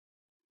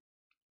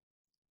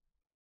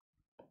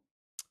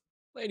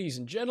Ladies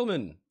and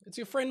gentlemen, it's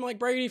your friend Mike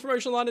Brady from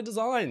Oceanliner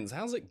Designs.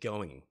 How's it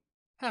going?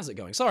 How's it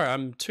going? Sorry,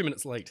 I'm 2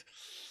 minutes late.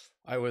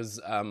 I was,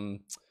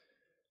 I'm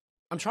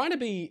trying to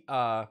be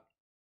a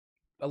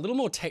little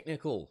more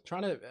technical,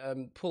 trying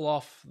to pull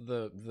off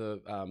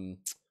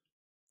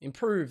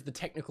improve the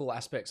technical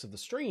aspects of the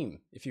stream,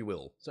 if you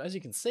will. So as you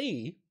can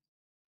see,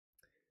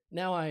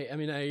 now I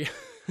am in a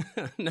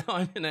now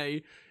I'm in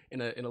a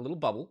little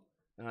bubble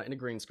in a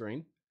green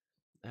screen,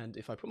 and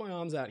if I put my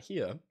arms out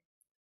here,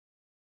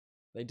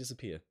 they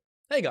disappear.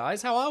 Hey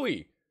guys, how are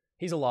we?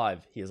 He's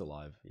alive. He is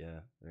alive.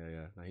 Yeah.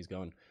 No, he's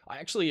going. I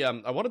actually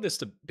I wanted this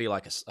to be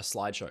like a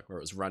slideshow where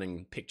it was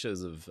running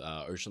pictures of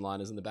ocean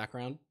liners in the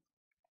background,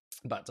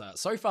 but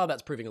so far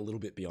that's proving a little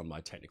bit beyond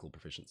my technical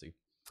proficiency.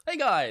 Hey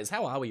guys,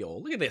 how are we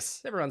all? Look at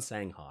this. Everyone's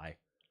saying hi.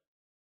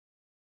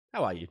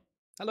 How are you?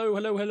 Hello,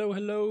 hello, hello,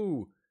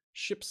 hello.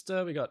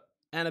 Shipster, we got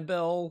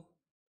Annabelle.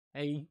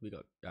 Hey, we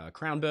got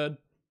Crownbird.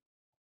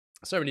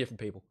 So many different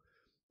people.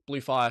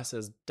 Blue Fire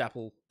says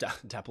dapper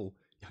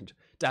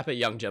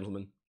young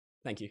gentleman.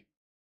 Thank you.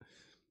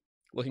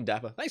 Looking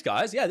dapper. Thanks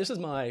guys. Yeah, this is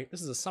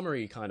a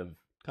summary kind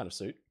of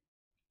suit.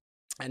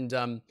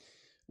 And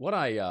what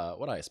I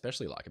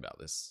especially like about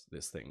this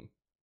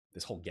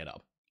whole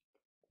getup.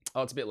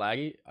 Oh, it's a bit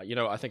laggy. You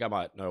know, I think I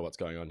might know what's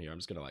going on here. I'm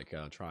just gonna like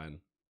try and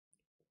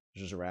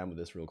zhuzh around with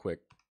this real quick.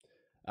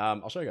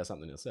 I'll show you guys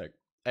something in a sec.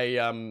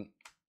 A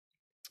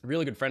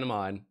really good friend of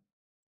mine.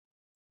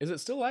 Is it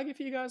still laggy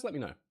for you guys? Let me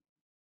know.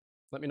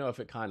 Let me know if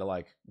it kind of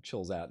like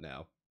chills out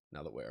now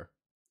that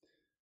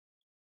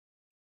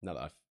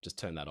I've just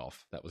turned that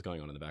off. That was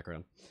going on in the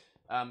background.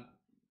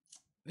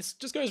 This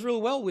just goes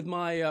real well with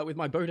my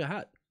boater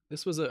hat.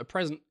 This was a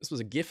present. This was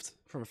a gift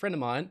from a friend of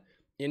mine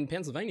in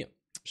Pennsylvania.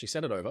 She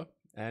sent it over,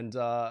 and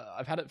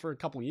I've had it for a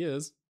couple of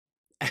years.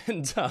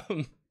 And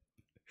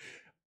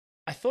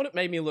I thought it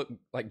made me look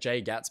like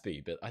Jay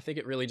Gatsby, but I think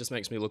it really just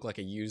makes me look like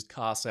a used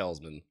car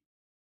salesman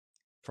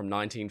from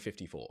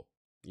 1954.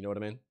 You know what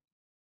I mean?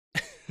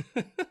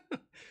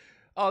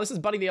 Oh, this is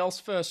Buddy the Elf's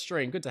first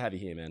stream. Good to have you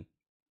here, man.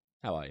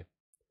 How are you?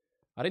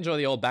 I'd enjoy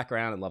the old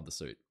background and love the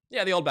suit.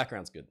 Yeah, the old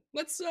background's good.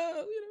 Let's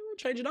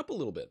change it up a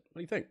little bit. What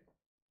do you think?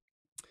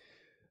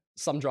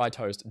 Some dry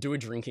toast. Do a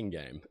drinking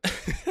game.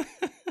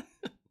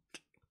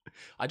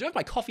 I do have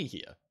my coffee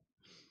here.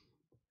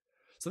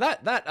 So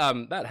that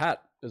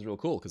hat is real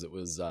cool because it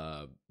was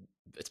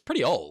it's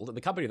pretty old.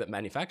 The company that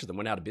manufactured them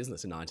went out of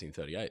business in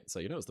 1938. So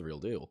you know it's the real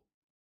deal.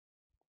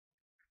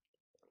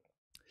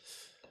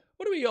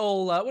 What are you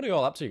all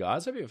up to,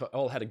 guys? Hope you've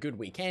all had a good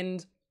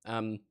weekend.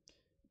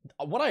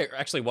 What I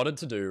actually wanted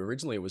to do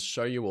originally was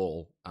show you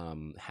all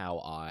how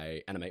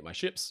I animate my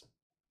ships.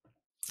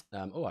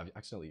 Oh, I've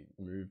accidentally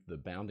moved the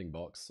bounding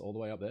box all the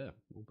way up there.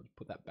 We'll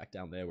put that back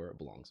down there where it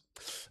belongs.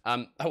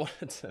 I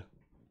wanted to...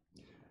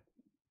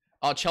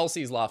 Oh,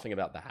 Chelsea's laughing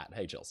about the hat.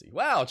 Hey, Chelsea.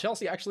 Wow,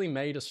 Chelsea actually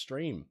made a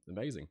stream.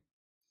 Amazing.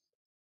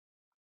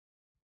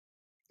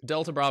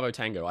 Delta Bravo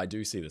Tango. I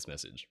do see this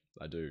message.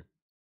 I do.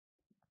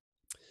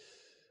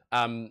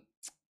 What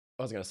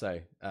was I going to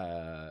say?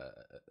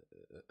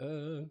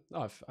 Oh,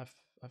 I've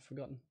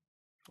forgotten.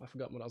 I've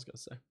forgotten what I was going to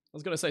say. I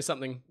was going to say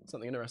something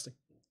interesting.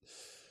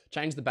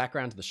 Change the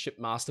background to the ship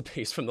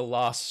masterpiece from the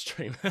last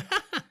stream.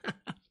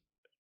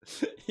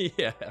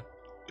 Yeah.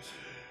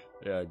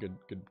 Yeah,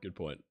 good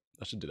point.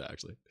 I should do that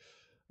actually.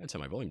 I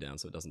turn my volume down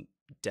so it doesn't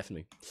deafen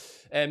me.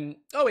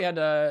 Oh, we had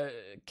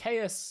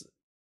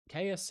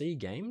KSC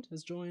Gamed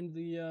has joined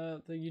the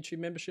YouTube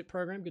membership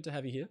program. Good to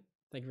have you here.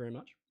 Thank you very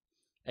much.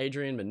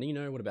 Adrian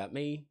Menino, what about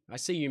me? I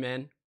see you,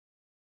 man.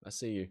 I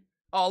see you.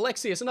 Oh,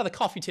 Alexius, another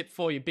coffee tip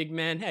for you, big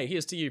man. Hey,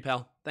 here's to you,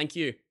 pal. Thank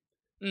you.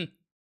 That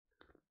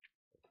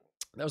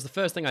was the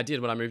first thing I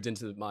did when I moved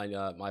into my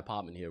my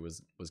apartment here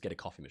was get a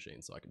coffee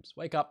machine so I could just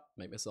wake up,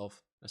 make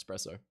myself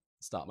espresso,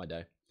 start my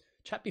day.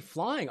 Chat be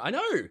flying. I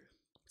know.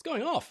 It's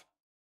going off.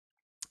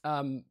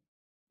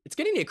 It's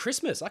getting near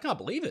Christmas. I can't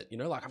believe it. You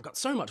know, like I've got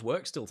so much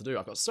work still to do.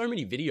 I've got so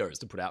many videos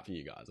to put out for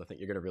you guys. I think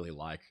you're going to really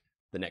like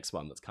the next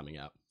one that's coming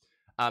out.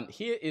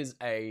 Here is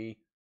a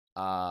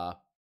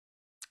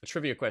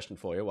trivia question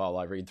for you while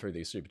I read through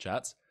these super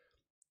chats.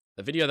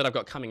 The video that I've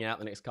got coming out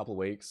the next couple of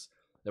weeks,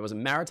 there was a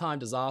maritime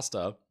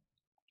disaster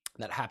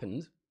that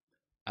happened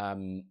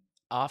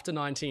after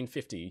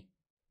 1950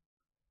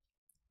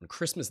 on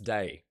Christmas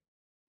Day.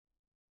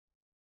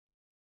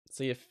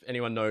 See if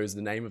anyone knows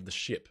the name of the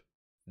ship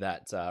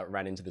that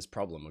ran into this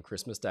problem on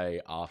Christmas Day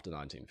after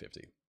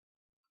 1950.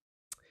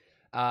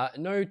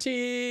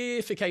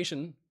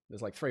 Notification.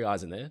 There's like 3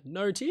 eyes in there.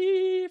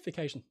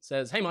 Notification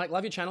says, hey Mike,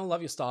 love your channel,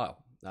 love your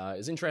style.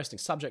 It's interesting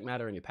subject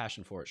matter and your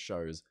passion for it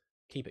shows.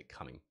 Keep it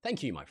coming.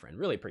 Thank you, my friend.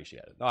 Really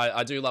appreciate it.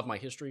 I do love my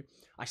history.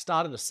 I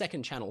started a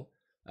second channel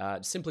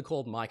simply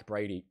called Mike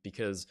Brady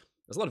because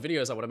there's a lot of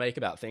videos I want to make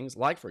about things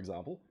like, for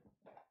example,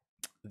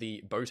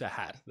 the boater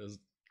hat. There's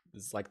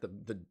like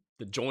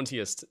the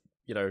jauntiest,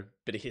 you know,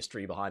 bit of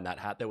history behind that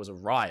hat. There was a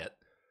riot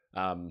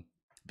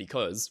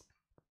because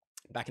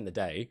back in the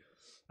day,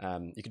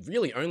 you could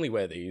really only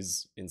wear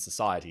these in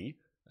society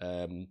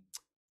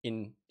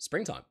in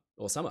springtime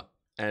or summer.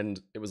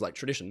 And it was like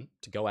tradition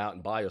to go out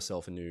and buy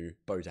yourself a new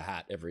boat or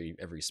hat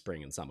every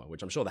spring and summer,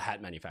 which I'm sure the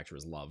hat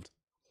manufacturers loved.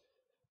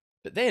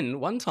 But then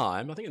one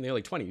time, I think in the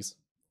early 20s,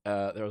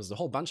 there was a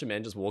whole bunch of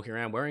men just walking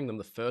around wearing them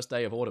the first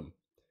day of autumn.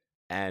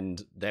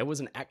 And there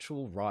was an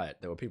actual riot.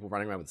 There were people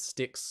running around with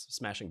sticks,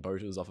 smashing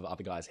boaters off of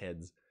other guys'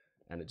 heads,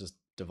 and it just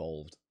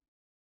devolved.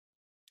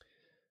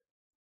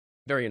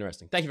 Very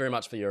interesting. Thank you very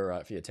much for your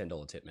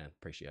 $10 tip, man.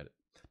 Appreciate it.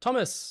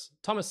 Thomas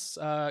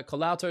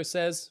Colauto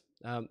says,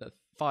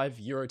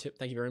 €5 tip.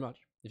 Thank you very much.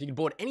 If you could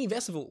board any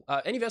vessel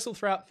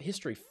throughout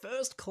history,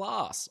 first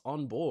class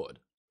on board.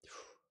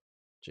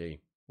 Gee,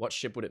 what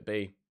ship would it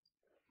be?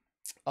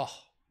 Oh,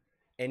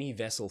 any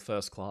vessel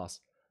first class.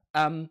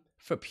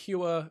 For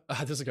pure,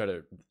 this is going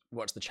to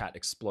watch the chat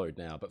explode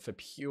now, but for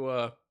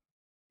pure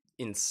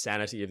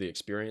insanity of the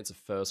experience of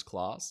first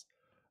class,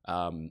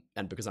 and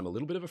because I'm a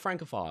little bit of a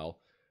francophile,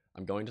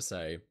 I'm going to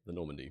say the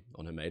Normandy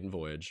on her maiden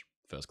voyage,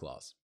 first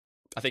class.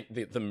 I think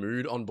the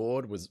mood on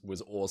board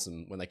was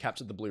awesome when they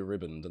captured the blue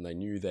ribbon and they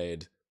knew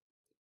they'd,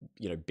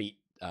 beat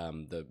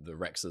the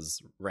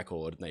Rex's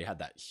record, and they had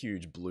that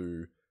huge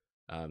blue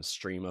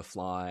streamer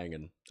flying,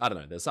 and I don't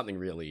know, there's something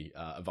really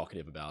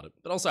evocative about it.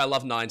 But also I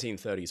love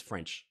 1930s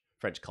French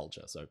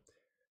culture, so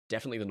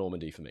definitely the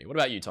Normandy for me. What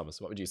about you, Thomas?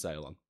 What would you say,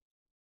 Alon?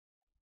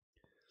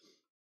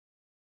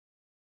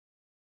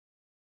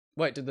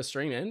 Wait, did the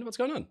stream end? What's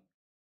going on?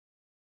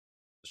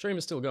 The stream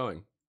is still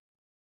going.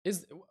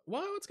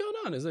 What's going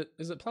on? Is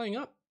it playing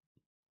up?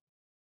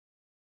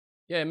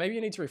 Yeah, maybe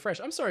you need to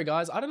refresh. I'm sorry,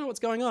 guys. I don't know what's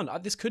going on.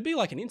 This could be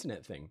like an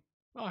internet thing.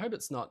 Oh, I hope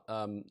it's not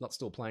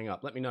still playing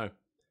up. Let me know.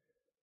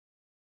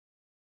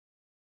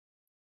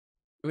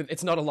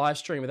 It's not a live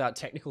stream without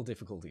technical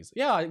difficulties.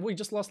 Yeah, we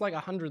just lost like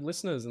 100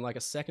 listeners in like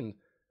a second.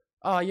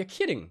 Oh, you're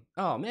kidding.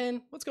 Oh,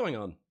 man. What's going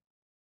on?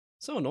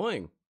 So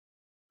annoying.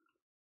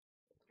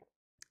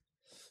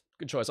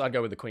 Good choice. I'd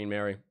go with the Queen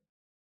Mary.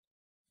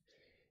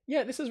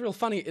 Yeah, this is real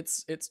funny.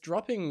 It's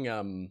dropping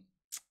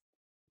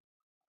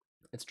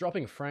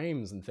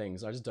frames and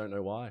things. I just don't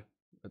know why.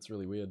 That's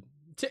really weird.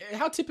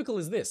 How typical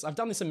is this? I've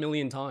done this a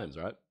million times,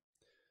 right?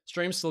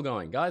 Stream's still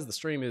going. Guys, the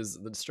stream is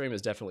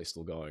definitely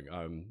still going.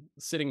 I'm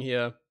sitting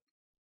here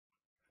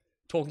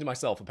talking to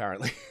myself,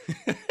 apparently.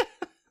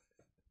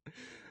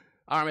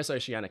 RMS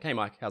Oceanic. Hey,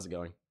 Mike. How's it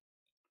going?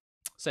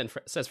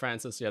 Says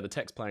Francis. Yeah, the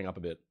tech's playing up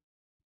a bit.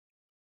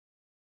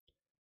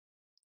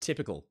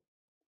 Typical.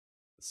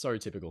 So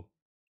typical.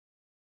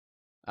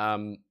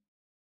 Okay,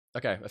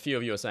 a few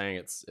of you are saying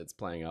it's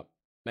playing up.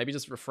 Maybe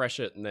just refresh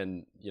it, and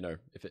then,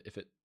 if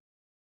it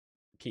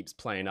keeps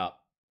playing up,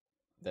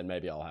 then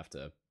maybe I'll have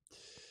to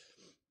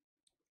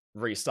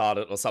restart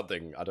it or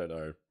something. I don't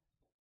know.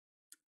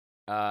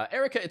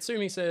 Erica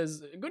Itsumi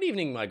says, "Good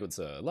evening, my good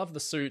sir. Love the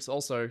suits.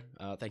 Also,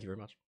 thank you very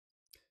much.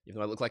 Even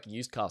though I look like a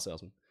used car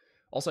salesman.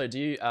 Also, do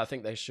you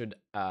think they should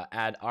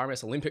add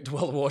RMS Olympic to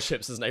World of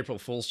Warships as an April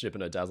Fool's ship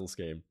in a Dazzle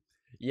scheme?"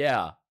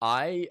 Yeah,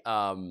 I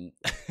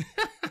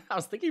I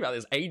was thinking about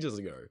this ages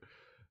ago.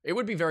 It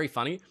would be very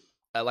funny,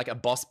 like a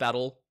boss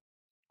battle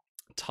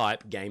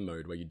type game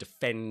mode where you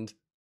defend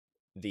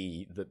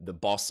the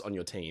boss on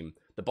your team.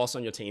 The boss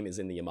on your team is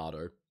in the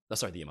Yamato.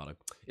 The Yamato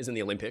is in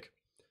the Olympic,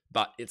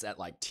 but it's at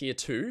like tier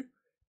 2,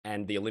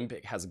 and the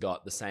Olympic has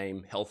got the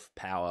same health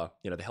power,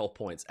 the health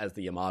points as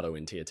the Yamato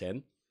in tier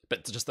 10, but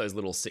it's just those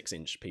little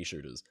 6-inch pea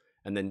shooters.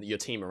 And then your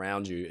team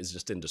around you is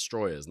just in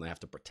destroyers, and they have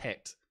to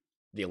protect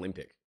the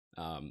Olympic.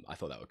 I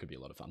thought that could be a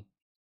lot of fun.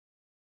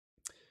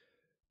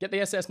 Get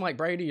the SS Mike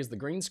Brady as the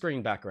green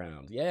screen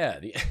background. Yeah,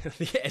 the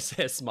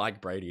SS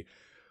Mike Brady.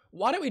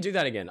 Why don't we do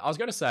that again? I was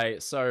going to say,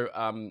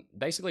 so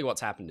basically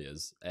what's happened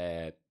is,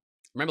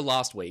 remember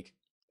last week,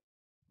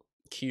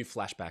 cue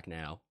flashback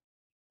now,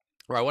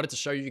 where I wanted to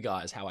show you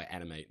guys how I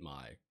animate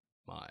my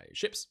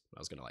ships. I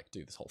was going to like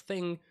do this whole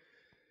thing.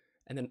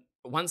 And then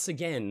once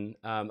again,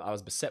 I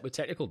was beset with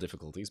technical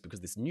difficulties because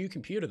this new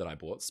computer that I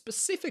bought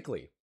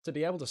specifically to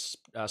be able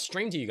to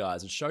stream to you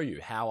guys and show you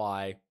how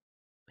I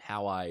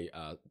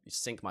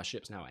sync my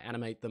ships and how I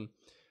animate them,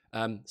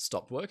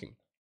 stopped working.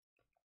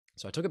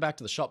 So I took it back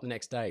to the shop the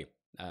next day,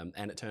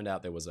 and it turned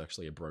out there was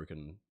actually a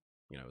broken,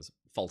 it was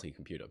faulty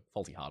computer,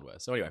 faulty hardware.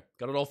 So anyway,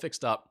 got it all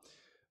fixed up.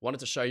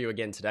 Wanted to show you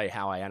again today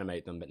how I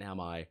animate them, but now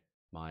my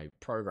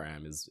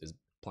program is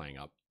playing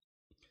up.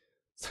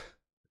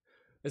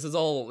 This is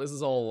all it's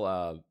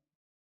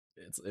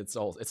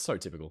so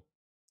typical.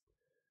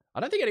 I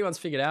don't think anyone's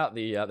figured out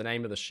the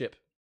name of the ship.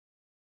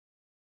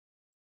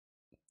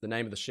 The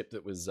name of the ship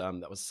that was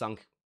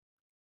sunk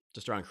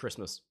just around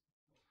Christmas.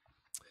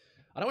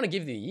 I don't want to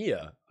give you the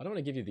year. I don't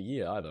want to give you the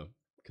year either,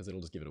 because it'll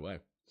just give it away.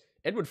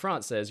 Edward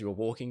France says, "You are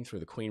walking through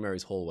the Queen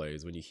Mary's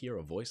hallways when you hear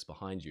a voice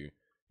behind you.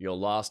 Your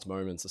last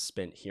moments are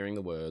spent hearing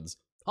the words,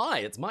 'Hi,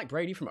 it's Mike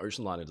Brady from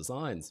Oceanliner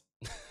Designs.'"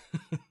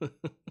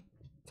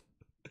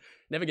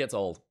 Never gets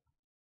old.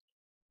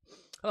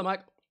 "Hello,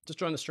 Mike. Just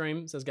joined the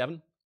stream," says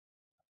Gavin.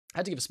 "I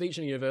had to give a speech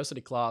in a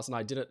university class, and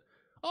I did it.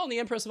 Oh, on the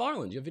Empress of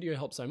Ireland. Your video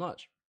helped so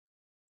much."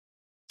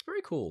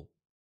 Very cool.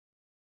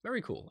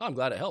 Very cool. I'm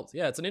glad it helped.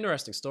 Yeah, it's an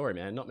interesting story,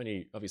 man.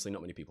 Obviously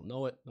not many people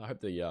know it. I hope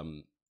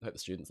the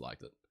students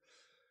liked it.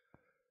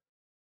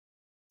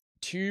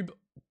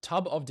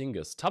 Tub of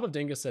Dingus. Tub of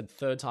Dingus said,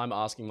 third time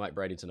asking Mike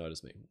Brady to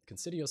notice me.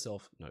 Consider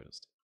yourself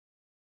noticed.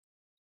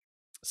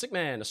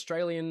 Sickman,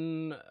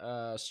 Australian,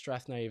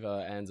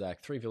 Strathnaver, Anzac,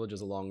 3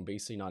 villages along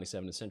BC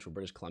 97 in central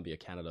British Columbia,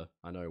 Canada.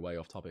 I know, way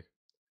off topic.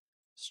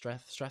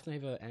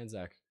 Strathnaver,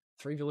 Anzac,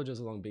 3 villages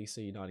along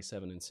BC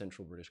 97 in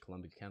central British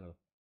Columbia, Canada.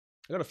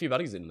 I got a few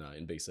buddies in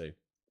BC.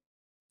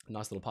 A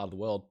nice little part of the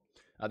world.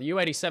 The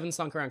U-87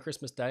 sunk around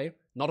Christmas Day.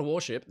 Not a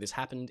warship. This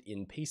happened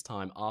in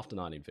peacetime after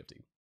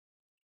 1950.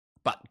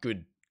 But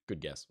good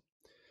guess.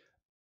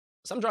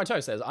 Some Dry Toe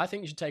says, I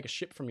think you should take a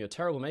ship from your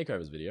terrible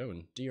makeovers video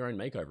and do your own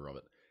makeover of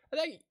it.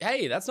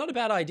 Hey, that's not a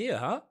bad idea,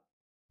 huh?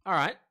 All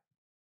right.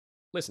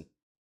 Listen.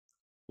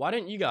 Why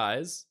don't you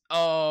guys...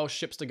 Oh,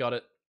 Shipster got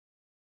it.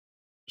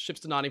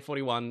 Shipster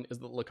 1941 is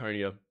the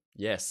Laconia.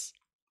 Yes,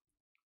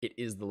 it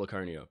is the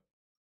Laconia.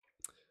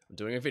 I'm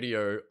doing a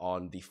video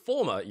on the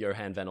former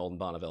Johan van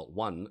Oldenbarnevelt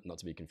 1, not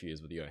to be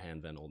confused with Johan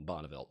van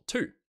Oldenbarnevelt 2.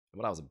 And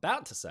what I was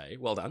about to say,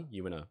 well done,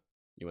 you win a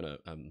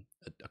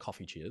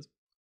coffee cheers.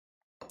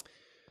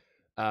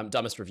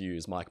 Dumbest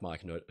reviews, Mike,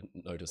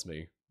 notice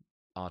me.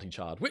 Artie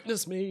Chard,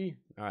 witness me.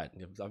 All right,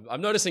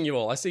 I'm noticing you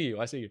all. I see you.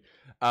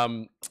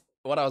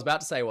 What I was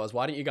about to say was,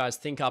 why don't you guys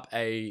think up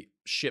a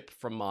ship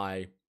from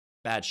my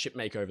bad ship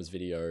makeovers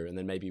video, and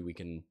then maybe we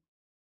can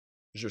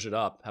zhuzh it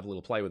up, have a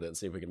little play with it, and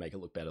see if we can make it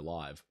look better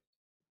live.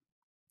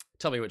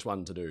 Tell me which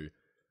one to do.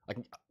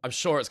 I'm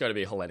sure it's going to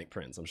be Hellenic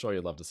Prince. I'm sure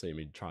you'd love to see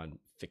me try and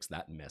fix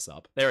that mess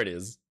up. There it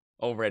is.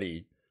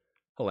 Already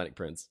Hellenic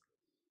Prince.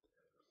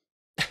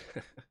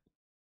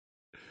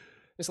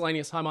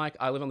 Miscellaneous. Hi, Mike.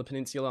 I live on the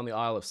peninsula on the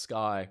Isle of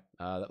Skye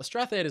that the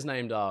Strathnaver is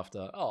named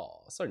after.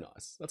 Oh, so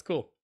nice. That's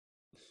cool.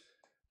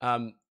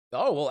 Oh,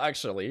 well,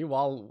 actually,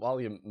 while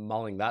you're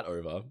mulling that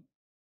over,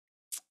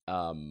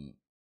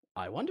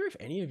 I wonder if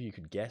any of you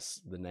could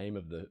guess the name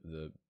of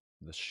the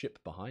ship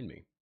behind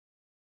me.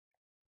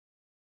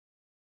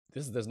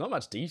 There's not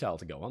much detail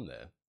to go on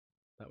there.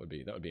 That would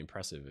be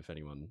impressive if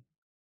anyone.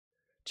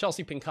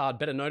 Chelsea Pincard,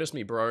 better notice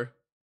me, bro.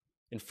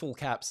 In full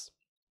caps.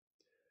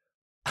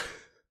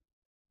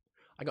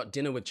 I got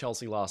dinner with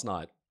Chelsea last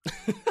night.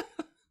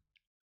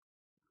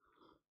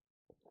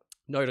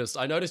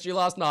 I noticed you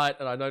last night,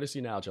 and I noticed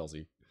you now,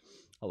 Chelsea.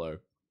 Hello.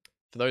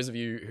 For those of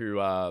you who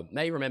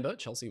may remember,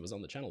 Chelsea was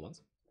on the channel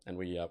once, and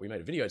we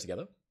made a video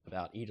together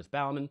about Edith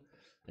Bowerman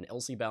and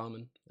Elsie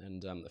Bowerman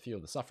and a few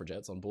of the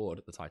suffragettes on board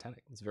at the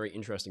Titanic. It's a very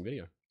interesting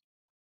video.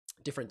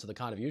 Different to the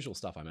kind of usual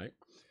stuff I make,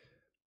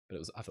 but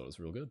I thought it was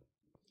real good.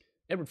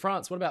 Edward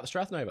France, what about the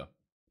Strathnaver?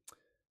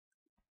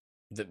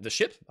 The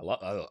ship? I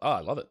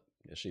love it.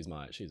 Yeah, she's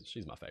my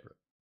favorite.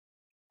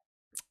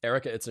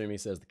 Erica Itsumi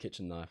says the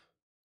kitchen knife.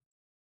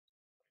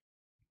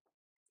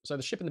 So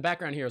the ship in the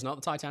background here is not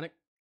the Titanic.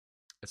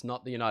 It's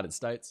not the United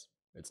States.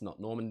 It's not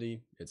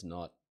Normandy. It's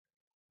not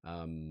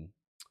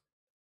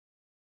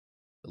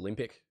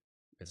Olympic.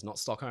 It's not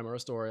Stockholm or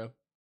Astoria.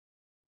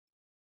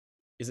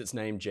 Is its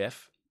name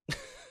Jeff?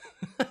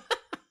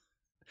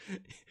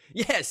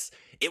 Yes,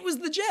 it was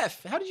the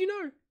Jeff. How did you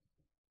know?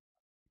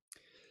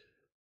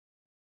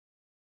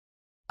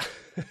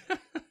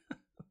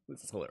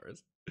 This is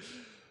hilarious.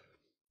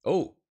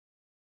 Oh,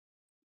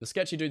 the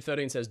Sketchy Dude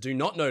 13 says, do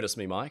not notice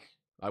me, Mike.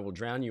 I will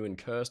drown you in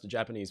cursed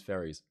Japanese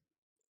ferries.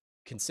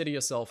 Consider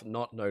yourself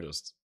not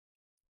noticed.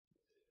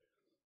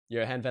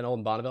 Johan van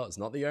Oldenbarnevelt. It's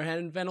not the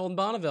Johan van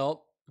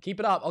Oldenbarnevelt.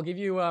 Keep it up. I'll give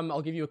you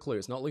a clue.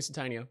 It's not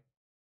Lusitania.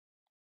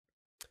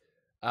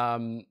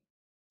 Albiadam.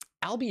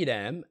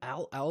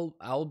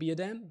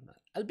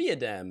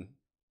 Albiadam.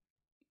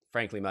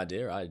 Frankly, my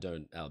dear, I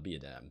don't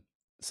Albiadam.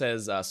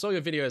 Says, saw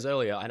your videos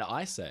earlier, and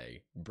I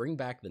say, bring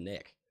back the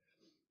neck.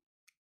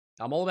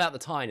 I'm all about the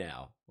tie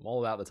now. I'm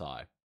all about the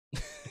tie.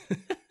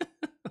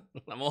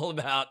 I'm all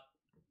about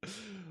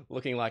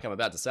looking like I'm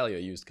about to sell you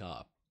a used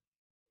car.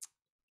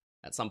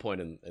 At some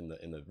point in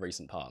the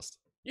recent past.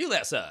 You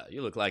there, sir.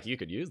 You look like you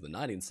could use the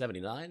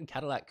 1979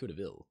 Cadillac Coup de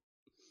Ville.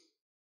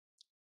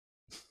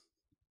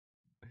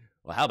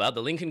 Well, how about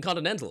the Lincoln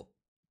Continental?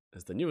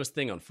 It's the newest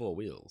thing on 4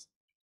 wheels.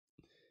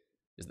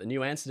 Is the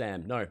new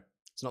Amsterdam? No.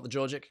 It's not the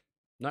Georgic.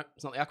 No,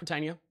 it's not the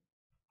Aquitania.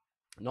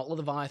 Not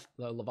Leviathan.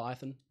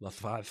 Leviathan.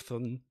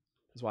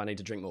 That's why I need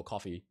to drink more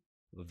coffee.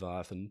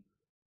 Leviathan.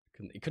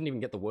 You couldn't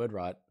even get the word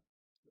right.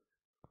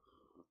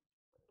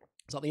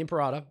 It's not the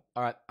Imperator.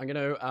 All right, I'm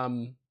going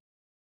to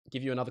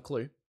give you another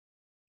clue.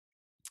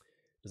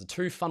 There's a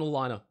 2-funnel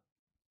liner.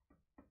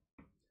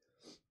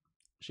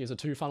 She has a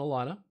 2-funnel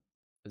liner,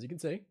 as you can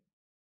see.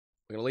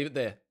 We're going to leave it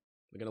there.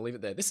 We're going to leave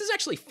it there. This is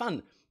actually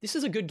fun. This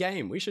is a good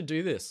game. We should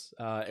do this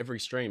every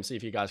stream. See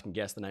if you guys can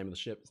guess the name of the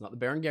ship. It's not the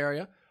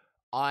Berengaria.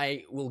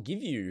 I will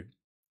give you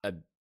a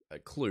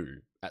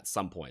clue at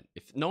some point.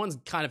 If no one's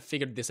kind of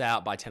figured this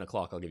out by 10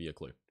 o'clock, I'll give you a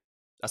clue.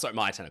 Sorry,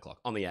 my 10 o'clock.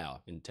 On the hour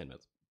in 10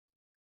 minutes.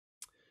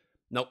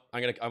 Nope.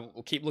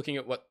 I'll keep looking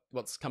at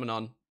what's coming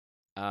on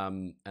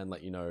and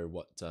let you know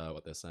what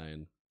they're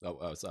saying.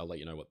 So I'll let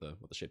you know what the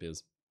ship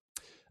is.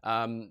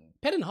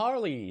 Pedden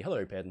Harley.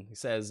 Hello, Pedden. He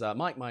says,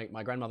 Mike,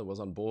 my grandmother was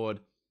on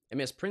board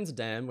MS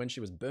Prinzdam when she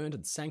was burned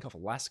and sank off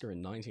Alaska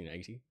in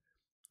 1980.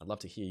 I'd love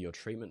to hear your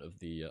treatment of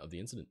the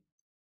incident.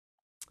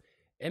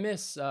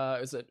 MS,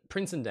 is it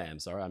Princeton Dam?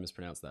 Sorry, I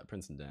mispronounced that.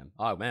 Princeton Dam.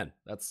 Oh man,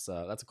 that's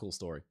a cool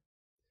story.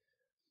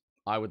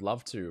 I would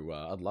love to.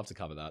 I'd love to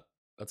cover that.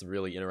 That's a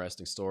really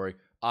interesting story.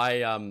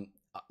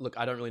 Look,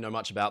 I don't really know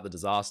much about the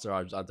disaster.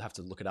 I'd have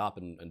to look it up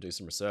and do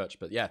some research.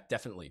 But yeah,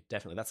 definitely.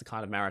 That's the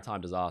kind of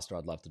maritime disaster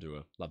I'd love to do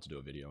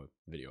a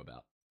video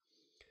about.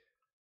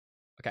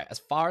 Okay, as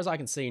far as I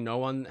can see, no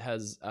one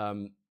has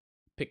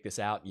picked this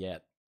out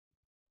yet.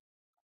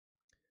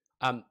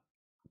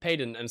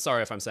 Payton, and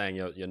sorry if I'm saying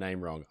your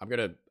name wrong. I'm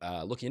gonna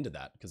look into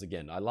that because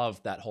again, I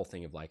love that whole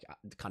thing of like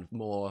kind of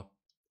more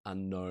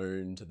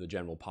unknown to the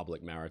general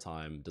public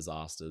maritime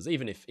disasters,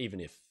 even if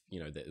you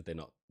know they're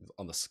not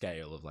on the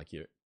scale of like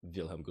your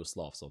Wilhelm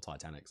Gustloffs or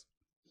Titanics.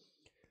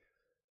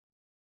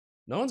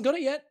 No one's got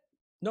it yet.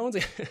 No one's.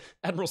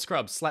 Admiral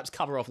Scrubs slaps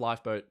cover off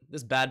lifeboat.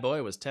 This bad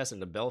boy was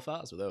tested at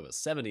Belfast with over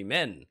 70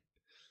 men.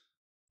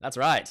 That's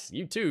right.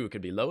 You too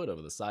could be lowered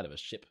over the side of a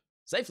ship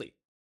safely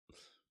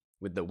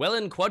with the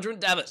Welland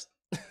Quadrant davit.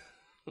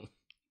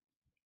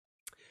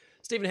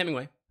 Stephen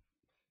Hemingway.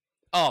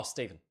 Oh,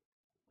 Stephen.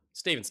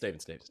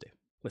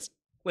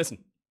 Listen.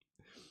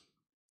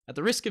 At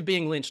the risk of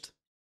being lynched,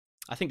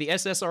 I think the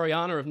SS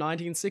Oriana of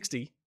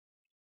 1960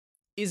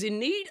 is in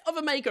need of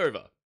a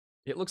makeover.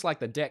 It looks like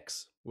the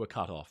decks were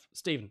cut off.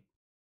 Stephen.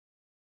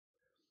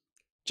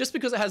 Just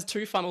because it has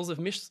 2 funnels of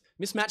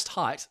mismatched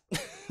height,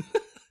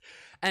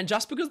 and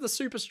just because the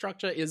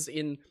superstructure is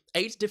in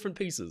 8 different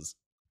pieces,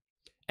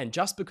 and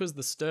just because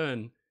the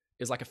stern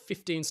is like a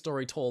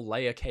 15-story tall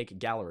layer cake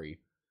gallery.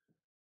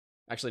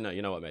 Actually, no,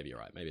 you know what? Maybe you're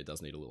right. Maybe it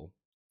does need a little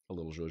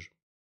zhuzh.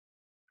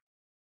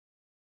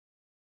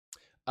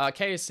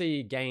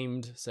 KSC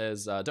Gamed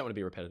says, don't want to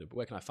be repetitive, but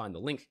where can I find the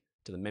link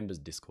to the members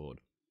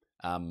Discord?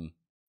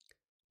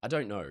 I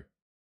don't know.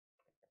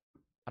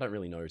 I don't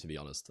really know, to be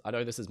honest. I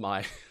know this is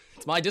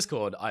it's my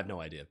Discord. I have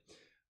no idea.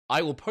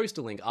 I will post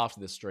a link after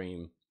this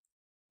stream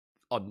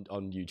on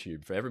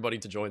YouTube for everybody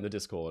to join the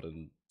Discord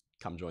and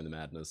come join the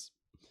madness.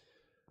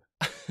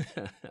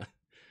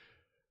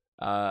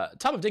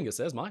 Tub of Dingus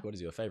says, Mike, what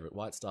is your favorite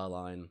White Star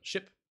Line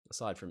ship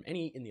aside from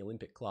any in the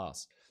Olympic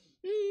class?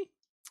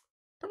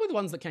 Probably the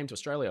ones that came to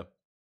Australia.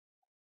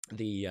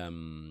 The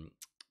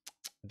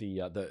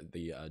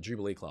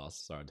Jubilee class.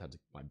 Sorry,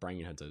 my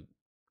brain had to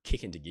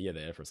kick into gear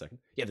there for a second.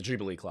 Yeah, the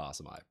Jubilee class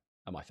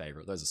are my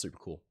favorite. Those are super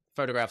cool.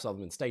 Photographs of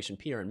them in Station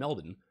Pier in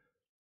Melbourne.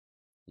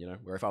 You know,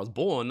 where if I was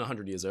born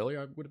 100 years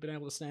earlier, I would have been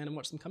able to stand and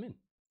watch them come in.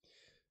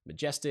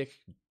 Majestic,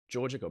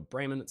 Georgic, or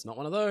Bremen. It's not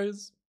one of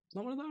those.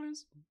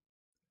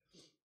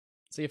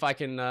 See if I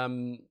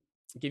can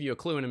give you a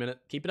clue in a minute.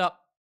 Keep it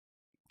up.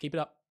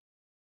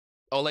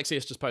 Oh,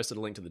 Alexius just posted a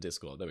link to the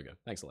Discord. There we go.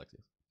 Thanks,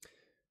 Alexius.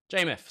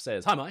 JMF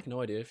says, hi, Mike.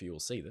 No idea if you will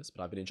see this,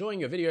 but I've been enjoying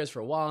your videos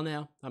for a while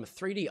now. I'm a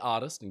 3D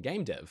artist and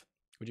game dev.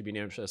 Would you be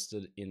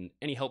interested in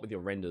any help with your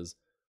renders?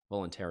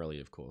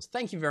 Voluntarily, of course.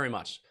 Thank you very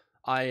much.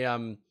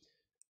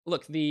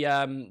 Look,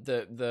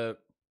 the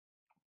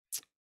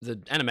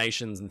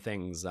animations and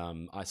things,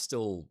 I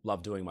still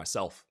love doing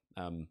myself.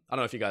 I don't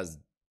know if you guys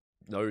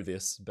know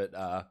this, but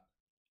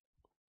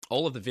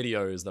all of the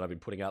videos that I've been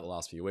putting out the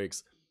last few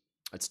weeks,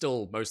 it's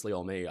still mostly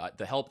all me.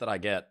 The help that I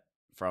get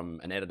from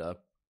an editor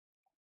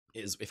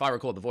is if I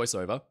record the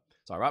voiceover,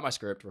 so I write my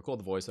script, record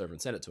the voiceover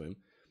and send it to him,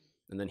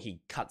 and then he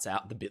cuts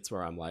out the bits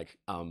where I'm like,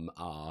 and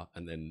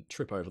then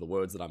trip over the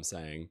words that I'm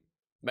saying.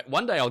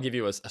 One day I'll give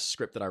you a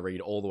script that I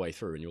read all the way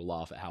through and you'll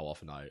laugh at how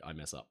often I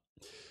mess up.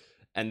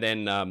 And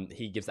then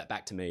he gives that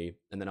back to me,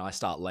 and then I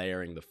start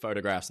layering the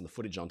photographs and the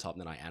footage on top,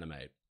 and then I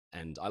animate.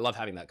 And I love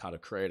having that kind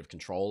of creative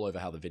control over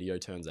how the video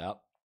turns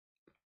out.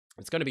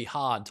 It's going to be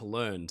hard to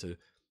learn to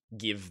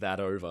give that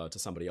over to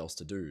somebody else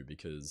to do,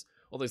 because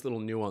all those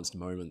little nuanced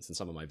moments in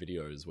some of my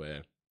videos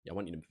where I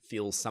want you to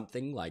feel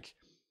something like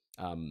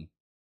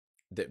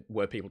that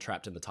were people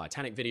trapped in the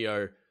Titanic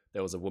video.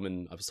 There was a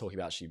woman I was talking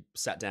about, she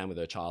sat down with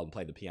her child and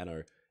played the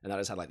piano, and I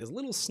just had like this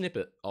little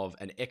snippet of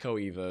an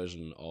echoey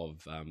version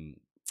of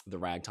the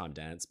Ragtime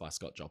Dance by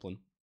Scott Joplin,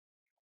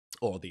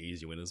 or The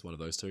Easy Winners, one of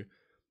those two.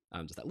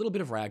 Just that little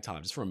bit of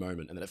ragtime, just for a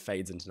moment, and then it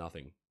fades into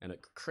nothing. And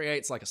it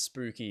creates like a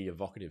spooky,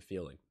 evocative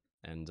feeling.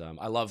 And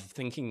I love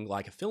thinking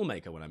like a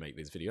filmmaker when I make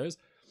these videos.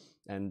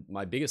 And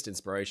my biggest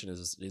inspiration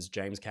is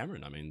James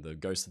Cameron. I mean, the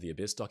Ghost of the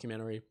Abyss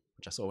documentary,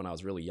 which I saw when I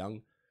was really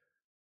young,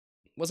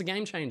 was a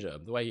game changer.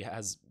 The way he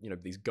has,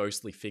 these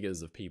ghostly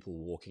figures of people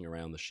walking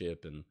around the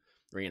ship and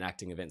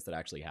reenacting events that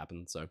actually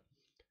happened. So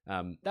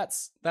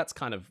that's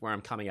kind of where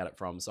I'm coming at it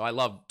from. So I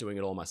love doing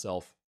it all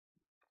myself.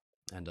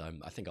 And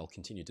I think I'll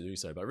continue to do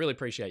so. But I really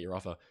appreciate your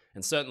offer.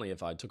 And certainly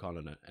if I took on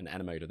an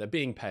animator, they're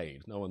being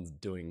paid. No one's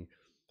doing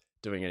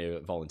any of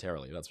it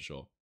voluntarily, that's for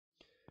sure.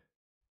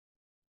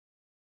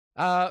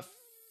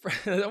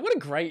 What a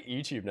great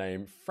YouTube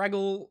name.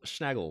 Fraggle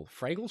Schnaggle.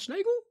 Fraggle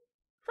Schnaggle?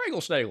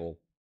 Fraggle Schnaggle.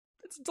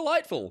 It's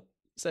delightful.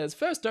 It says,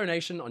 first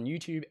donation on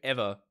YouTube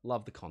ever.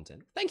 Love the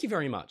content. Thank you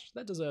very much.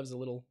 That deserves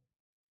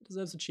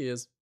a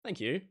cheers. Thank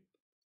you.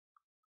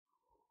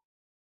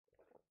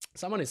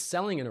 Someone is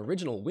selling an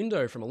original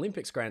window from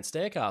Olympics Grand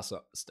Staircase.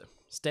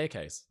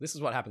 Staircase. This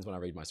is what happens when I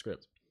read my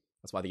script.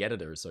 That's why the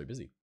editor is so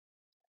busy.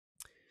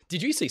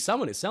 Did you see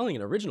someone is selling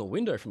an original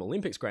window from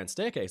Olympics Grand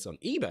Staircase on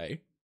eBay?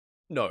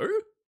 No.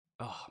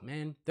 Oh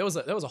man, there was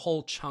a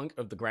whole chunk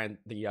of the Grand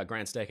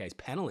Staircase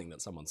paneling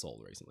that someone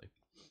sold recently.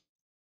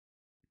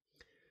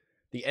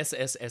 The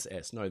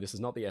SSSS. No, this is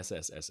not the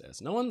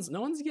SSSS. No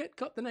one's yet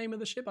got the name of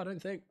the ship, I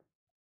don't think.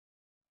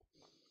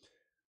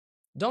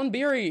 Don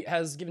Beery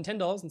has given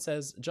 $10 and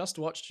says, just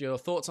watched your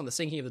thoughts on the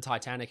sinking of the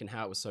Titanic and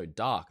how it was so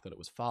dark that it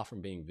was far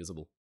from being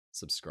visible.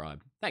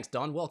 Subscribed. Thanks,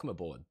 Don. Welcome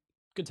aboard.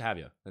 Good to have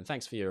you. And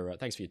thanks for your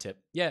tip.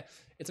 Yeah,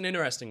 it's an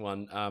interesting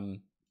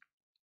one.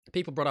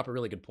 People brought up a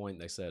really good point.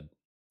 They said,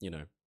 you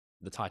know,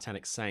 the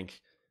Titanic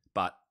sank,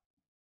 but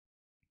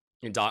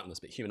in darkness,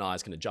 but human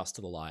eyes can adjust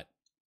to the light.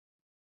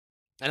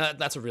 And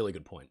that's a really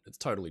good point. It's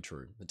totally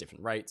true. At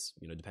different rates,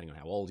 you know, depending on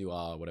how old you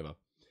are, whatever.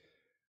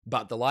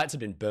 But the lights have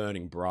been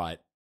burning bright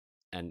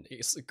and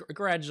it's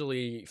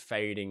gradually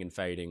fading and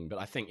fading. But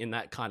I think in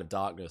that kind of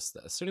darkness,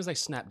 as soon as they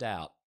snapped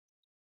out,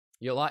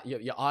 your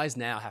eyes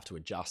now have to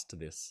adjust to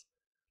this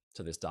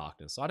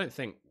darkness. So I don't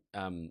think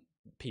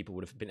people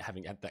would have been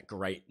having that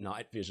great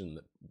night vision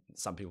that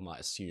some people might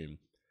assume.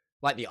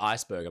 Like the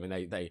iceberg. I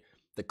mean,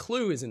 the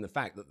clue is in the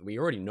fact that we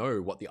already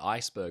know what the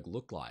iceberg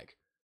looked like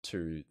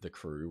to the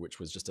crew, which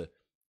was just a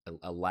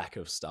lack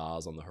of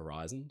stars on the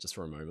horizon, just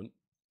for a moment.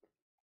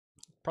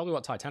 Probably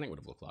what Titanic would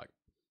have looked like.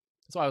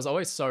 That's why I was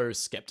always so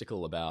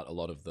skeptical about a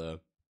lot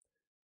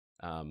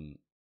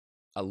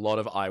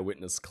of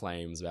eyewitness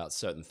claims about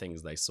certain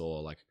things they saw.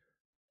 Like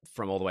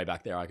from all the way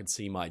back there, I could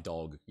see my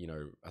dog. You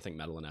know, I think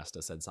Madeline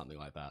Astor said something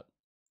like that.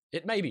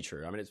 It may be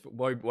true. I mean, it's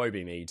woe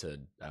be me to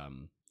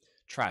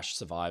trash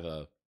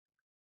survivor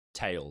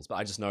tales, but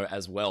I just know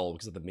as well,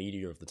 because of the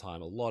media of the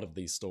time, a lot of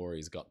these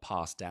stories got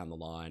passed down the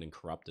line and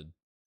corrupted.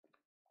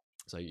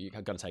 So you've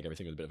got to take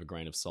everything with a bit of a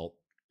grain of salt.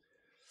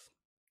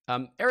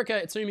 Erika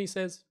Itsumi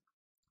says,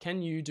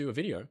 can you do a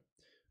video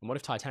on what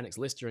if Titanic's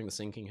list during the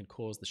sinking had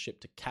caused the ship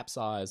to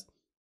capsize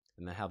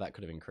and how that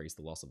could have increased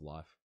the loss of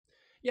life?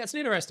 Yeah, it's an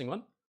interesting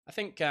one. I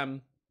think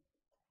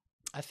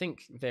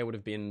there would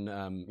have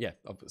been,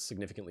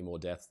 significantly more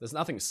deaths. There's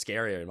nothing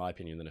scarier, in my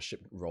opinion, than a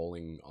ship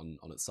rolling on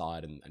its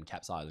side and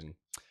capsizing.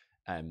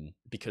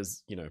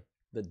 Because, you know,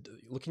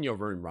 look in your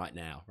room right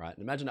now, right?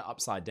 And imagine it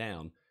upside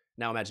down.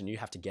 Now imagine you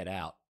have to get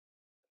out.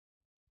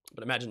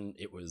 But imagine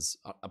it was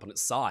up on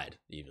its side,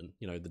 even.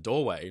 You know, the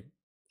doorway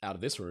out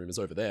of this room is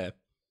over there.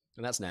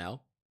 And that's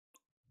now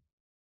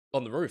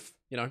on the roof.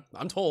 You know,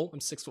 I'm tall. I'm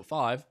 6'5",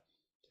 but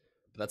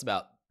that's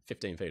about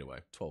 15 feet away,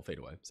 12 feet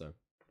away. So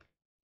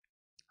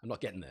I'm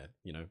not getting there,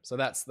 you know. So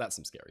that's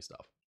some scary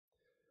stuff.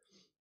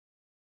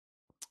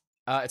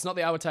 It's not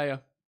the Awatea.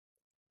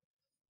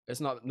 It's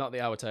not the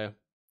Awatea.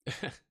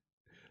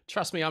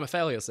 Trust me, I'm a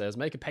failure, says.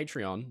 Make a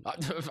Patreon.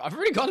 I've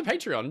already got a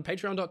Patreon.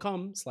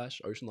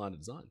 Patreon.com/Oceanliner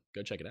Design.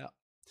 Go check it out.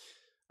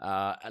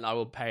 And I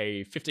will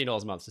pay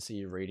 $15 a month to see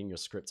you reading your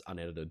scripts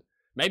unedited.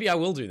 Maybe I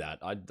will do that.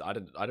 I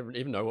don't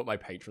even know what my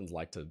patrons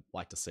like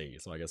to see.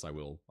 So I guess I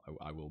will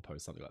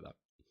post something like that.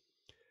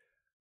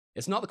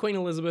 It's not the Queen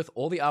Elizabeth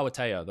or the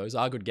Awatea. Those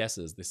are good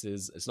guesses.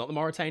 It's not the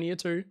Mauritania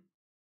 2.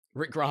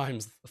 Rick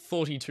Grimes,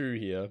 42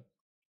 here.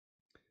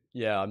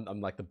 Yeah,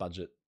 I'm like the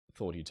budget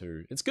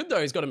 42. It's good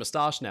though. He's got a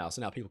moustache now,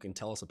 so now people can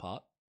tell us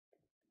apart.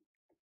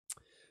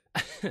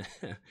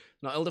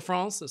 Not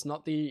Ile-de-France. It's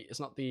not the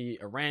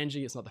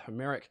Orangi. It's not the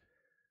Homeric.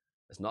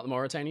 It's not the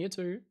Mauritania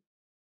 2.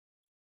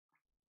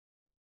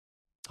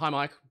 Hi,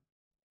 Mike.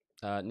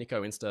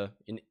 Nico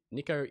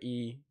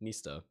E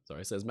Nista.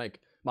 Sorry, says Mike,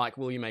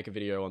 will you make a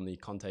video on the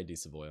Conte di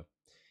Savoia?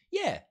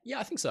 Yeah,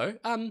 I think so.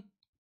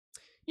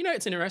 You know,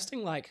 it's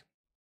interesting. Like,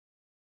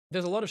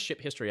 there's a lot of ship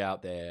history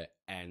out there,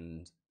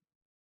 and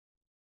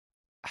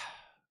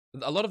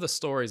a lot of the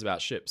stories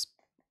about ships,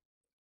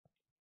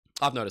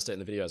 I've noticed it in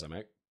the videos I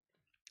make.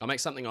 I'll make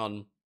something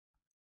on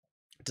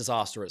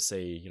disaster at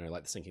sea, you know,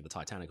 like the sinking of the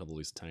Titanic or the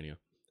Lusitania, and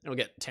it'll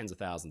get tens of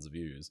thousands of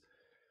views.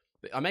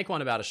 But I make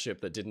one about a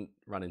ship that didn't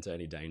run into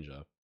any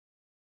danger,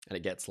 and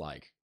it gets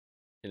like,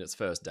 in its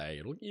first day,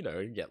 it'll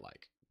get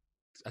like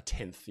a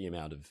tenth the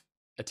amount of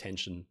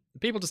attention.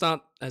 People just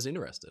aren't as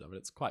interested. I mean,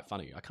 it's quite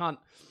funny. I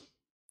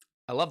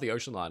love the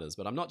Oceanliners,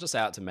 but I'm not just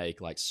out to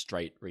make like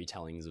straight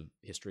retellings of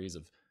histories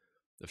of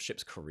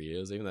ships'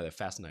 careers, even though they're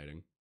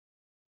fascinating.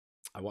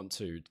 I want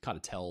to kind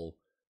of tell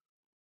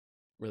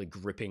really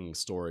gripping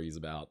stories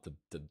about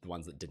the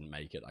ones that didn't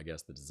make it, I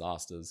guess, the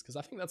disasters, because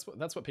I think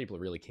that's what people are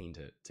really keen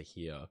to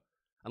hear.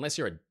 Unless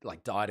you're a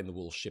like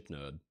dyed-in-the-wool ship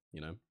nerd,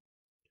 you know?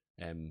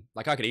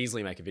 Like I could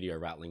easily make a video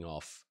rattling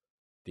off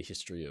the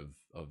history of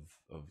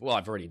well,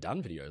 I've already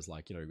done videos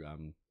like, you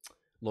know,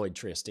 Lloyd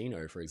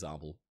Triestino, for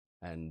example,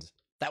 and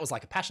that was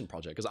like a passion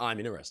project because I'm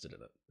interested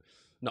in it,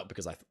 not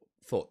because I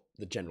thought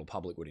the general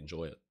public would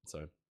enjoy it.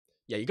 So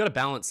yeah, you got to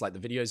balance like the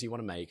videos you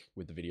want to make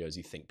with the videos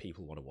you think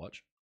people want to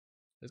watch.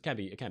 It can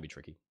be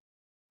tricky.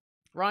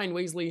 Ryan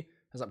Weasley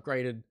has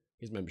upgraded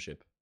his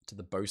membership to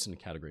the bosun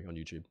category on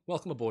YouTube.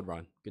 Welcome aboard,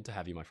 Ryan. Good to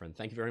have you, my friend.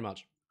 Thank you very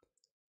much.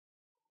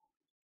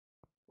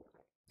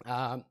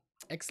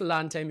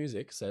 Excelente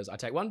Music says, I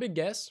take one big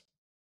guess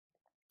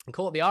and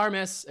call it the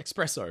RMS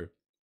Espresso.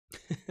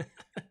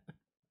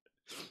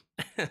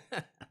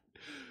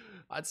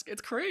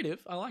 It's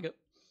creative. I like it.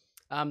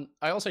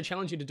 I also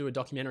challenge you to do a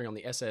documentary on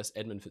the SS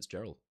Edmund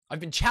Fitzgerald. I've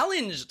been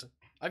challenged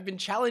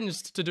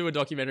to do a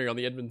documentary on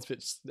the Edmund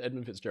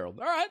Fitzgerald.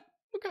 All right.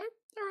 Okay.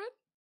 All right.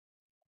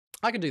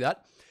 I can do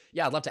that.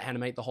 Yeah, I'd love to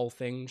animate the whole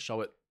thing,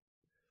 show it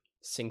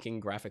sinking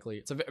graphically.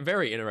 It's a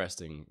very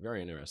interesting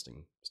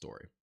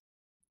story.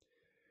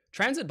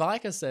 Transit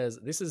Biker says,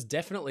 this is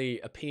definitely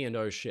a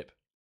P&O ship.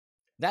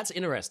 That's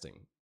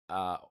interesting.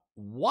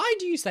 Why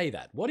do you say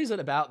that? What is it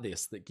about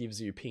this that gives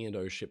you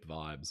P&O ship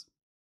vibes?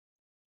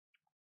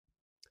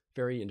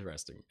 Very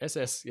interesting.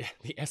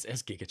 The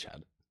SS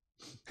Gigachad.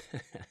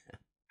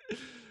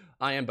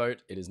 I am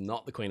Boat. It is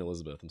not the Queen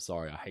Elizabeth. I'm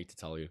sorry. I hate to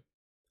tell you.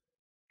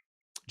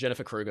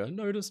 Jennifer Kruger.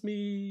 Notice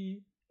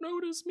me.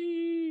 Notice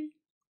me.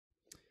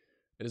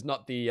 It is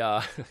not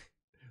the...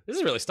 This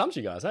has really stumped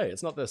you guys, hey?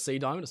 It's not the Sea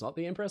Diamond. It's not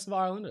the Empress of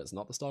Ireland. It's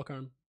not the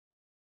Stockholm.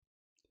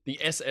 The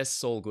SS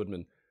Saul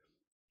Goodman.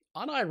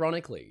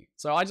 Unironically,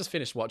 so I just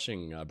finished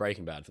watching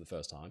Breaking Bad for the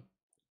first time.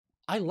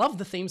 I love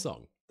the theme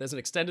song. There's an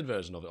extended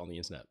version of it on the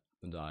internet,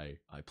 and I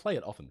play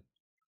it often.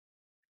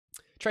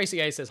 Tracy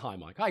A says, hi,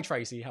 Mike. Hi,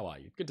 Tracy. How are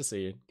you? Good to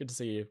see you. Good to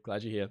see you.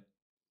 Glad you're here.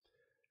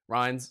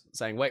 Ryan's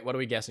saying, wait, what are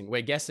we guessing?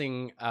 We're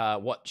guessing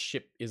what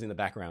ship is in the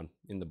background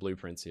in the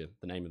blueprints here,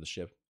 the name of the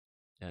ship.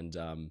 And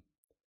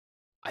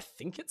I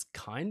think it's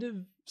kind of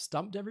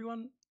stumped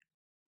everyone.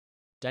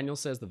 Daniel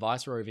says the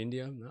Viceroy of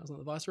India. No, it's not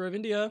the Viceroy of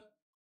India.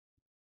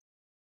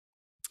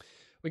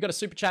 We got a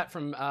super chat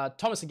from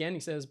Thomas again. He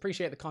says,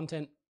 appreciate the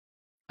content.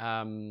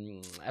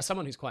 As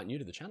someone who's quite new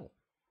to the channel,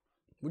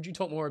 would you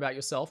talk more about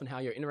yourself and how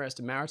your interest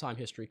in maritime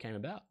history came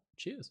about?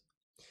 Cheers.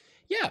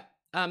 Yeah,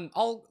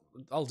 I'll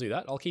do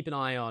that. I'll keep an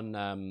eye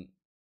on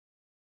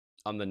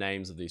the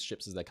names of these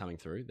ships as they're coming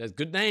through. There's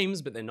good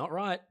names, but they're not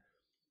right.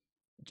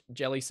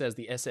 Jelly says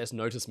the SS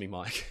Notice Me,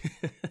 Mike.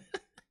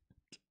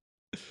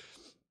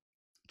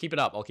 Keep it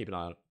up. I'll keep an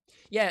eye on it.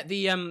 Yeah,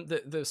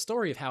 the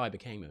story of how I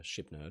became a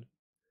ship nerd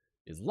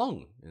is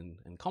long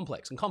and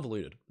complex and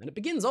convoluted. And it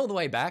begins all the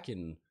way back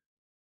in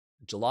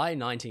July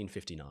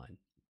 1959.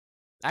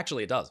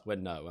 Actually, it does.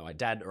 When my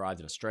dad arrived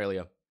in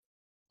Australia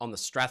on the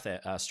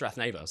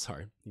Strathneva,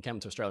 sorry. He came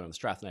to Australia on the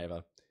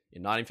Strathneva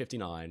in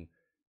 1959.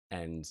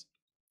 And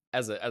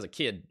as a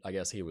kid, I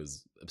guess he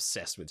was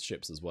obsessed with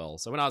ships as well.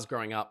 So when I was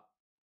growing up,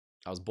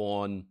 I was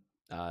born,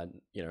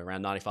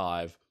 around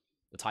 95.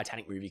 The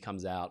Titanic movie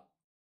comes out.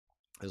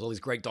 There's all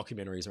these great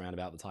documentaries around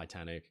about the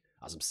Titanic.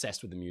 I was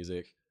obsessed with the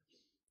music.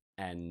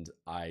 And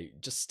I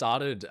just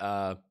started,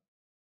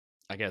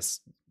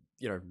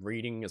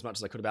 reading as much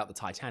as I could about the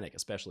Titanic,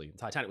 especially. The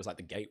Titanic was like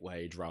the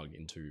gateway drug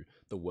into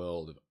the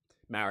world of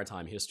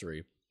maritime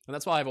history. And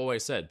that's why I've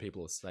always said,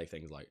 people say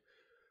things like,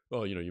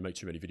 oh, you make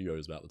too many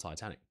videos about the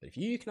Titanic. But if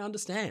you can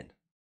understand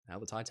how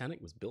the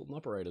Titanic was built and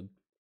operated,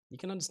 you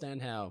can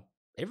understand how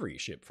every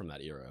ship from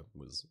that era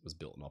was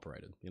built and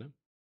operated,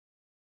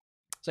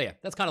 So yeah,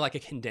 that's kind of like a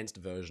condensed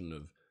version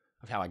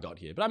of how I got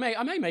here. But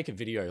I may make a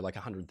video, like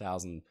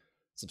 100,000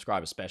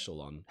 subscriber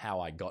special on how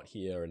I got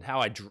here and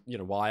how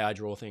why I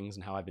draw things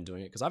and how I've been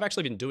doing it. Because I've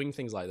actually been doing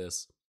things like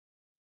this.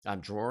 I'm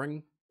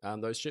drawing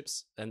those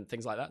ships and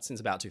things like that since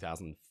about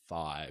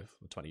 2005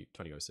 or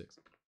 2006.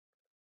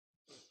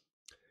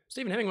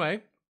 Stephen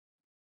Hemingway.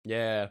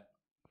 Yeah.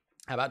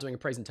 How about doing a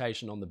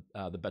presentation on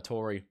the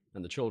Batory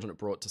and the children it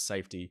brought to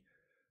safety?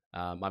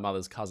 My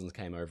mother's cousins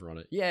came over on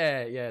it.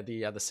 Yeah,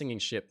 the singing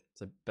ship.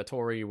 So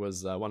Batory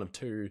was one of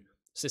two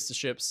sister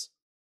ships,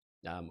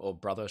 or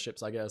brother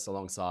ships, I guess,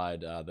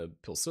 alongside the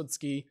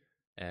Pilsudski,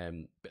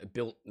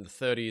 built in the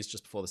 30s,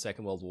 just before the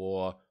Second World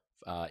War,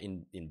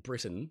 in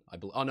Britain.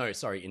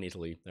 In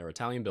Italy. They were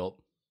Italian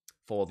built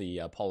for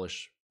the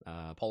Polish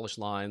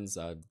lines,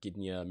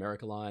 Gdynia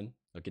American Line,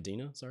 or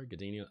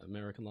Gdynia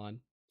American Line,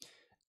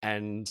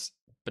 and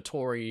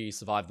Batory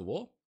survived the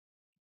war,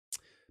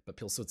 but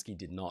Pilsudski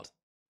did not.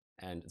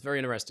 And it's a very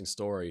interesting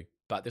story,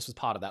 but this was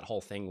part of that whole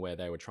thing where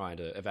they were trying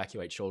to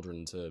evacuate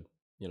children to,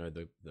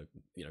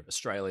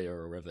 Australia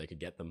or wherever they could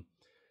get them.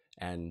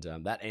 And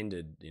that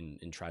ended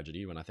in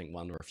tragedy when I think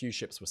one or a few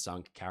ships were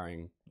sunk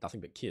carrying nothing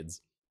but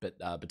kids, but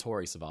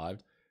Batory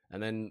survived.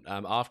 And then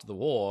after the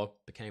war,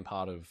 became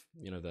part of,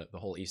 the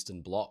whole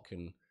Eastern Bloc,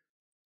 and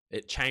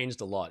it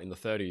changed a lot. In the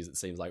 30s, it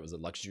seems like it was a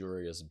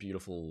luxurious,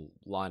 beautiful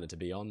liner to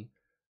be on.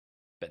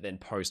 But then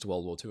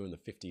post-World War II in the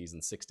 50s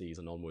and 60s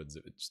and onwards,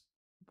 it just,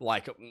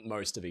 like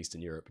most of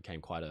Eastern Europe, became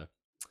quite a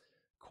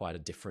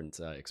different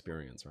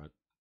experience, right?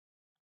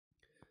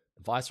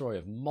 The Viceroy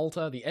of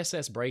Malta, the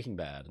SS Breaking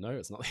Bad. No,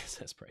 it's not the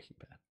SS Breaking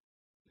Bad.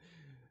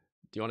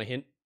 Do you want a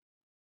hint?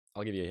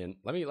 I'll give you a hint.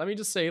 Let me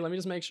just see. Let me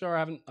just make sure I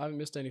haven't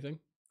missed anything.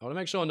 I want to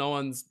make sure no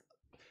one's...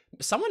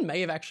 Someone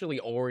may have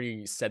actually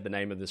already said the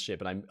name of this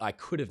ship, and I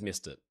could have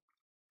missed it.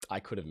 I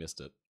could have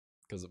missed it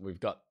because we've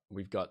got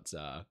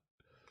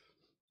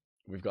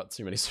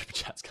too many super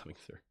chats coming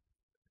through.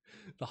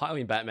 The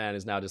Hylian Batman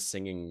is now just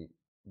singing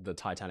the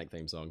Titanic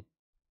theme song.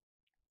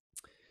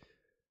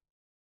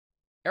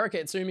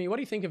 Erica Itsumi, what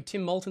do you think of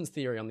Tim Moulton's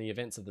theory on the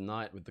events of the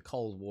night with the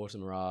cold water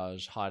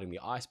mirage hiding the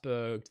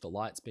iceberg, the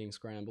lights being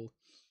scrambled?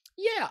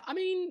 Yeah, I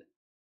mean,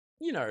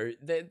 you know,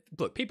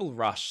 look, people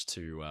rush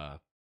to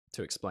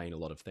explain a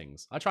lot of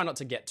things. I try not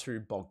to get too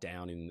bogged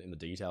down in the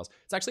details.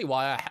 It's actually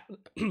why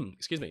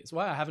excuse me. It's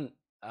why I haven't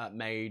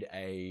made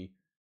a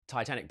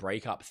Titanic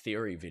breakup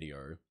theory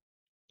video,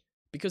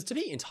 because to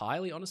be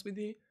entirely honest with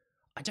you,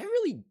 I don't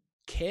really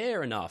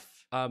care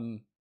enough.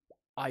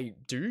 I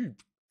do,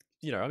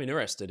 you know, I'm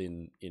interested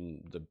in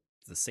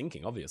the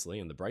sinking, obviously,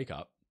 and the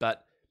breakup,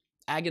 but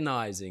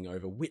agonizing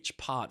over which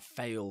part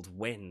failed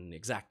when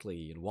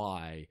exactly and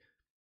why,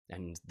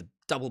 and the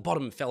double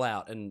bottom fell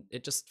out, and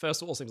it just,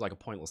 first of all, seems like a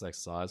pointless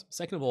exercise.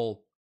 Second of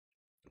all,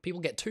 people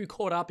get too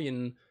caught up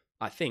in,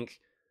 I think,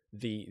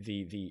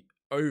 the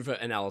over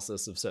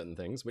analysis of certain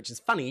things, which is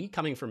funny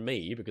coming from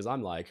me, because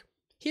I'm like,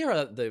 here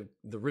are the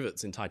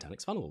rivets in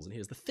Titanic's funnels, and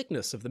here's the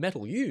thickness of the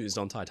metal used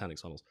on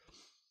Titanic's funnels.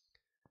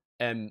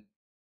 And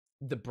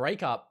the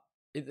breakup,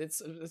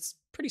 it's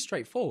pretty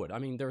straightforward. I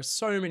mean, there are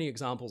so many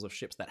examples of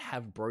ships that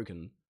have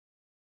broken.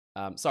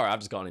 Sorry, I've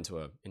just gone into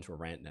a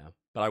rant now,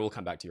 but I will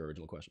come back to your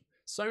original question.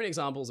 So many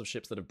examples of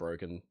ships that have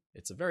broken.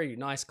 It's a very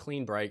nice,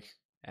 clean break,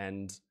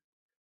 and,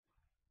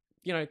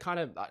 you know, kind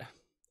of,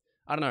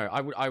 I don't know.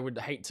 I would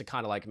hate to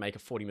kind of like make a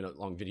 40-minute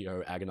long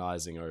video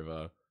agonizing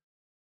over,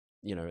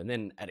 you know, and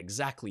then at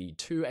exactly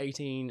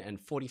 2:18 and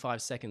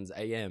 45 seconds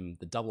AM,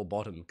 the double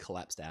bottom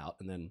collapsed out,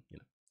 and then, you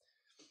know,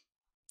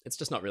 it's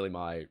just not really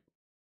my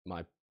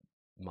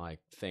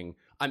thing.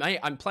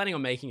 I'm planning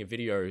on making a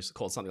video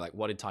called something like,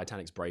 "What did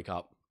Titanic's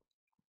breakup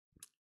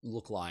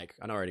look like?"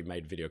 I know I already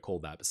made a video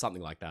called that, but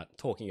something like that,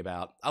 talking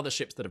about other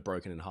ships that have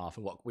broken in half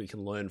and what we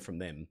can learn from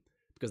them,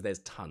 because there's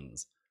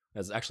tons.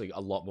 There's actually a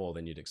lot more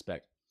than you'd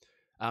expect.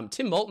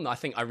 Tim Moulton, I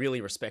think I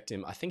really respect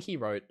him. I think he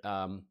wrote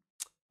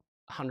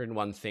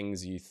 101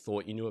 Things You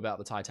Thought You Knew About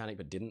the Titanic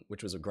But Didn't,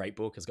 which was a great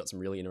book. It's got some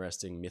really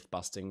interesting myth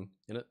busting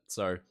in it.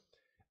 So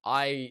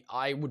I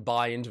would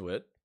buy into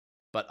it,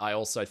 but I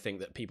also think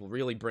that people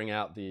really bring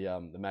out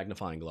the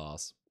magnifying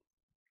glass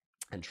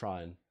and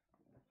try and,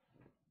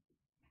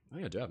 I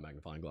think I do have a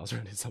magnifying glass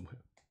around here somewhere.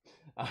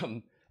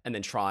 And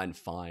then try and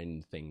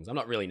find things. I'm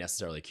not really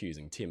necessarily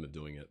accusing Tim of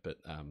doing it, but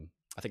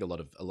I think a lot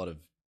of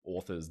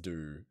authors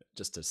do,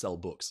 just to sell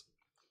books.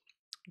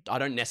 I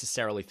don't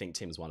necessarily think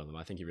Tim's one of them.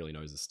 I think he really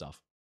knows his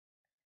stuff.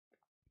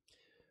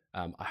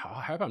 I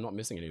hope I'm not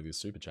missing any of these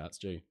super chats.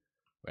 Gee,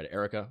 wait,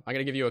 Erica, I'm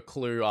gonna give you a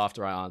clue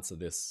after I answer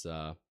this.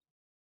 Super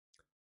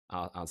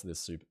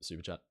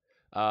chat.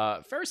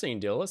 Ferrocene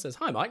Dealer says,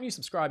 "Hi Mike, new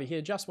subscriber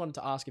here. Just wanted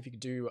to ask if you could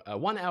do a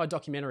 1-hour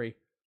documentary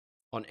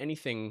on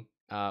anything.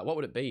 What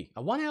would it be?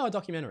 A 1-hour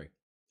documentary?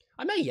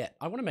 I may yet.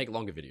 I want to make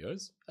longer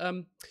videos.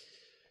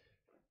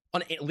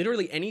 On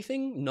literally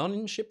anything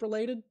non-ship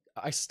related.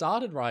 I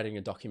started writing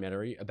a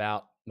documentary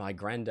about my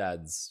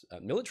granddad's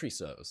military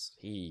service.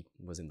 He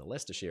was in the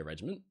Leicestershire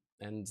Regiment,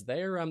 and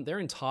their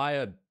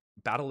entire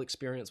battle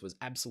experience was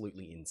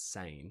absolutely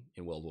insane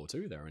in World War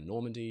II. They were in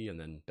Normandy and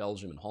then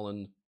Belgium and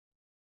Holland.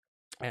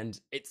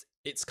 And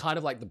it's kind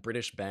of like the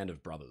British Band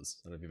of Brothers.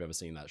 I don't know if you've ever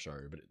seen that show,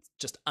 but it's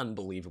just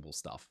unbelievable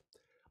stuff.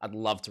 I'd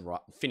love to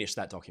finish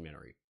that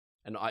documentary.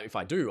 And if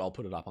I do, I'll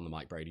put it up on the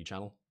Mike Brady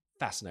channel.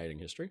 Fascinating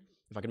history.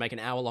 If I could make an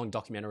hour-long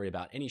documentary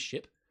about any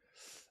ship,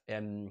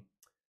 I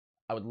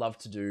would love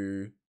to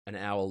do an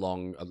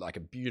hour-long, like a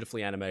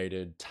beautifully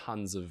animated,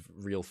 tons of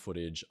real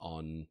footage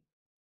on,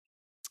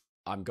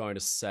 I'm going to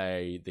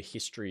say, the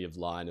history of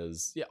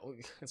liners. Yeah,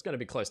 it's going to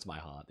be close to my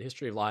heart. The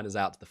history of liners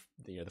out to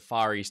the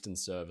Far Eastern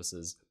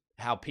services,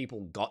 how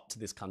people got to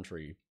this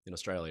country in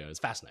Australia is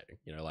fascinating.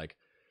 You know, like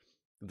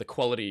the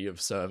quality of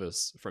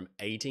service from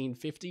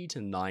 1850 to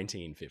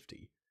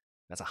 1950.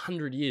 That's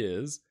 100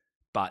 years,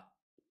 but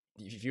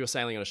if you were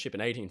sailing on a ship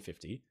in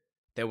 1850,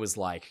 there was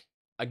like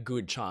a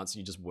good chance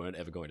you just weren't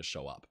ever going to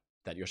show up,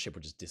 that your ship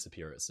would just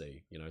disappear at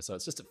sea, you know? So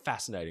it's just a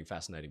fascinating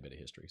bit of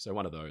history. So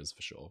one of those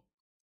for sure.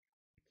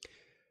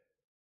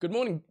 Good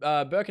morning,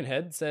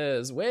 Birkenhead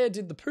says, "Where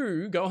did the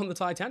poo go on the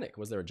Titanic?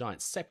 Was there a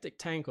giant septic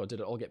tank, or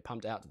did it all get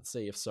pumped out to the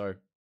sea? If so,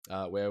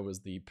 where was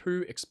the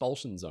poo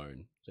expulsion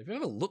zone?" So if you've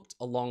ever looked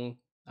along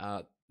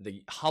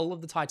the hull of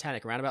the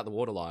Titanic around about the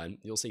waterline,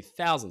 you'll see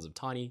thousands of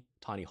tiny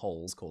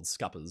holes called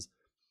scuppers.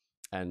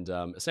 And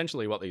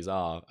essentially what these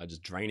are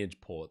just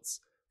drainage ports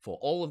for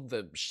all of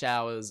the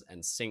showers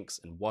and sinks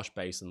and wash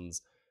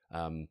basins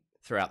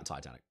throughout the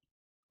Titanic,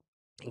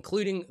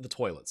 including the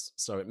toilets.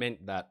 So it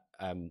meant that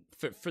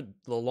for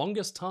the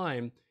longest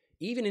time,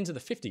 even into the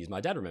 50s, my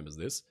dad remembers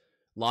this,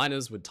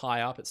 liners would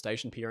tie up at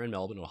Station Pier in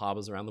Melbourne or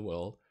harbours around the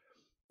world.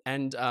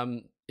 And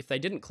if they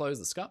didn't close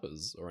the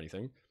scuppers or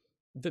anything,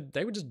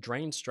 they would just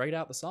drain straight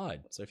out the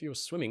side. So if you were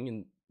swimming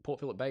in Port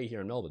Phillip Bay here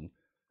in Melbourne,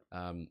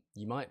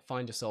 you might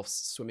find yourself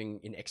swimming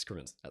in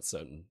excrement at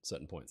certain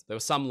points. There were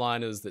some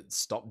liners that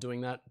stopped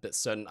doing that, but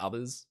certain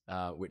others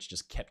which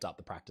just kept up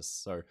the practice.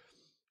 So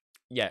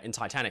yeah, in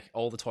Titanic,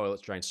 all the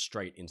toilets drained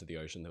straight into the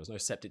ocean. There was no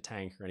septic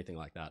tank or anything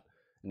like that.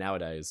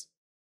 Nowadays,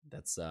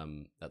 that's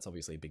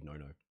obviously a big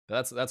no-no.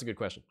 But that's a good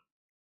question.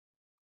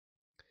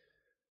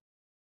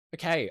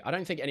 Okay, I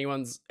don't think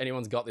anyone's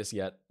got this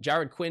yet.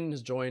 Jared Quinn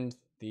has joined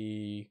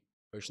the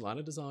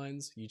Oceanliner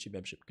Designs YouTube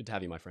membership. Good to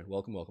have you, my friend.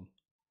 Welcome, welcome.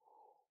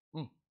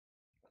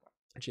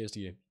 Cheers to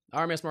you.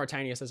 RMS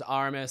Mauritania says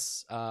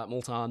RMS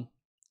Multan.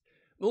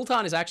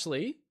 Multan is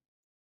actually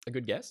a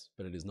good guess,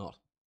 but it is not.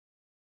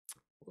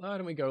 Why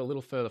don't we go a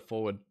little further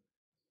forward?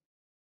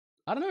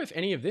 I don't know if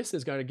any of this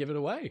is going to give it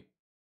away.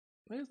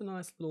 There's a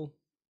nice little...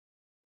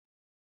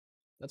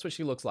 That's what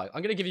she looks like.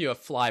 I'm going to give you a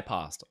fly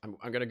past. I'm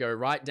going to go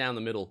right down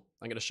the middle.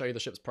 I'm going to show you the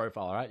ship's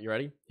profile, all right? You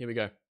ready? Here we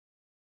go.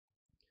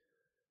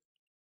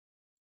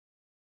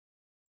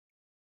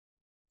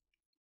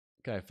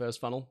 Okay, first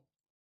funnel.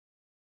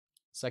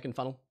 Second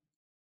funnel.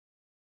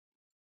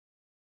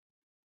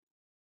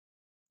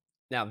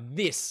 Now,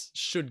 this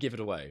should give it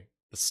away.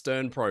 The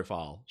stern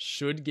profile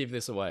should give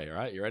this away, all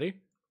right? You ready?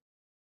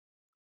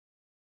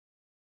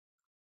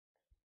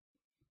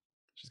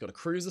 She's got a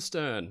cruiser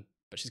stern,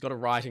 but she's got a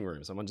writing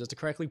room. Someone just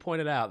correctly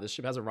pointed out this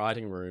ship has a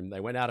writing room. They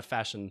went out of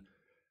fashion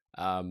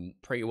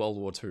pre-World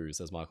War II,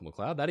 says Michael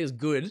McLeod. That is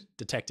good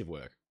detective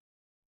work.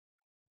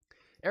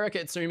 Erica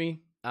Itsumi,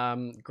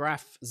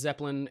 Graf,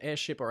 Zeppelin,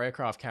 airship or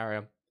aircraft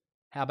carrier.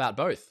 How about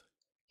both?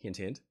 Hint,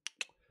 hint.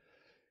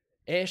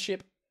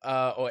 Airship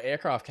or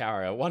aircraft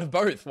carrier. One of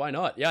both. Why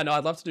not? Yeah, no,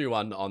 I'd love to do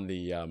one on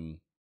the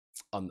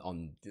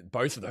on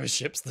both of those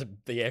ships,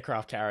 the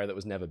aircraft carrier that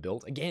was never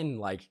built. Again,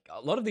 like, a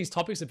lot of these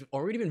topics have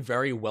already been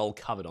very well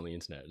covered on the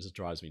internet. It just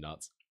drives me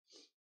nuts.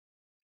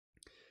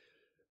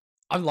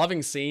 I'm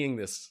loving seeing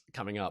this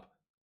coming up.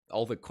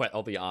 All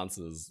the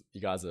answers.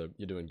 You guys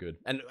you're doing good.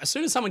 And as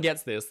soon as someone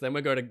gets this, then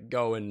we're going to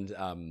go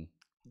and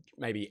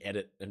maybe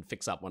edit and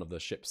fix up one of the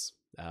ships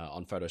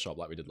on Photoshop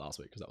like we did last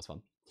week, because that was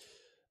fun.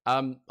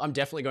 I'm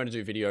definitely going to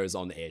do videos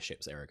on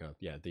airships, Erica.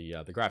 Yeah,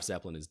 the Graf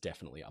Zeppelin is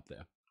definitely up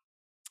there.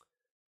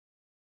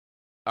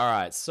 All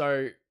right,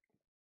 so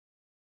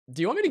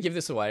do you want me to give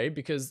this away?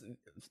 Because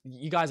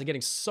you guys are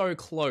getting so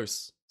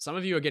close. Some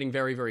of you are getting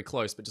very, very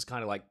close, but just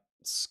kind of like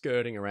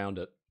skirting around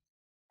it.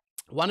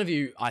 One of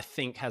you, I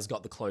think, has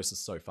got the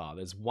closest so far.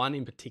 There's one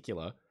in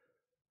particular.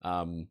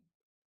 I'm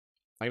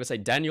going to say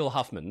Daniel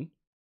Huffman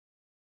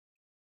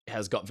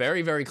has got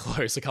very, very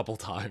close a couple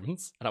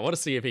times, and I want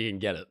to see if he can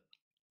get it.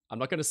 I'm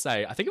not going to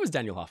say... I think it was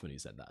Daniel Huffman who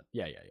said that.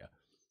 Yeah.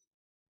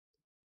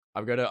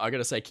 I'm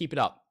gonna say keep it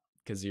up,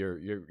 because you're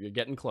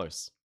getting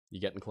close.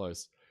 You're getting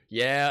close.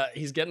 Yeah,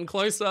 he's getting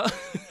closer.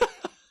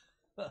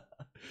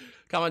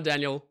 Come on,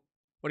 Daniel.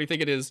 What do you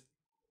think it is?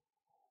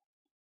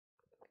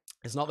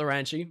 It's not the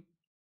Ranchi.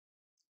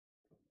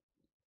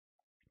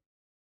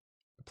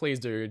 Please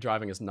do. You're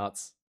driving us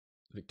nuts.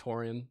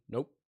 Victorian.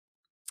 Nope.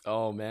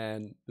 Oh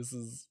man, this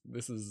is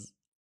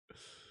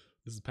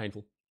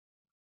painful.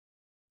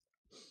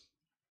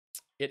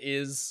 It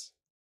is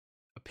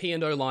a P&O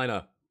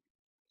liner.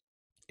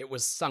 It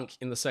was sunk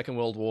in the Second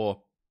World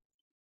War.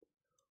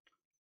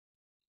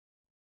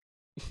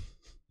 The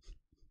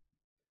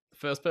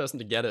first person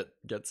to get it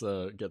gets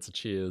a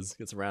cheers,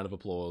 gets a round of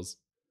applause.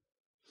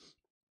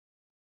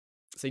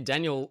 See,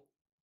 Daniel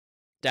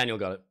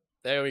got it.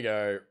 There we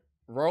go.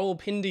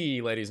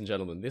 Rawalpindi, ladies and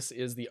gentlemen. This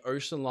is the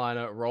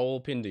Oceanliner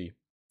Rawalpindi,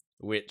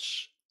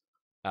 which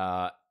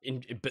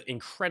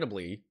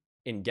incredibly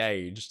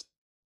engaged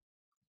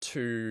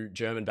 2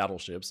 German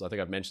battleships. I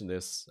think I've mentioned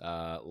this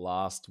in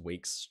last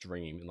week's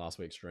stream,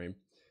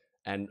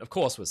 and of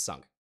course was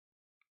sunk.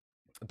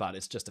 But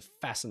it's just a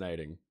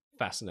fascinating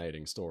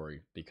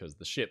story, because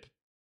the ship,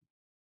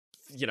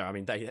 you know, I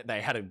mean, they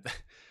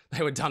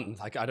were done.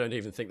 Like, I don't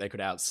even think they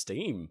could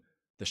out-steam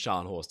the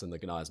Scharnhorst and the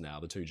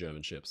Gneisenau, the 2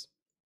 German ships.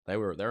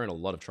 They're in a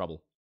lot of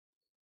trouble.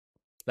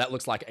 That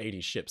looks like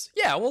 80 ships.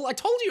 Yeah, well, I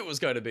told you it was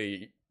going to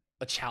be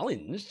a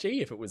challenge.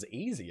 Gee, if it was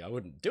easy, I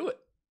wouldn't do it.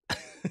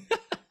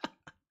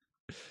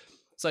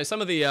 So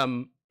some of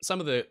the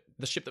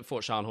ship that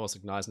fought Scharnhorst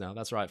and Gneisenau.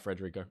 That's right,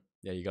 Frederico.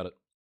 Yeah, you got it.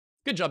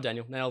 Good job,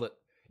 Daniel. Nailed it.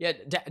 Yeah,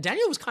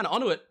 Daniel was kind of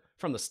onto it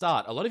from the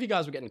start. A lot of you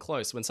guys were getting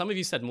close. When some of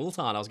you said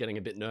Multan, I was getting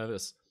a bit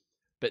nervous.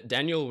 But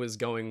Daniel was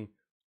going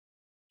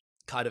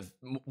kind of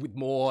with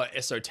more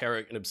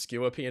esoteric and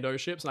obscure P&O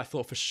ships, and I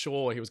thought for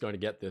sure he was going to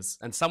get this.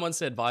 And someone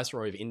said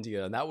Viceroy of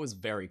India, and that was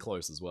very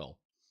close as well.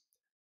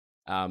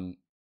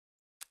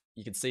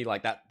 You can see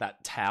like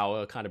that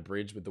tower kind of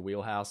bridge with the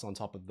wheelhouse on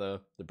top of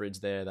the bridge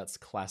there. That's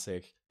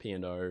classic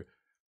P&O.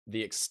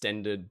 The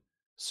extended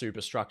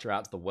superstructure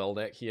out to the well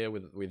deck here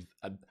with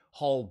a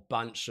whole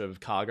bunch of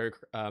cargo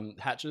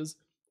hatches.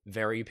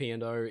 Very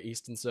P&O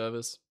Eastern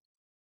Service.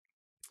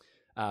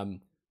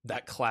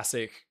 That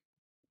classic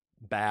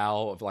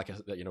bow of like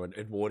an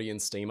Edwardian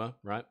steamer,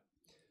 right?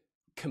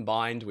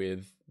 Combined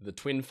with the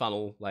twin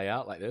funnel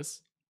layout like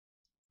this.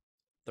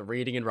 The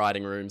reading and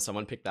writing room,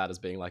 someone picked that as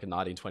being like a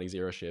 1920s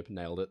era ship,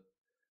 nailed it.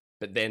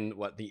 But then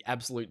what the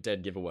absolute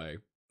dead giveaway,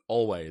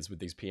 always with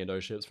these P&O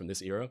ships from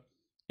this era,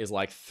 is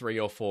like 3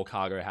 or 4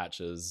 cargo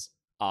hatches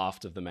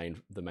aft of the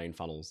main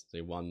funnels. So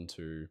 1,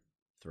 2,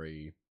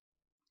 3,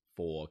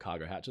 4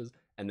 cargo hatches,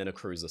 and then a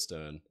cruiser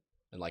stern.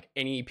 And like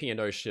any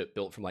P&O ship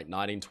built from like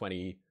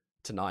 1920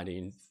 to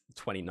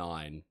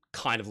 1929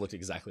 kind of looked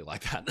exactly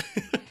like that.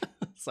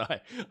 So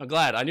I'm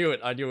glad. I knew it.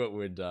 I knew it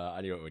would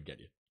get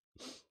you.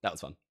 That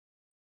was fun.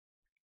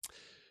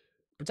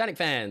 Britannic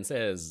fan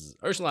says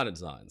Oceanliner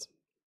Designs.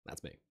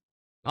 That's me.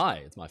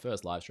 Hi, it's my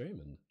first live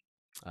stream,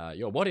 and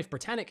your What If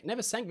Britannic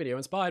Never Sank video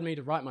inspired me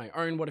to write my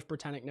own What If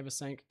Britannic Never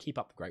Sank. Keep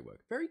up the great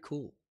work. Very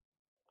cool.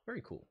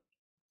 Very cool.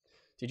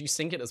 Did you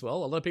sink it as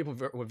well? A lot of people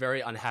were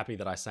very unhappy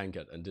that I sank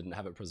it and didn't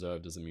have it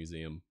preserved as a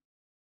museum.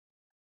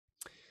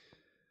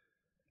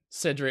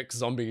 Cedric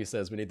Zombie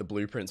says we need the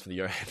blueprints for the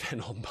Johann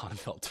van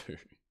Oldenbarneveld too.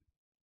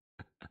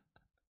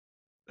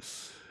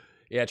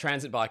 Yeah,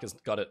 transit bike has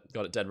got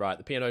it dead right.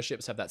 The P&O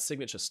ships have that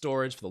signature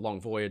storage for the long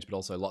voyage, but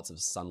also lots of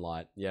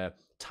sunlight. Yeah,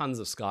 tons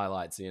of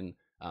skylights in,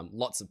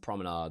 lots of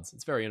promenades.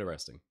 It's very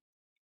interesting.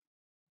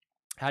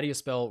 How do you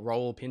spell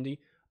Rawalpindi?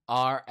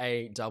 R-A-W-A-L-P-I-N-D-I.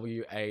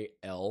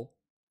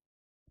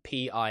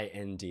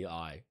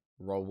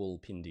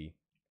 Rawalpindi.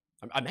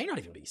 I may not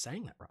even be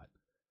saying that right.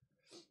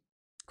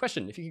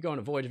 Question, if you could go on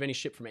a voyage of any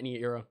ship from any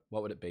era,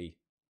 what would it be?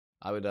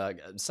 I would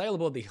sail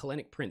aboard the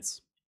Hellenic Prince.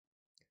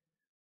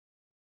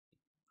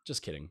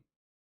 Just kidding.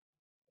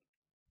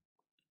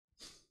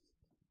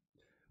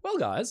 Well,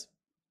 guys,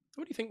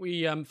 what do you think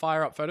we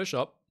fire up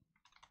Photoshop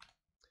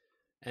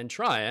and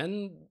try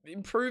and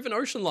improve an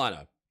ocean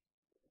liner?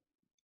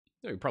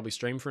 We'll probably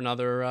stream for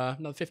another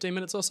 15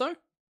 minutes or so. What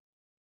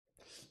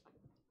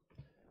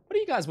do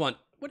you guys want?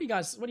 What are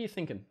you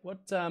thinking? What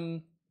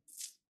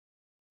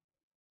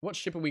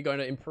ship are we going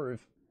to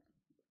improve?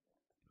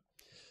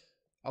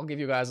 I'll give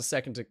you guys a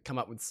second to come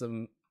up with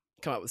some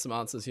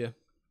answers here.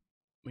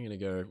 We're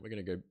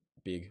gonna go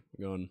big.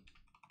 We're going.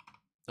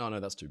 Oh no,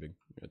 that's too big.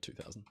 We're at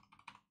 2,000.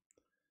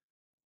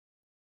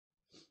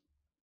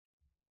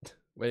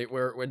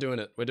 We're doing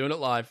it. We're doing it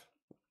live.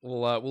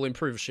 We'll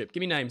improve a ship.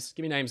 Give me names.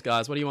 Give me names,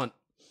 guys. What do you want?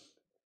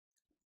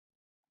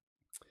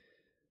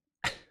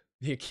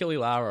 The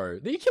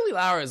Achillilaro. The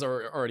Achillilaro is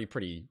already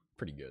pretty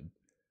good.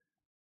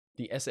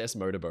 The SS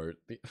motorboat.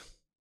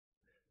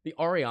 The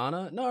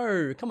Oriana?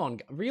 No, come on.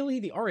 Really?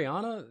 The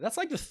Oriana? That's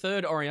like the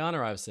third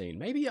Oriana I've seen.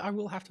 Maybe I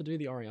will have to do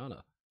the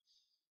Oriana.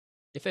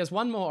 If there's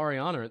one more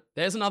Oriana,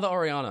 there's another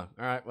Oriana.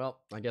 All right, well,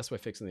 I guess we're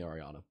fixing the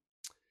Oriana.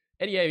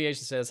 Eddie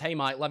Aviation says, hey,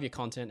 Mike, love your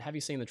content. Have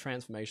you seen the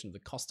transformation of the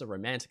Costa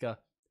Romantica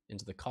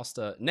into the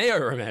Costa Neo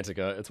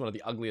Romantica? It's one of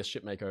the ugliest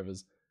ship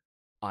makeovers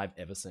I've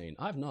ever seen.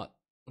 I've not.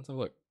 Let's have a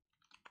look.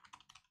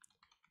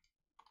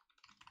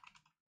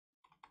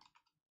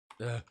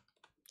 Can't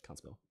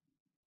spell.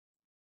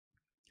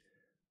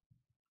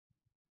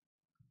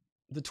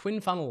 The twin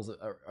funnels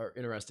are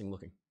interesting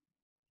looking.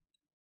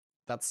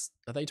 Are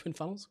they twin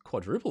funnels?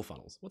 Quadruple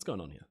funnels. What's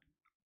going on here?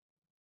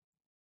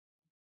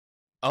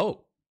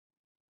 Oh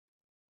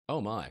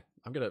my.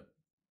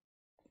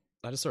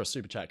 I just saw a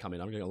super chat come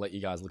in. I'm gonna let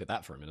you guys look at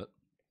that for a minute.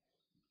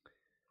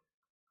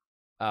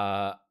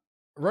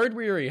 Road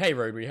Weary. Hey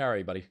Road Weary, how are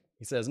you, buddy?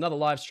 He says, another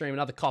live stream,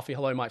 another coffee.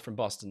 Hello, Mike from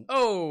Boston.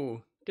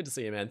 Oh, good to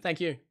see you, man.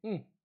 Thank you.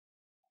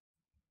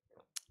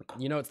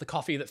 You know, it's the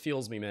coffee that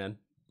fuels me, man.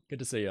 Good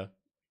to see you.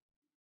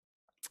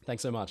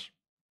 Thanks so much.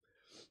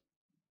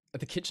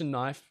 The kitchen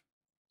knife.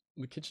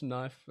 The kitchen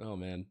knife. Oh,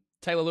 man.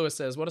 Taylor Lewis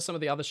says, what are some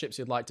of the other ships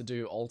you'd like to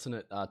do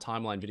alternate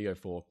timeline video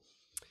for?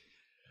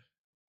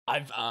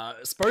 I've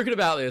spoken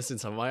about this in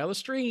some of my other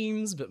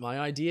streams, but my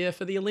idea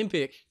for the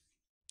Olympic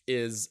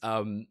is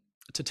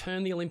to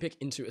turn the Olympic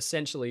into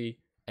essentially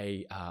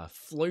a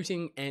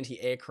floating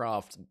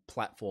anti-aircraft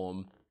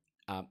platform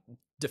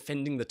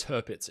defending the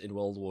Tirpitz in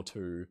World War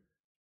II.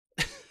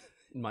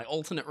 In my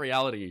alternate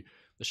reality,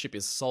 the ship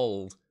is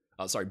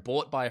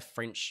bought by a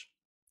French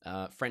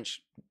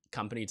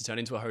company to turn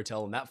into a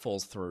hotel, and that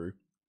falls through.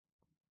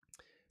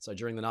 So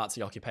during the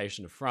Nazi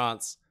occupation of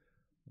France,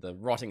 the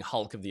rotting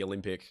hulk of the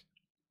Olympic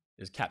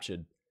is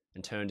captured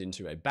and turned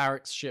into a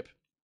barracks ship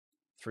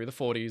through the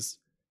 40s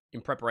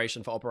in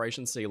preparation for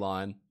Operation Sea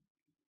Lion.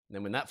 And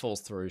then when that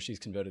falls through, she's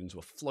converted into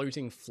a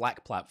floating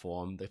flak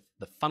platform. The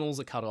funnels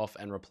are cut off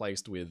and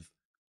replaced with,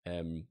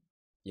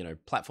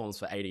 platforms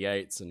for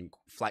 88s and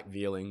flak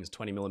veerlings,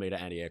 20mm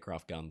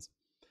anti-aircraft guns.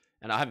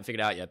 And I haven't figured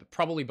out yet, but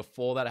probably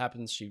before that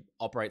happens, she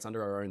operates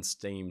under her own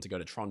steam to go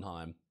to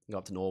Trondheim, go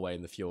up to Norway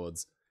in the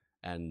fjords,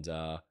 and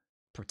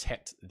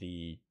protect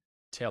the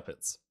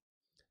Tirpitz.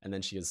 And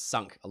then she is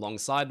sunk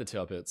alongside the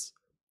Tirpitz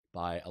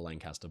by a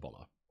Lancaster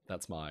bomber.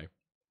 That's my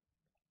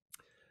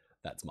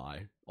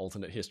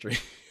alternate history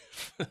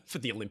for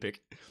the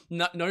Olympic.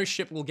 No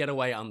ship will get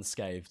away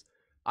unscathed.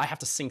 I have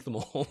to sink them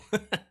all.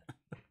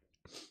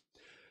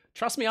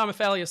 Trust me, I'm a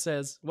failure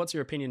says, what's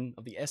your opinion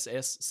of the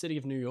SS City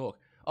of New York?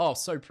 Oh,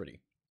 so pretty.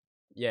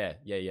 Yeah,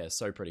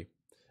 so pretty.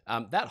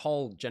 That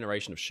whole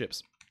generation of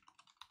ships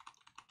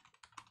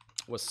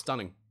was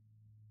stunning.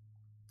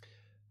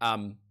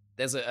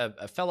 There's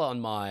a fella on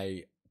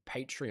my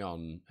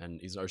Patreon,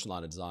 and he's an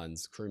Oceanliner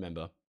Designs crew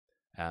member,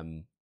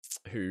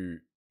 who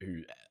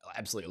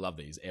absolutely love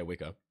these, Air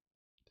Wicker.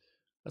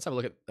 Let's have a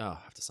look at, I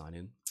have to sign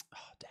in.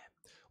 Oh, damn.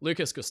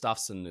 Lucas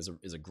Gustafsson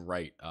is a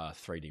great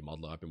 3D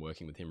modeler. I've been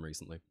working with him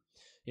recently.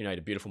 He had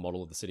a beautiful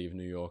model of the city of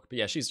New York. But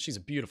yeah, she's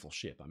a beautiful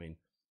ship. I mean,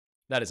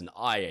 that is an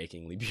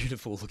eye-achingly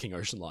beautiful looking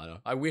ocean liner.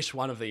 I wish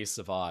one of these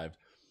survived.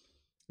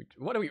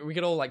 We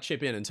could all like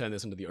chip in and turn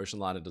this into the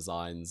Oceanliner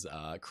Designs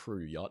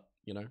crew yacht,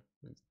 you know,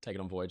 take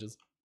it on voyages.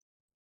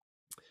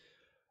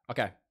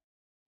 Okay.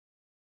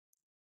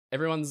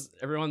 Everyone's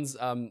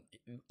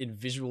in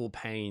visual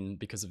pain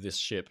because of this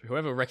ship.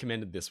 Whoever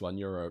recommended this one,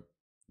 you're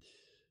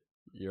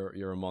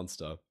a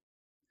monster.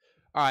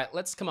 All right,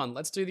 let's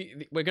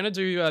do we're gonna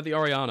do the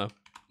Oriana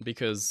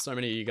because so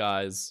many of you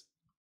guys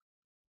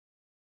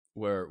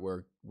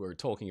were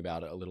talking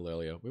about it a little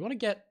earlier. We want to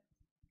get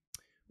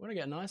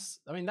nice.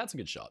 I mean, that's a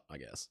good shot, I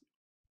guess.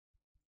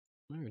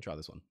 Maybe we can try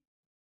this one.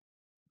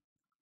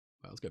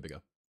 Well, let's go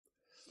bigger.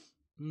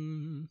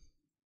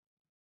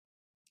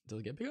 Does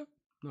it get bigger?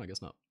 No, I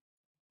guess not.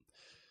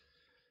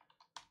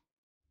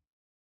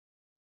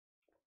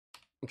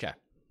 Okay.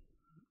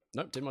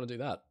 Nope, didn't want to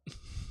do that.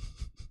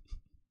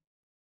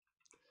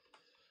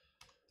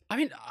 I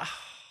mean,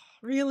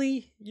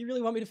 really? You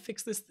really want me to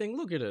fix this thing?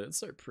 Look at it. It's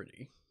so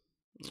pretty.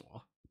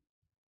 Aww.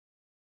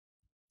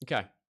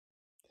 Okay.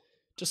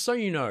 Just so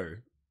you know,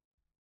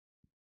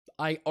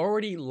 I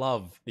already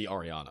love the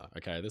Oriana,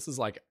 okay? This is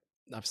like,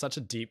 I have such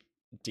a deep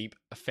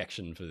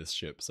affection for this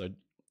ship. So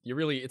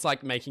it's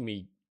like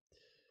making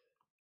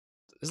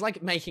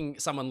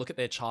someone look at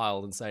their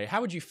child and say,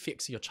 how would you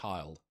fix your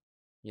child?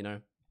 You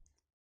know?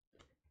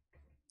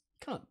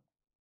 Can't.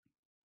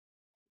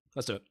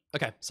 Let's do it.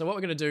 Okay, so what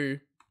we're going to do,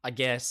 I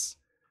guess,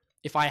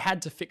 if I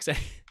had to fix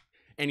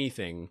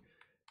anything,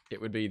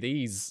 it would be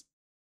these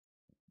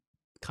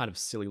kind of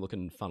silly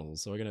looking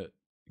funnels. So we're going to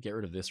get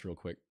rid of this real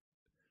quick.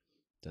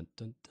 Dun,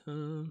 dun,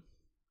 dun.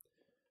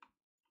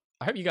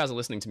 I hope you guys are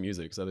listening to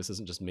music, so this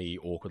isn't just me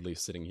awkwardly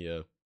sitting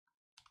here.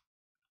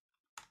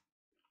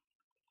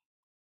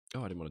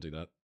 Oh, I didn't want to do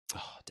that.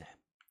 Oh,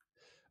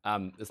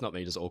 damn. It's not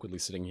me just awkwardly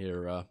sitting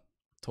here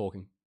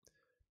talking.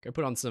 Go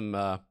put on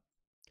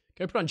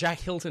Jack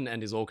Hilton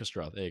and his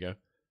orchestra. There you go.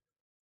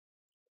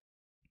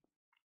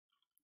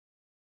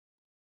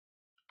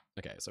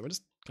 Okay, so we're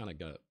just kind of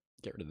gonna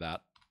get rid of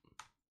that.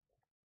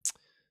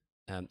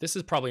 This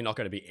is probably not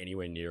going to be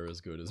anywhere near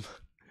as good as...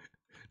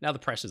 Now the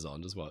pressure's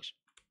on, just watch.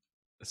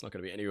 It's not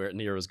going to be anywhere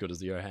near as good as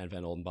the Johan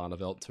van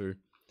Oldenbarnevelt 2.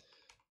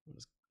 I'll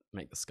just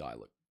make the sky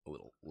look a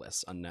little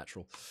less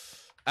unnatural.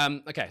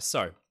 Okay,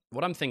 so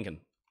what I'm thinking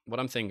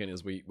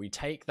is we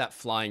take that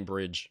flying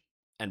bridge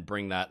and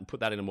bring that and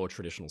put that in a more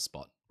traditional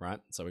spot, right?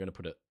 So we're going to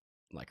put it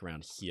like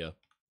around here.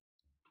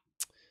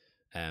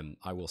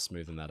 I will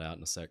smoothen that out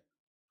in a sec.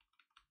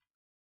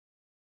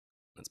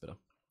 That's better.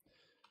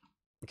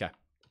 Okay,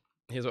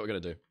 here's what we're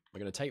going to do. We're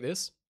going to take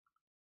this,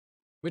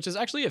 which is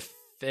actually a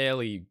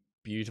fairly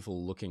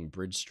beautiful looking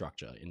bridge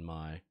structure in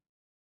my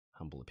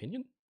humble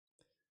opinion.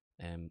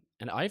 And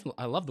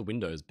I love the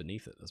windows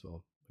beneath it as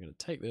well. We're going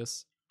to take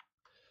this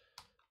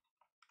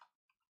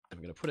and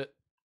we're going to put it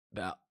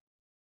about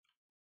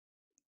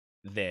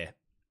there.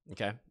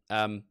 Okay.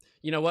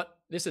 You know what?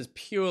 This is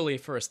purely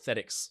for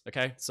aesthetics.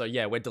 Okay. So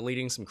yeah, we're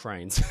deleting some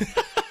cranes.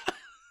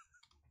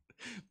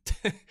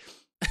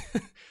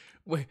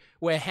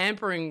 We're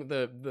hampering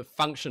the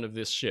function of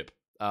this ship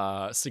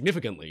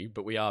significantly,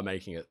 but we are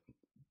making it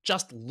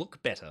just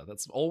look better.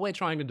 That's all we're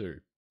trying to do.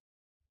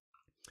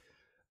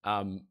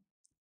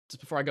 Just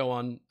before I go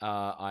on,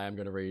 I am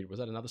going to read, was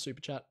that another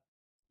super chat?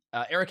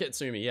 Erika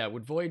Itsumi, yeah,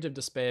 would Voyage of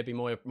Despair be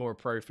more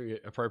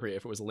appropriate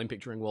if it was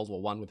Olympic during World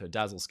War I with her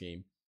Dazzle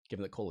scheme,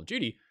 given that Call of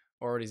Duty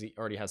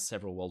already has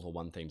several World War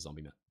I themed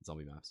zombie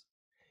maps?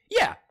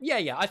 Yeah,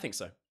 I think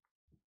so.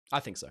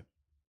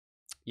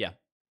 Yeah,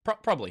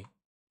 probably.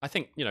 I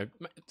think, you know,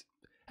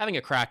 having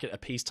a crack at a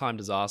peacetime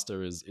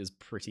disaster is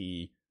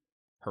pretty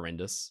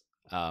horrendous.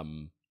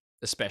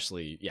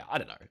 Especially, yeah, I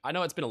don't know. I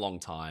know it's been a long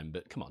time,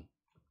 but come on.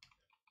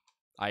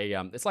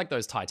 It's like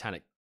those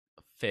Titanic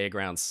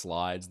fairground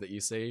slides that you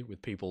see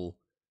with people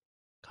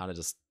kind of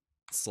just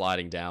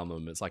sliding down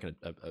them. It's like an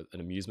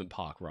amusement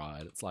park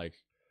ride. It's like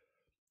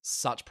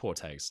such poor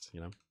taste,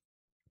 you know?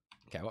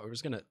 Okay, well, we're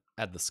just going to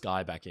add the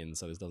sky back in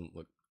so this doesn't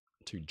look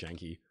too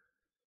janky.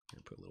 I'm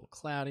going to put a little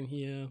cloud in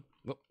here.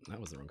 Whoop, that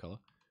was the wrong color.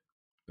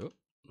 Oh,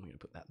 I'm going to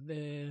put that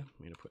there.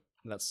 I'm going to put,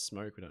 that's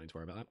smoke. We don't need to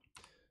worry about that.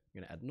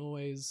 I'm going to add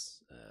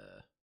noise.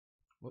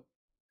 Whoop.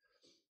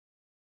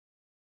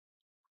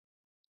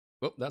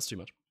 Whoop, that's too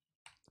much.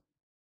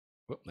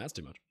 Whoop, that's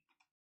too much.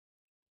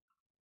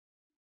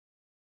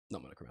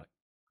 Not monochromatic.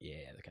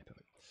 Yeah, okay,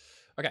 perfect.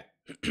 Okay.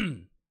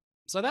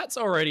 So that's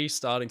already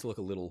starting to look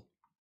a little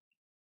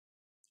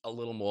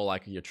more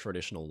like your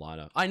traditional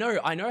liner. I know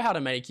how to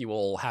make you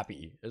all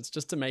happy. It's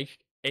just to make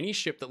any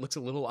ship that looks a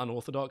little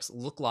unorthodox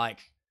look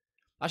like,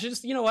 I should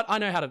just, you know what? I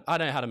know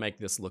how to make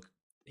this look.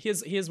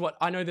 Here's what,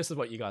 I know this is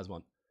what you guys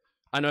want.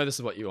 I know this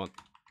is what you want.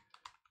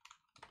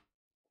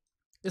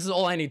 This is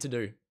all I need to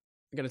do.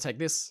 I'm going to take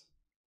this.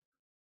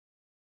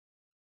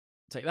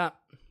 Take that.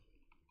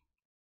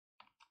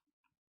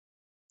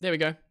 There we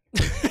go.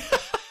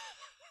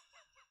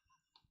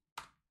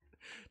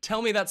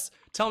 Tell me that's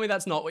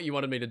not what you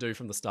wanted me to do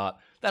from the start.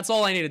 That's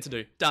all I needed to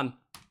do. Done.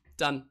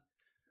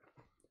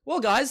 Well,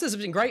 guys, this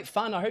has been great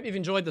fun. I hope you've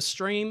enjoyed the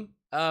stream.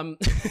 I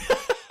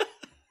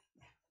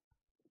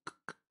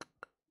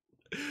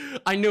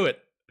knew it.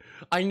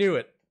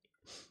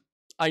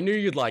 I knew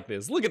you'd like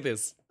this. Look at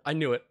this. I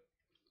knew it.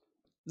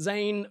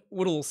 Zane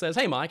Woodall says,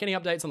 hey, Mike, any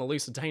updates on the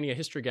Lusitania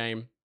history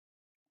game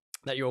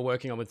that you were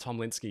working on with Tom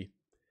Linsky?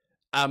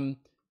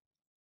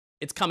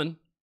 It's coming.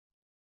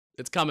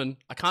 It's coming.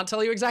 I can't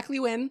tell you exactly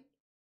when,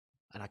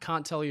 and I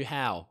can't tell you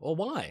how or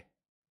why,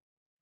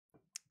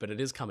 but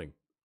it is coming.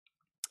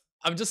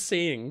 I'm just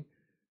seeing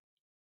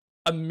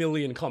a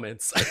million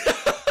comments.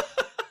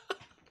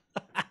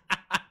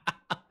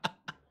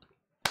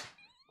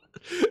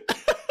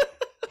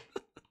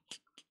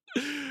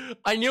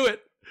 I knew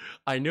it.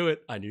 I knew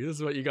it. I knew this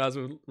is what you guys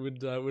would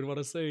want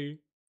to see.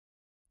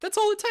 That's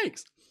all it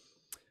takes.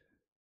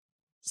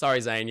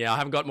 Sorry, Zane. Yeah, I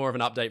haven't got more of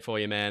an update for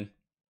you, man.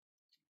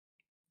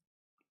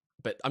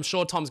 But I'm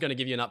sure Tom's going to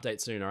give you an update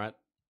soon, all right?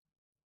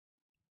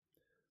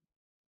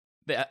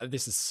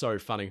 This is so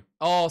funny.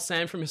 Oh,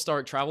 Sam from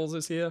Historic Travels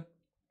is here.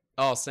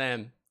 Oh,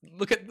 Sam.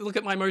 Look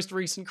at my most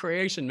recent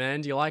creation,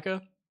 man. Do you like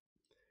her?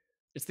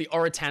 It's the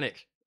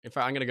Titanic. In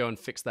fact, I'm going to go and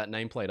fix that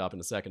nameplate up in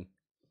a second.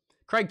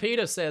 Craig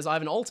Peter says, I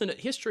have an alternate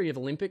history of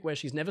Olympic where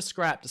she's never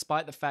scrapped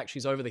despite the fact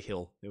she's over the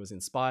hill. It was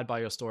inspired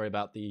by your story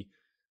about the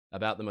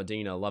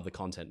Modena. Love the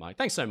content, Mike.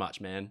 Thanks so much,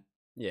 man.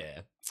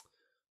 Yeah.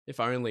 If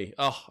only.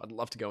 Oh, I'd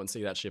love to go and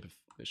see that ship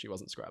if she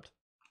wasn't scrapped.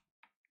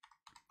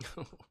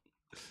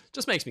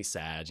 Just makes me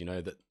sad, you know,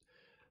 that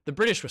the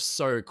British were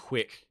so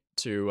quick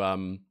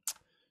to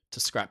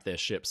scrap their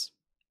ships,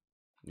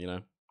 you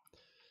know.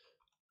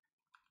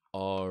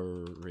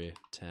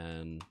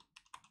 Titanic.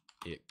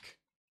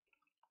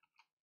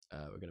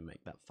 We're going to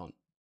make that font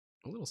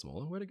a little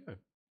smaller. Where'd it go?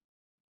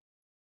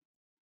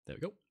 There we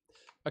go.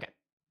 Okay.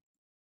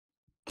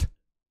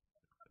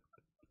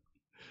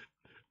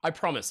 I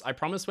promise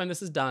when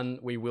this is done,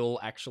 we will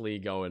actually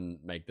go and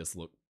make this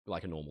look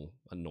like a normal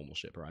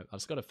ship, right? I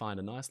just got to find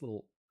a nice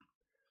little...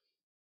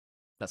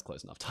 That's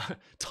close enough.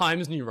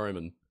 Times New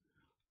Roman.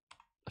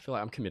 I feel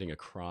like I'm committing a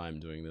crime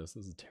doing this.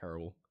 This is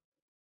terrible.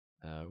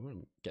 We're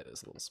going to get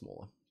this a little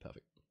smaller.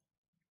 Perfect.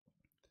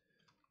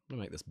 I'm going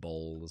to make this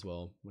bold as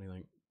well. What do you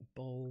think?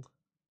 Bold.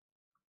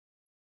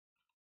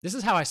 This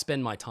is how I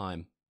spend my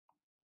time.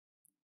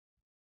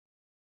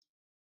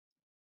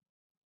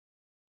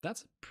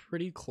 That's a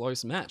pretty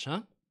close match, huh?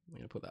 I'm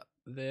going to put that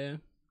there.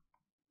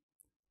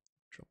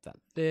 Drop that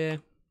there.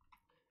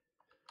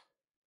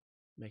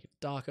 Make it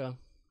darker.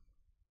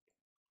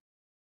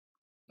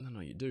 I don't know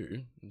you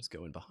do. And just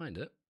go in behind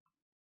it.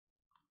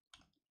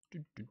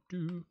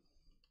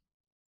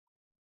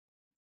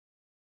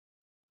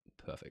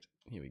 Perfect.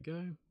 Here we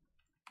go.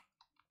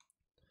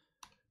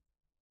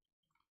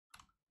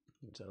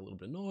 Just add a little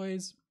bit of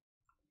noise.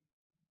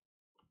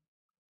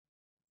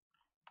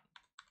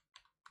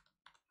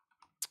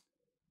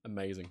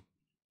 Amazing.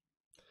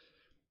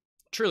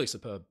 Truly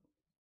superb.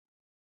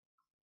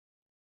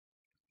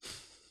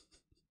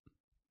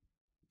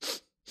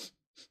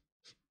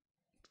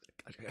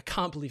 I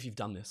can't believe you've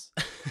done this.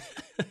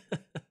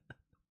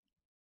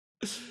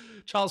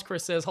 Charles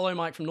Chris says, hello,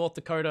 Mike from North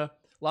Dakota.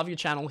 Love your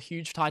channel.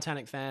 Huge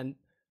Titanic fan.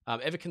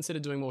 Ever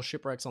considered doing more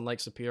shipwrecks on Lake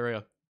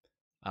Superior?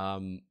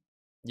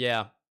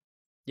 Yeah.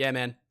 Yeah,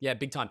 man. Yeah,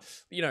 big time.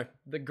 You know,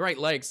 the Great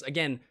Lakes,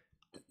 again,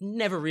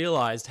 never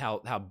realized how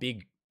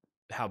big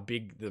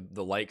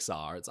the lakes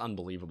are. It's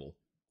unbelievable.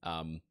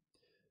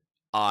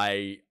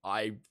 I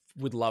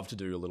would love to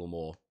do a little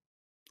more.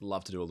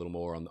 Love to do a little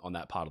more on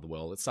that part of the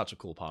world. It's such a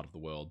cool part of the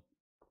world.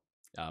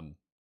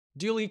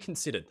 Duly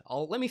considered.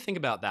 Let me think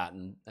about that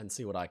and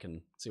see what I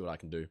can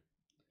do.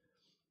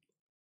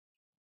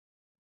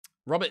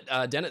 Robert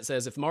Dennett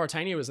says, if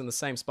Mauritania was in the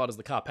same spot as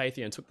the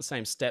Carpathia and took the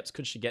same steps,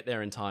 could she get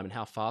there in time, and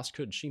how fast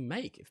could she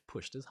make if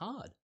pushed as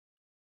hard?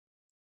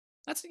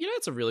 That's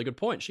a really good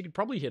point. She could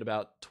probably hit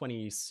about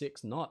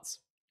 26 knots.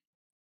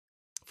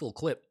 Full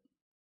clip.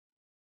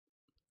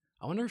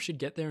 I wonder if she'd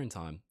get there in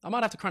time. I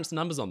might have to crunch the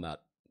numbers on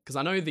that, because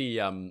I know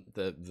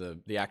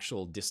the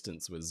actual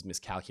distance was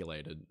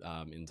miscalculated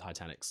in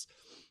Titanic's,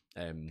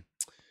 in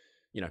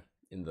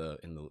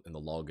the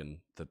log and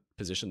the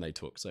position they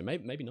took. So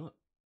maybe not.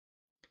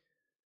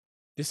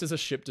 This is a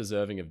ship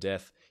deserving of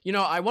death. You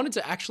know, I wanted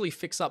to actually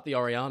fix up the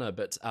Oriana,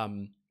 but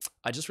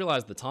I just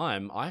realized the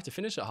time. I have to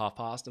finish at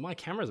past, and my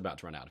camera's about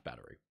to run out of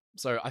battery.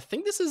 So I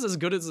think this is as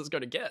good as it's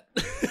going to get.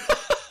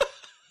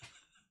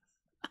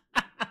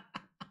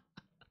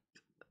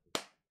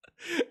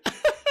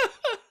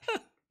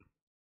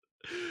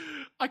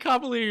 I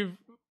can't believe...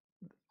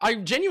 I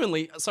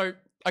genuinely... So,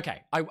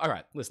 okay. All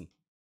right, listen.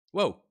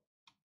 Whoa,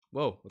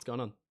 what's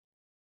going on?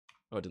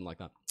 Oh, I didn't like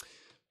that.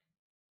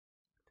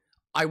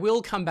 I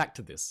will come back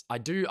to this. I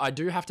do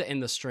have to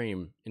end the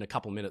stream in a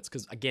couple minutes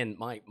because, again,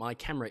 my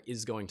camera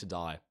is going to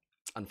die,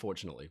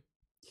 unfortunately.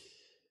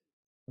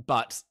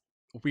 But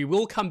we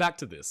will come back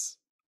to this.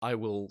 I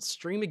will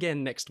stream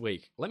again next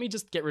week. Let me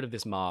just get rid of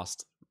this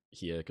mast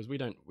here because we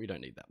don't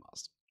need that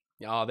mast.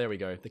 Oh, there we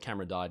go. The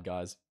camera died,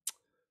 guys.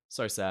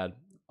 So sad.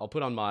 I'll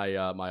put on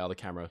my my other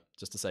camera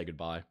just to say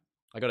goodbye.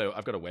 I've got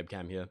a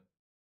webcam here.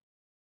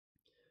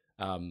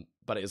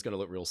 But it is going to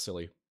look real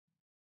silly.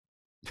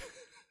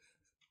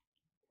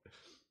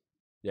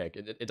 Yeah,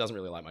 it doesn't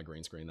really like my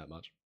green screen that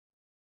much.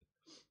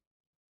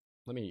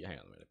 Let me hang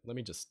on a minute. Let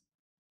me just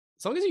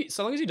so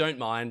long as you don't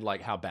mind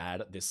like how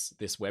bad this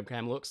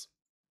webcam looks,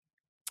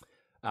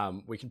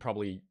 we can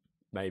probably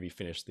maybe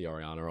finish the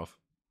Oriana off.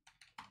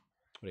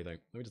 What do you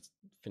think? Let me just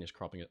finish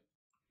cropping it.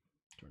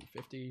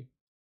 250,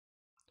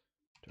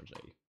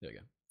 280. There we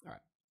go. All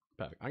right,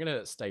 perfect. I'm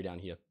gonna stay down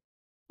here.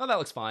 Oh, that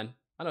looks fine.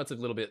 I know it's a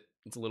little bit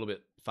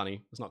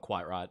funny. It's not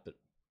quite right, but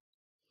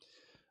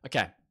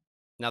okay.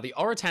 Now the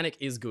Titanic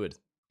is good,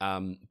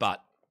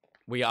 but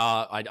we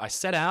are. I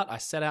set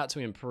out to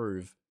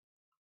improve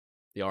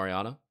the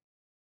Oriana,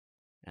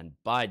 and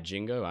by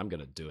jingo, I'm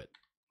gonna do it.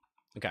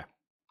 Okay.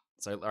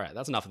 So all right,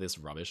 that's enough of this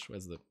rubbish.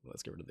 Let's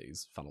get rid of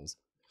these funnels.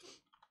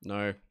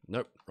 No,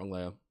 nope, wrong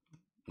layer.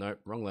 Nope,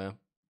 wrong layer.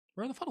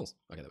 Where are the funnels?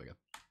 Okay, there we go.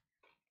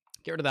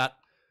 Get rid of that.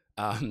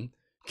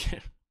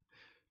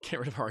 Get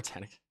rid of our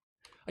Titanic.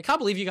 I can't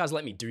believe you guys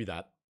let me do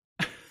that.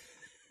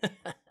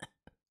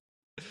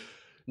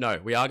 No,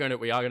 we are going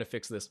to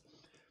fix this.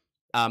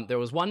 There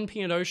was one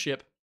P&O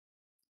ship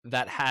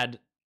that had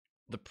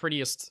the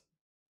prettiest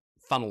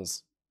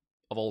funnels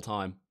of all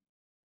time,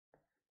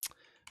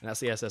 and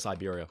that's the SS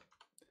Iberia.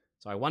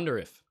 So I wonder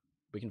if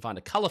we can find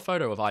a color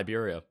photo of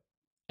Iberia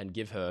and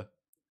give her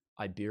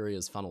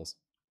Iberia's funnels.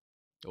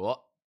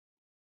 What?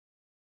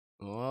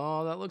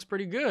 Oh, that looks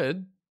pretty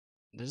good.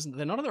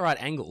 They're not at the right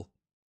angle.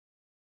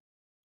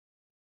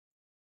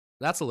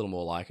 That's a little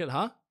more like it,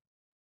 huh?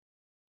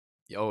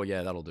 Oh,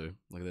 yeah, that'll do.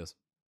 Look at this.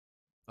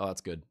 Oh,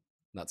 that's good.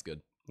 That's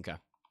good. Okay.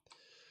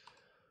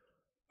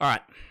 All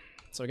right.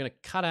 So we're going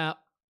to cut out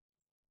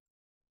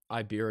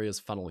Iberia's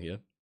funnel here.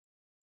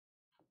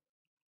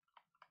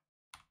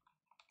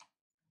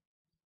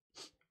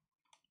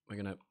 We're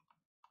going to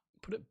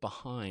put it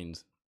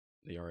behind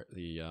the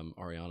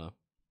Oriana.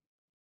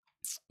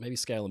 Maybe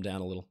scale them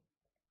down a little.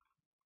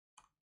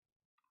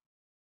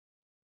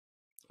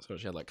 So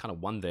she had like kind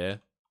of one there.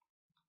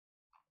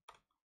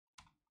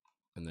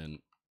 And then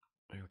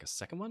maybe like a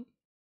second one.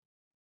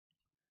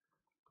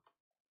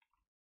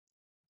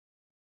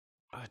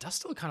 Oh, it does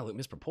still kind of look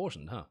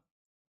misproportioned, huh?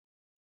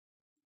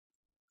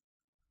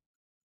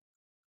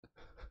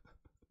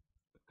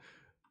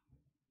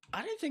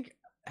 I don't think...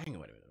 Hang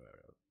on, wait a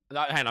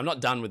minute. Hang on, I'm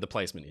not done with the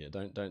placement here.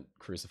 Don't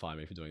crucify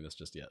me for doing this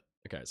just yet.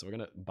 Okay, so we're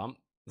going to bump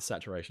the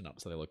saturation up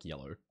so they look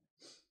yellow.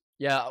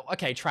 Yeah,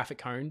 okay, traffic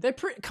cone. They're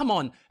pretty... Come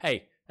on.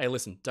 Hey,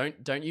 listen.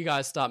 Don't you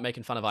guys start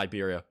making fun of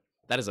Iberia.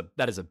 That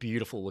is a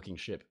beautiful looking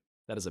ship.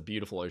 That is a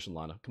beautiful ocean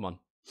liner. Come on.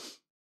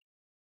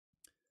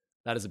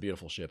 That is a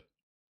beautiful ship.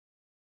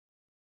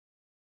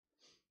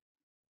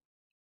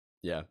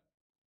 Yeah.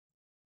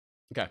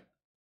 Okay.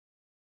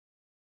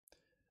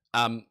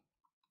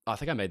 I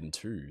think I made them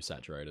too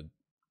saturated.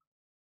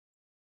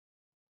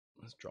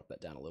 Let's drop that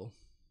down a little.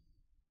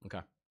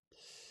 Okay.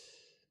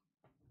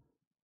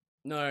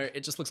 No,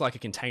 it just looks like a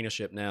container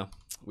ship now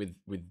with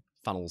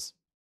funnels.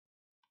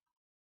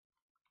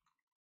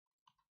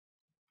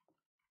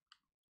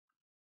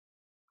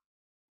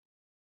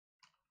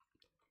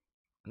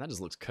 And that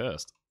just looks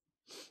cursed.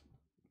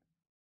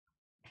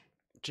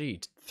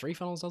 Gee, 3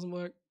 funnels doesn't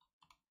work?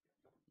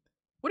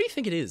 What do you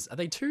think it is? Are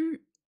they too...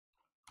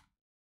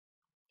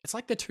 It's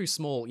like they're too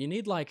small. You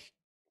need like...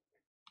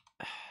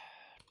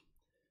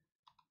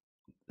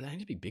 They need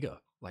to be bigger.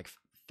 Like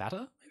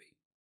fatter, maybe?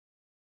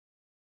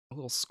 A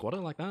little squatter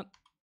like that?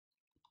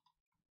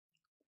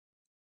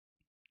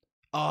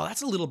 Oh,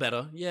 that's a little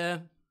better. Yeah.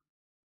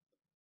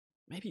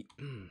 Maybe...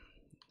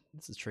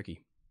 This is tricky.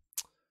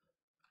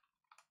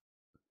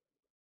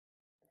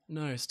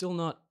 No, still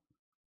not.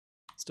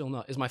 Still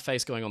not. Is my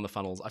face going on the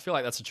funnels? I feel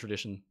like that's a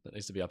tradition that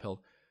needs to be upheld.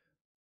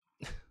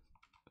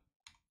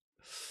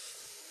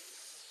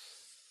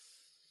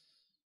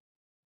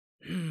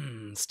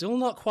 Still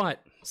not quite.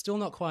 Still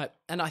not quite.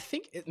 And I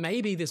think it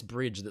may be this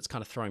bridge that's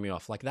kind of throwing me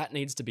off. Like, that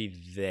needs to be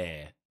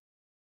there.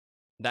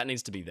 That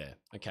needs to be there.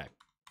 Okay.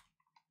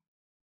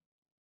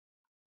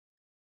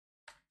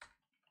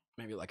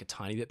 Maybe like a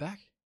tiny bit back?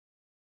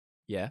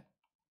 Yeah.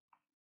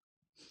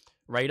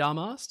 Radar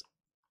mast?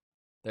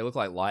 They look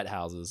like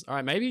lighthouses. All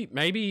right,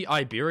 maybe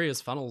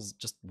Iberia's funnels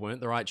just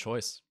weren't the right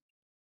choice.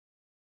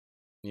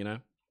 You know?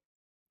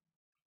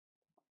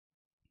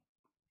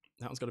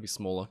 That one's got to be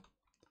smaller.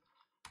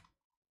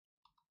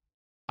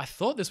 I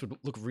thought this would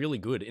look really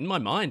good. In my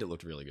mind, it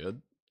looked really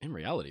good. In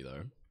reality,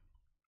 though,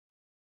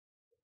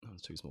 that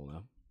one's too small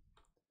now.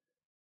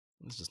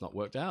 It's just not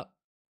worked out.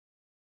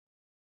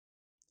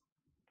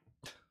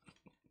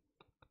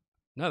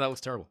 No, that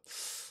looks terrible.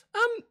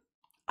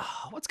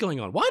 What's going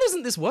on? Why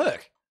doesn't this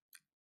work?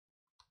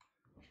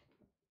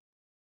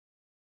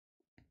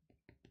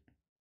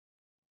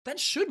 That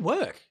should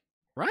work,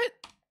 right?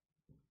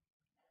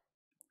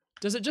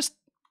 Does it just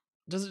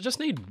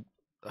need...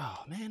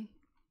 Oh, man.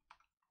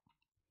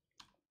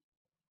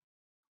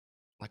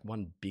 Like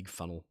one big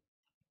funnel.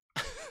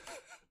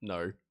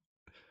 No.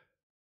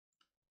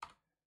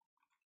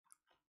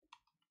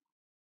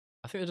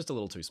 I think they're just a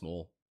little too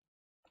small.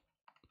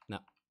 Nah,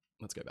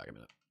 let's go back a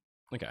minute.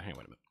 Okay, hang on,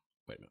 wait a minute.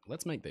 Wait a minute.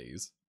 Let's make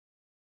these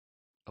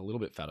a little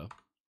bit fatter.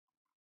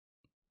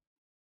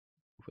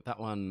 Put that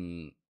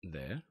one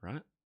there,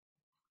 right?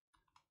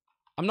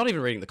 I'm not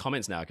even reading the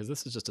comments now because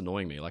this is just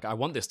annoying me. Like, I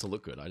want this to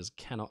look good. I just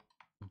cannot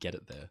get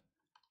it there.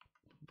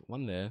 Put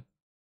one there.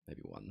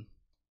 Maybe one.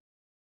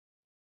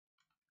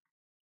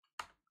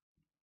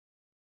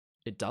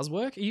 It does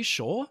work? Are you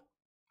sure?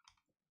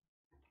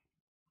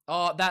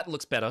 Oh, that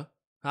looks better.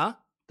 Huh?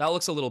 That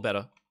looks a little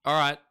better. All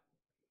right.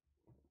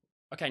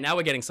 Okay, now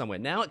we're getting somewhere.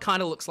 Now it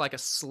kind of looks like a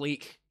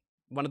sleek,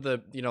 one of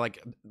the, you know,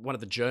 like one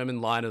of the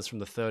German liners from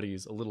the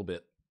 30s, a little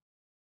bit.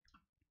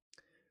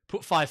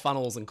 Put 5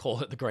 funnels and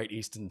call it the Great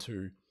Eastern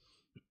 2.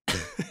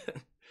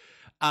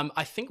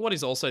 I think what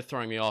is also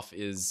throwing me off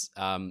is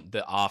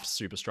the aft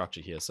superstructure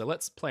here. So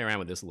let's play around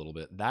with this a little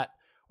bit. We're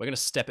going to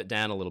step it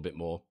down a little bit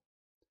more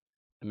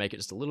and make it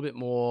just a little bit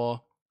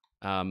more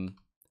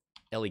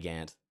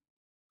elegant.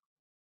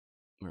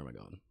 Where am I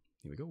going?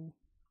 Here we go.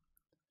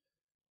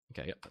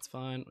 Okay, yep, that's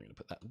fine. We're going to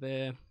put that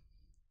there.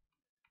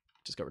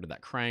 Just got rid of that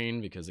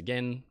crane because,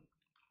 again,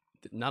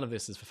 none of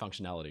this is for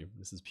functionality.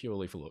 This is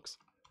purely for looks.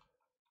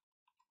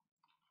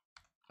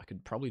 I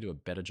could probably do a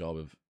better job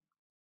of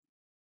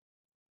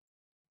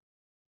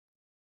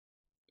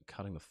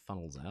cutting the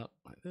funnels out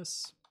like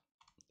this.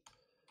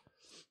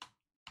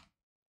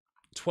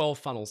 12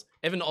 funnels.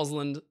 Evan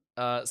Osland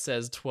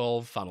says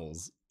 12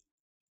 funnels.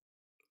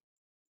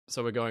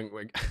 So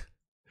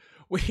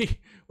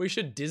we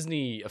should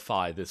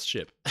Disney-ify this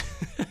ship.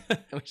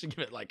 We should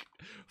give it like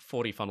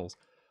 40 funnels.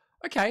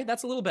 Okay,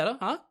 that's a little better,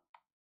 huh?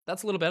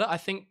 That's a little better. I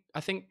think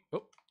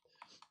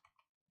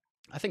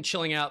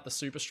chilling out the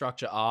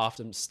superstructure aft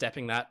and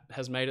stepping that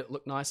has made it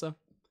look nicer.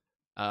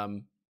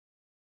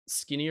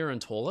 Skinnier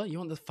and taller. You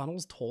want the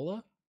funnels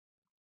taller?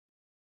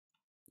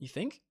 You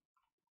think?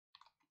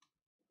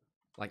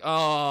 Like,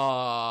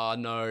 oh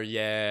no,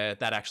 yeah,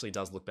 that actually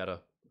does look better.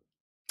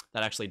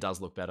 That actually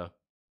does look better.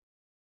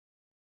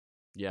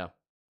 Yeah,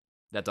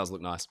 that does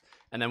look nice.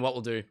 And then what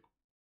we'll do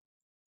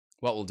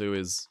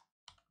is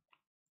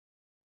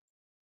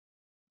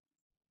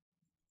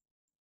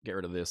get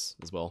rid of this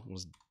as well. We'll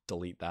just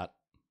delete that.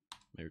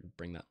 Maybe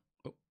bring that.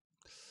 Oh.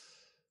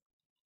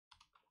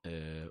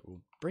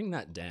 We'll bring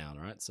that down,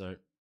 all right? So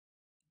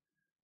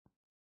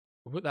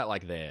we'll put that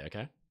like there,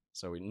 okay?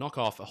 So we knock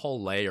off a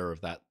whole layer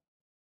of that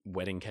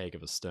wedding cake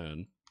of a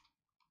stern.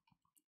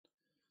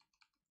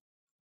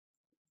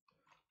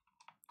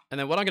 And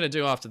then what I'm going to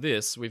do after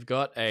this, we've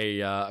got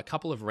a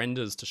couple of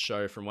renders to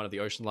show from one of the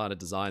Oceanliner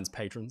Designs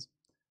patrons,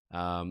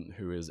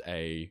 who is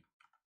a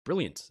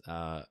brilliant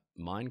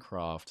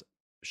Minecraft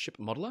ship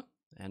modeler.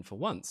 And for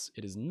once,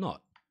 it is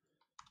not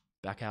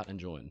back out and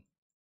join.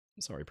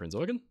 Sorry, Prince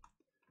Organ.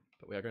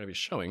 But we are going to be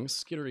showing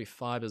Skittery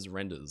Fibers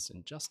renders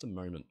in just a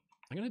moment.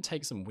 I'm going to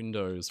take some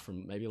windows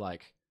from maybe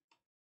up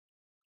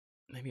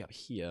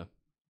here.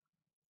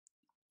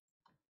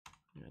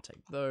 I'm going to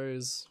take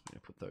those. I'm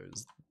going to put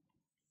those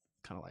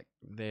kind of like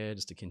there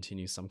just to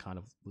continue some kind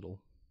of little...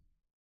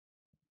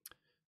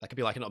 That could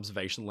be like an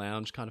observation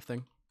lounge kind of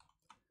thing.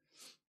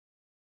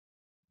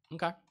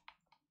 Okay.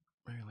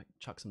 Maybe like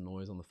chuck some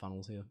noise on the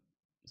funnels here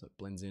so it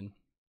blends in.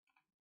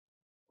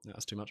 No,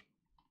 that's too much.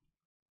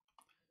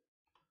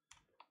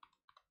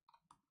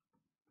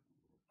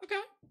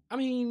 Okay. I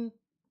mean,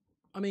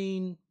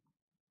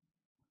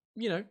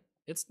 you know,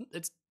 it's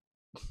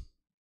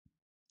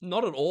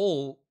not at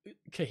all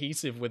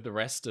cohesive with the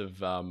rest of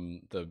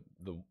the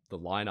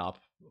lineup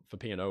for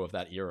P&O of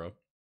that era.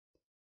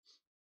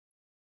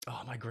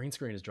 Oh, my green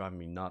screen is driving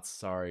me nuts.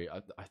 Sorry.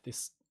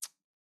 This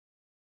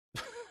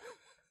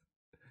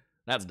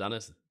that's done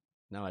it.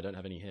 Now I don't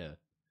have any hair.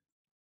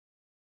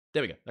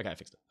 There we go. Okay, I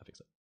fixed it.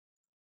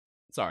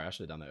 Sorry, I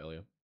should have done that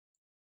earlier.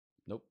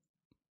 Nope.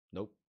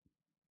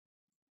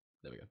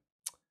 There we go.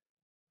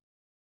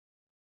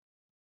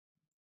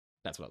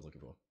 That's what I was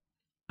looking for.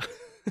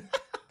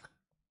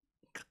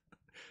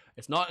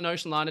 It's not an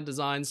Oceanliner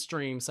Designs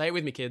stream. Say it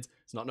with me, kids.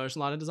 It's not an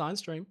Oceanliner Designs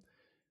stream.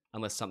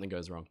 Unless something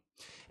goes wrong.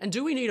 And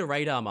do we need a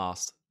radar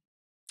mast?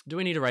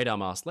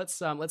 Let's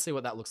see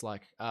what that looks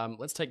like.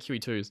 Let's take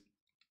QE2s.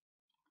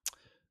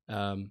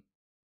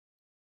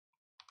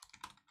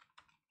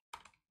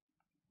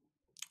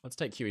 Let's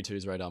take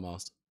QE2's radar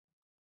mast.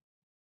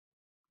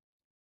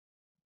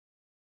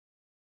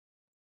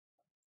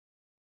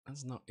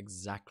 That's not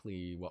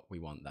exactly what we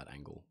want, that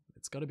angle.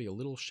 It's got to be a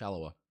little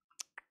shallower.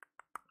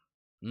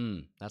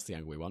 That's the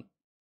angle we want.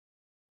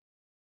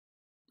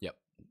 Yep.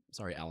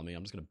 Sorry, Alamy.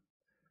 I'm just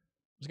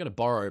gonna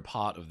borrow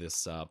part of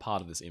this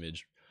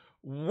image.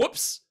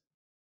 Whoops.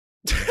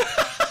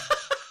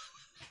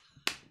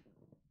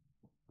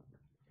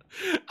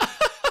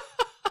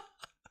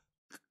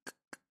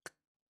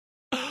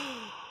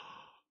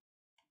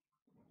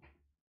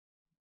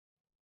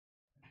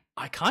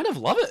 I kind of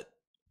love it.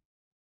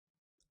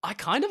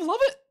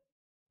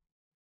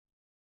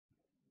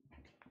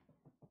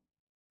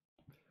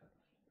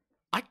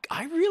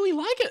 I really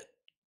like it.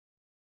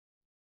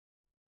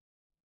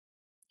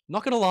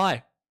 Not gonna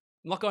lie.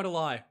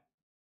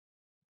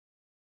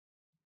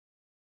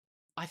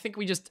 I think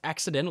we just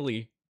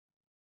accidentally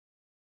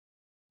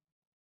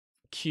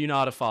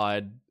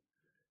Cunartified.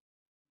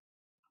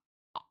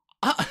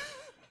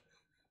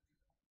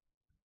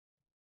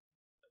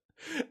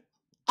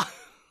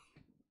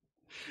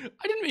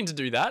 I didn't mean to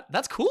do that.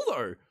 That's cool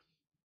though.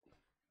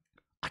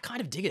 I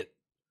kind of dig it.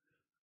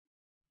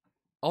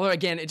 Although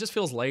again, it just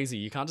feels lazy.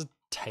 You can't just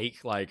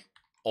take like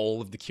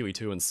all of the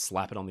QE2 and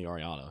slap it on the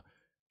Oriana.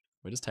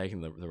 We're just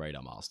taking the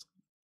radar mast.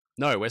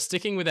 No, we're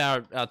sticking with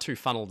our two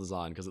funnel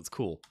design because it's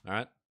cool. All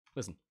right,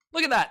 listen,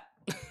 look at that.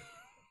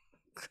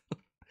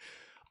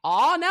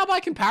 Aw, now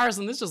by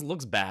comparison, this just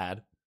looks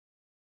bad.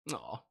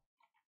 Aw.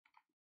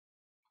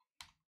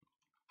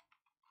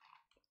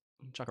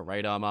 Chuck a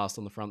radar mast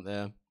on the front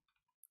there.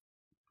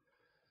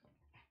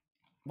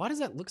 Why does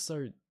that look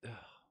so...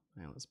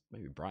 Man, let's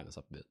maybe brighten this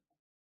up a bit.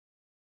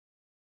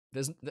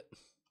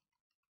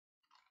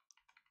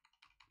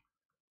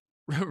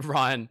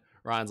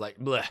 Ryan's like,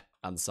 bleh,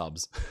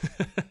 unsubs.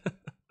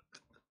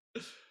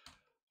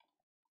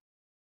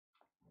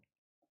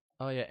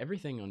 Oh yeah,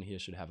 everything on here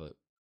should have a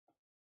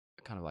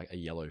kind of like a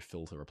yellow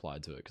filter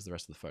applied to it because the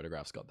rest of the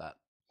photographs got that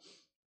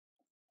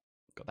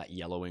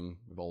yellowing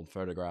of old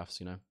photographs,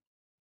 you know.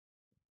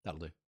 That'll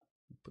do.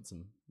 Put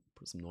some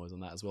noise on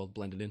that as well,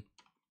 blend it in.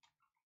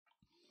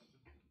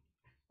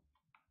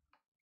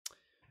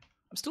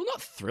 I'm still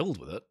not thrilled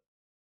with it.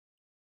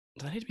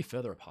 Do they need to be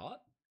further apart?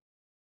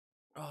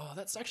 Oh,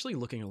 that's actually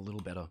looking a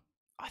little better.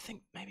 I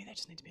think maybe they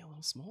just need to be a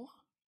little smaller.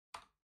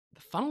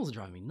 The funnels are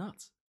driving me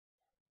nuts.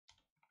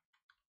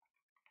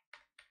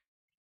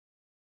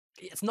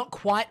 It's not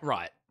quite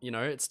right, you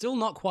know? It's still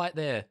not quite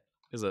there,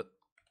 is it?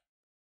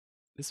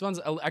 This one's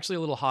actually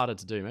a little harder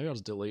to do. Maybe I'll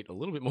just delete a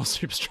little bit more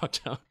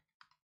superstructure.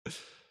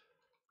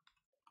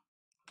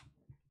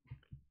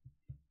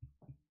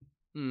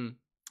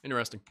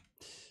 Interesting.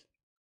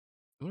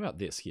 What about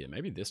this here?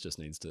 Maybe this just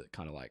needs to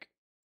kind of like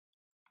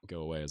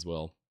go away as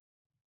well.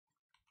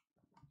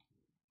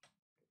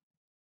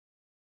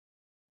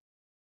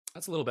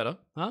 That's a little better,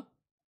 huh?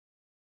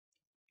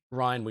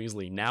 Ryan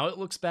Weasley. Now it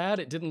looks bad.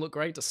 It didn't look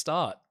great to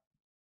start.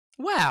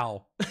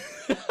 Wow.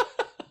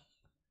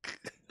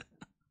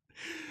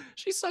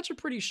 She's such a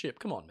pretty ship.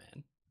 Come on,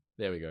 man.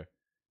 There we go.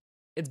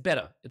 It's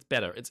better. It's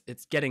better.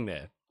 It's getting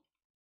there.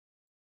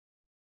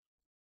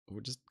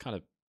 We'll just kind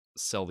of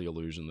sell the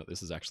illusion that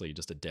this is actually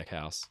just a deck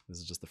house. This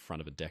is just the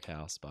front of a deck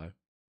house by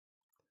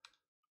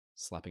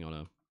slapping on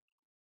a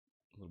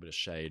little bit of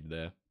shade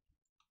there.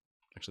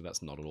 Actually,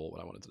 that's not at all what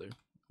I wanted to do. Let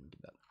me do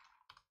that.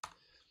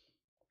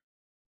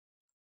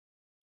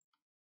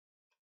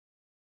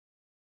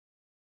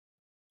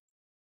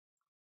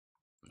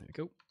 There we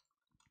go.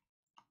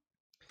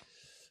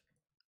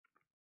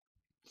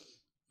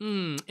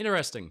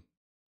 Interesting.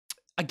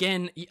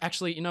 Again,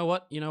 actually, you know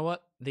what?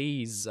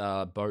 These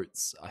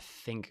boats, I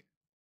think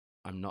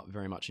I'm not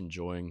very much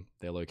enjoying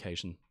their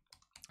location.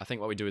 I think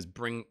what we do is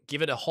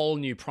give it a whole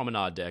new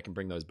promenade deck and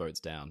bring those boats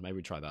down. Maybe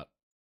we try that.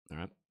 All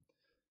right.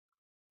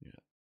 Yeah.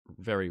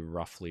 Very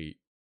roughly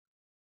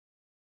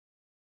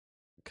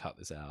cut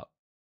this out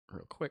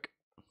real quick.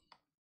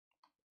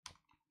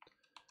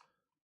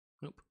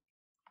 Nope.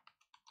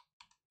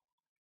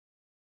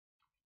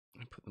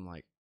 I put them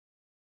like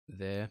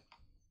there,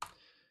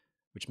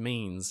 which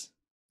means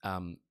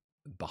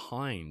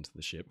behind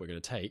the ship, we're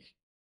going to take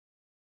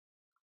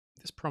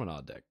this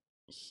promenade deck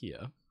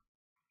here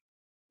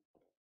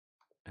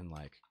and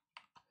like,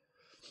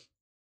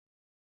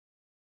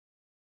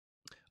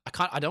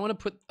 I don't want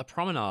to put a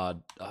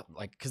promenade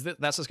like, because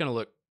that's just going to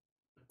look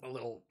a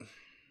little,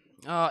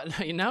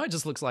 now it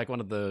just looks like one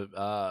of the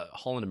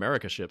Holland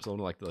America ships, or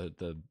like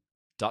the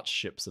Dutch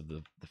ships of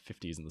the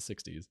 50s and the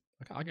 60s.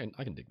 I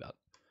can dig that.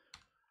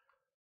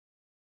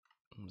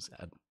 I'll just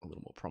add a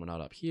little more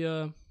promenade up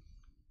here.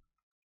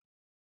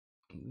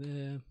 And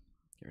there.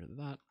 Get rid of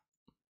that.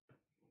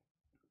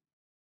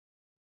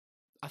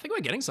 I think we're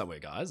getting somewhere,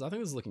 guys. I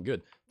think this is looking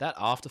good. That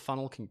after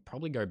funnel can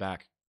probably go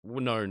back. Well,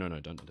 no,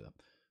 don't do that.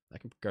 That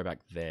can go back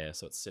there,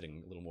 so it's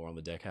sitting a little more on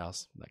the deck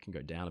house. That can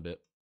go down a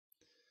bit.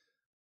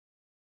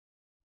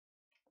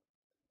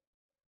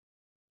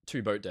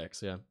 2 boat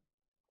decks, yeah.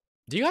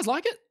 Do you guys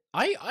like it?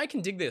 I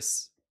can dig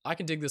this. I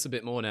can dig this a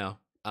bit more now.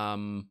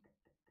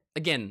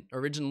 Again,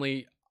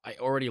 originally I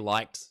already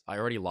liked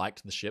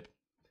the ship,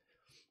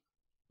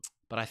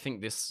 but I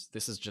think this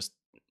is just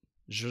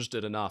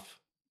it enough.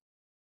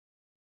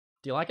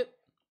 Do you like it?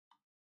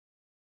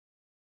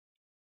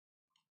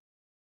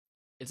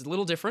 It's a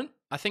little different.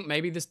 I think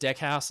maybe this deck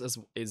house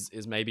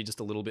is maybe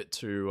just a little bit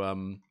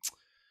too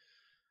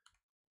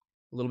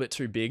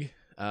big.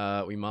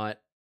 We might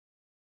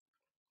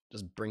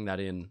just bring that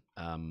in.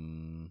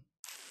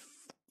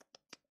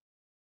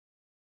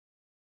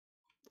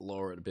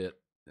 Lower it a bit.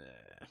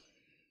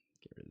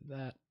 Get rid of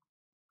that.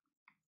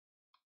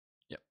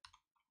 Yep.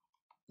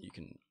 You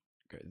can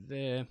go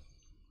there, and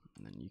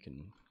then you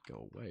can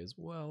go away as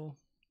well.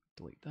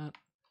 Delete that.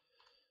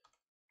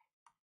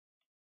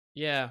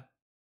 Yeah.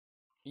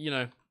 You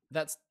know,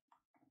 that's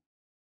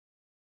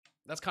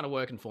kind of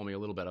working for me a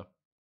little better.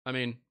 I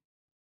mean,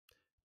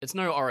 it's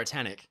no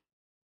Titanic.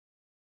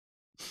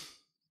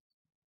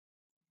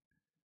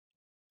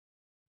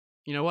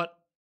 You know what?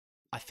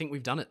 I think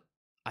we've done it.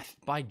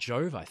 By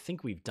Jove, I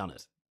think we've done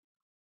it.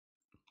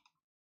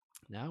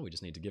 Now we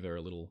just need to give her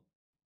a little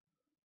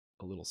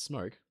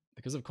smoke.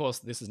 Because of course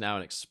this is now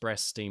an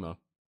express steamer,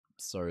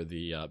 so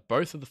the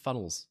both of the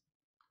funnels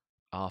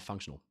are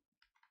functional.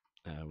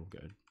 We'll go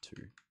to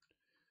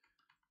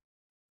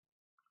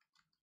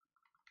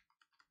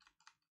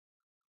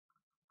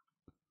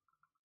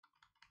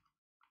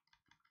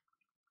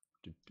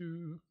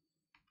There's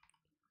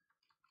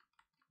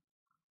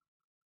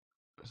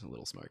a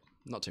little smoke,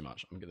 not too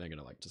much. They're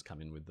gonna like just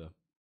come in with the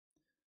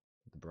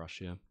brush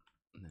here,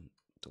 and then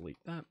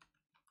delete that.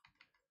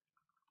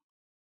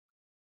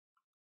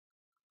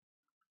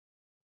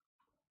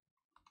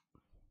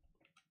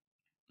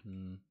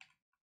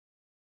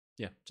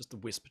 Yeah, just a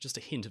wisp, just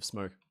a hint of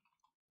smoke.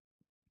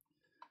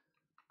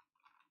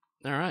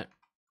 All right.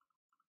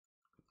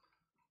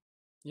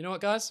 You know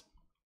what, guys?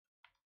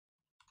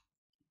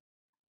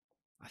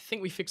 I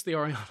think we fixed the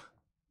Oriana.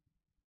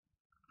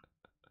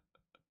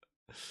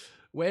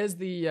 Where's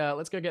the?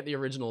 Let's go get the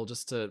original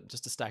just to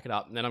stack it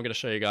up, and then I'm going to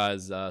show you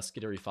guys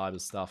Skittery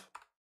Fibers stuff.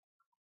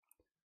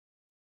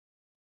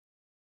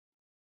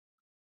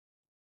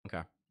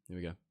 Okay, here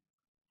we go.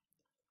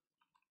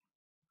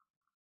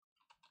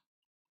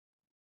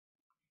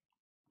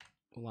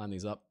 We'll line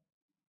these up.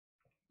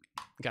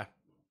 Okay.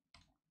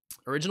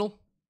 Original.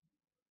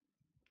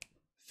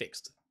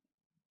 Fixed.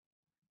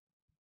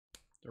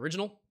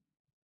 Original.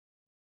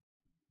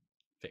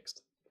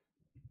 Fixed.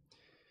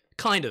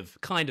 Kind of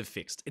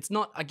fixed. It's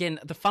not, again,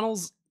 the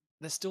funnels,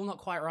 they're still not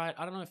quite right.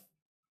 I don't know if...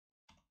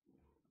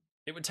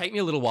 It would take me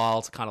a little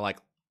while to kind of like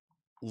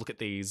look at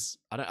these.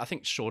 I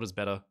think shorter's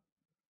better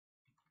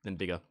than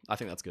bigger. I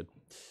think that's good.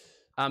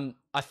 I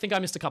think I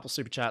missed a couple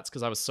super chats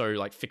because I was so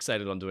like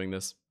fixated on doing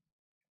this.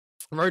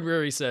 Road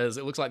Weary says,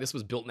 it looks like this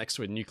was built next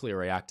to a nuclear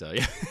reactor.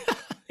 Yeah,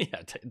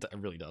 it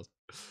really does.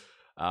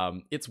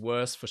 It's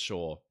worse for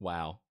sure.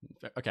 Wow.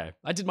 Okay,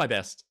 I did my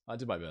best.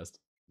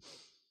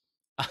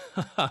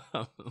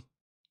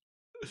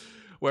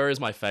 Where is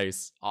my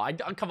face? Oh,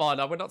 come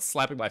on, we're not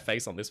slapping my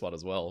face on this one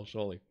as well,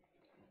 surely.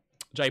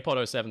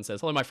 JPod07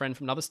 says, hello, my friend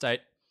from another state.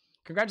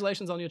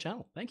 Congratulations on your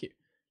channel. Thank you.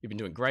 You've been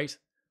doing great.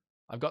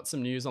 I've got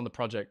some news on the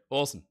project.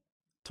 Awesome.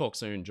 Talk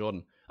soon,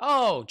 Jordan.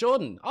 Oh,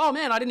 Jordan. Oh,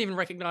 man, I didn't even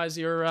recognize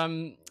your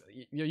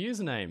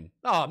username.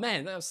 Oh,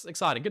 man, that's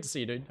exciting. Good to see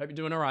you, dude. Hope you're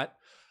doing all right.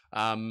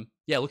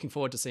 Yeah, looking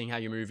forward to seeing how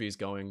your movie is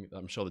going.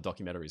 I'm sure the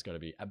documentary is going to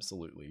be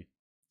absolutely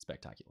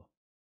spectacular.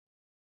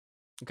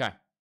 Okay.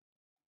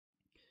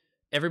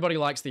 Everybody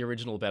likes the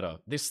original better.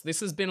 This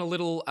has been a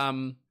little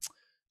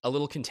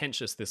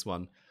contentious, this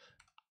one.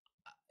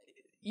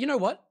 You know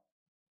what?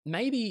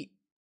 Maybe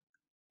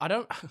I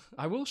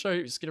will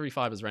show Skittery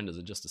Fibers renders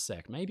in just a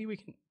sec. Maybe we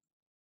can.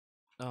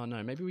 Oh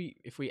no, maybe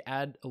if we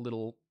add a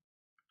little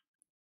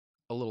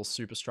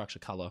superstructure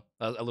color,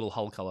 a little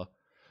hull color.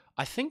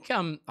 I think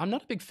I'm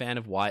not a big fan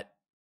of white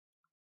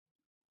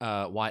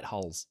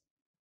hulls.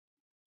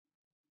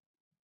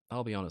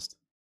 I'll be honest.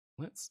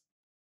 Let's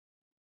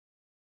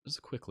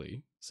just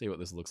quickly see what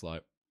this looks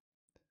like.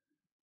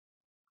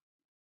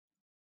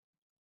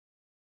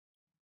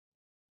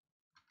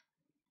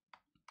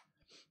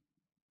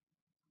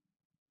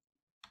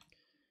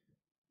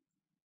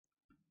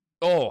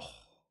 Oh,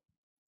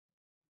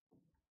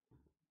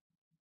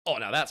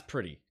 now that's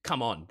pretty.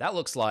 Come on, that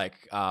looks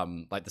like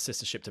the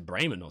sister ship to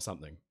Bremen or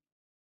something,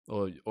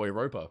 or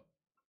Europa.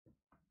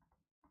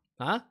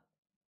 Huh?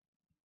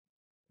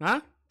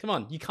 Come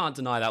on, you can't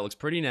deny that looks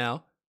pretty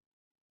now.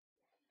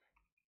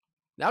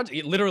 Now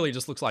it literally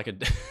just looks like a,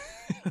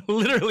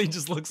 literally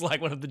just looks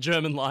like one of the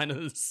German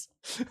liners.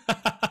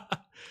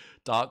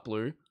 Dark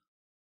blue.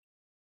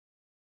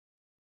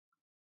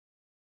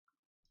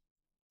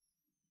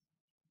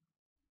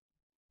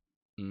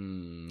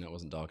 That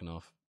wasn't dark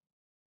enough.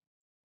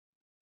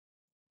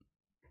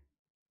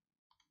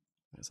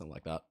 Something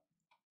like that.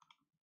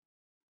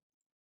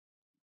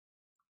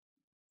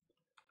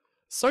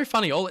 So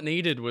funny. All it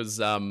needed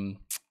was a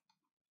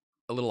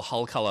little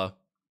hull color.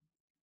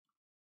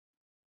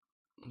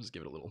 I'll just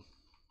give it a little.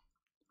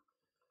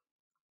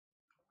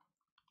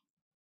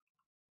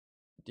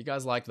 Do you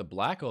guys like the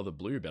black or the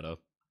blue better?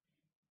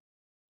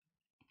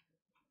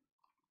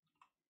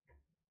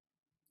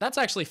 That's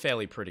actually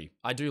fairly pretty.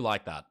 I do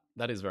like that.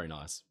 That is very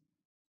nice.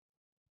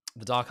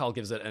 The dark hull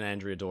gives it an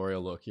Andrea Doria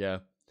look, yeah.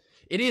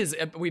 It is.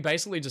 We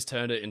basically just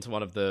turned it into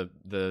one of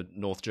the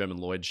North German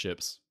Lloyd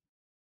ships.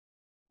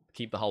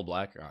 Keep the hull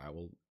black. All right,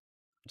 we'll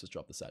just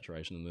drop the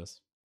saturation in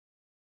this.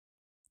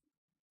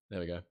 There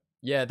we go.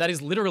 Yeah, that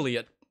is literally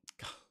it.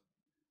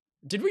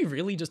 Did we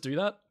really just do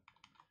that?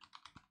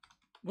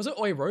 Was it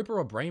Europa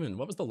or Bremen?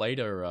 What was the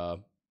later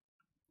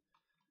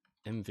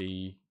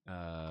MV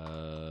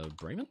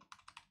Bremen?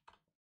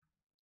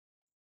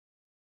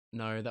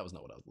 No, that was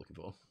not what I was looking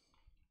for.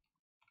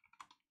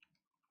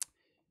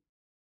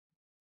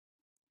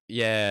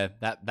 Yeah,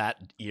 that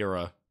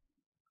era.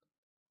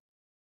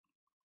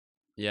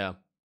 Yeah.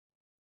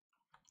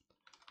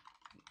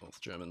 North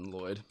German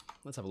Lloyd.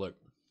 Let's have a look.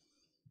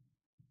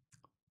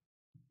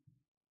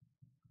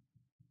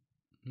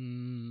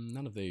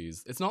 None of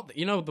these. It's not,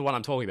 you know the one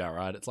I'm talking about,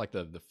 right? It's like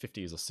the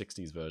 50s or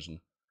 60s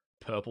version.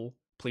 Purple.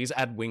 Please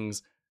add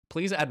wings.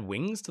 Please add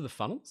wings to the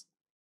funnels?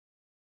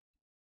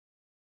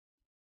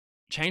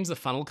 Change the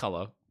funnel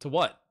color to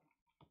what?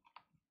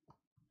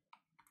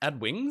 Add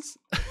wings?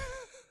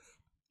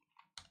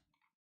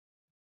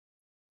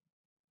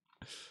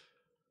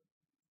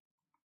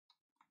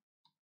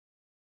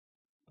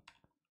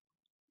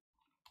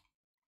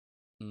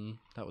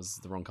 That was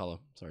the wrong color.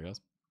 Sorry, guys.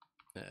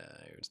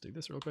 Let's do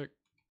this real quick.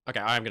 Okay,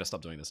 I'm gonna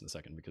stop doing this in a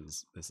second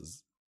because this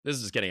is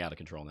just getting out of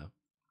control now.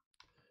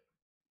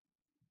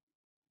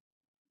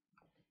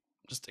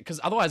 Just because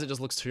otherwise it just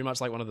looks too much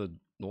like one of the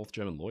North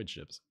German Lloyd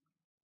ships.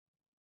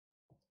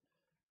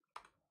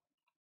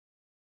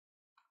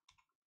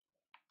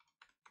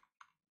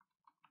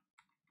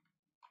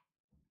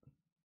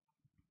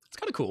 It's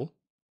kind of cool.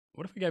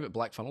 What if we gave it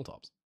black funnel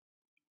tops?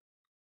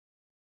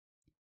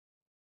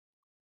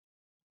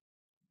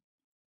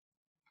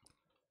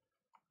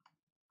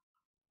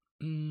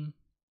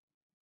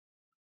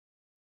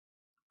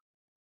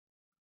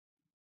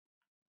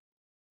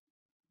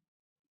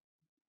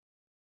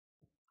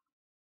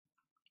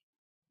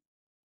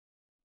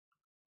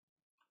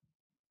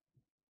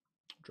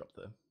 Drop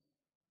the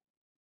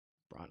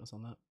brightness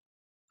on that.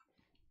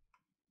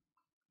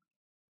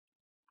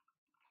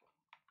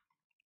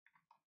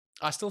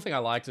 I still think I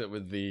liked it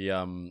with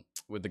the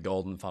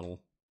golden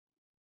funnel.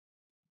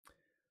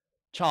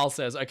 Charles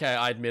says, "Okay,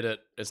 I admit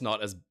it. It's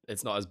not as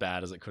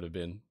bad as it could have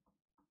been."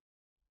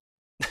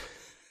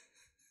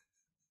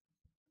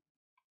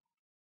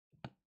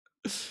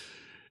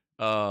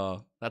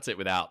 That's it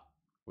without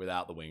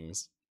the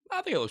wings.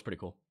 I think it looks pretty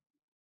cool.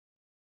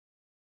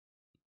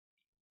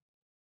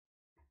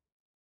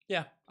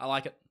 Yeah, I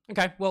like it.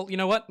 Okay, well, you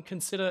know what?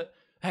 Consider,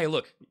 hey,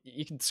 look,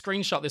 you can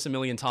screenshot this a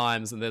million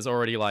times and there's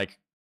already like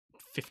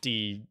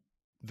 50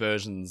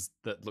 versions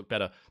that look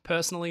better.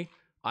 Personally,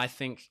 I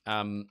think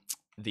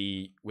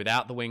the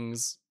without the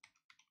wings,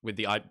 with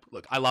the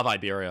look, I love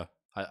Iberia.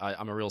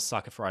 I'm a real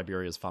sucker for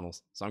Iberia's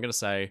funnels. So I'm going to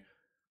say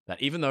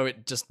that even though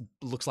it just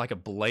looks like a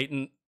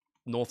blatant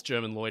North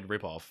German Lloyd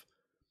ripoff,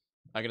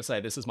 I'm going to say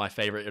this is my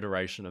favorite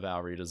iteration of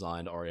our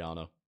redesigned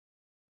Oriana.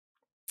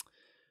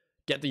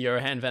 Get the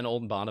Johann van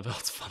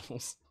Oldenbarneveld's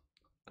funnels.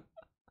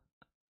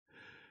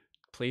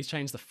 Please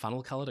change the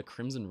funnel color to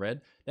crimson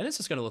red. Then it's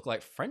just going to look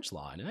like French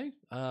line, eh?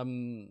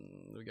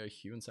 We go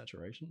hue and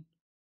saturation.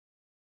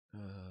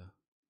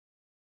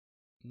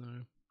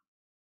 No.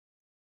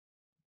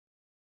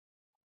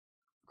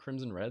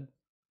 Crimson red.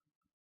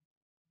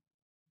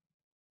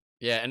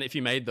 Yeah, and if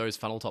you made those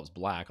funnel tops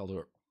black, I'll do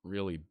it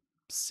really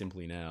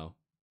simply now.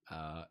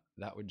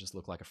 That would just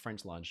look like a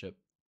French line ship.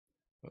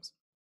 Whoops.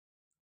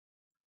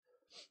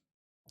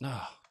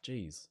 Oh,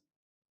 jeez.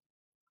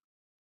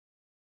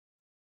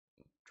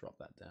 Drop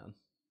that down.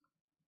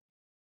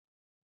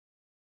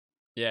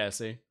 Yeah,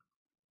 see?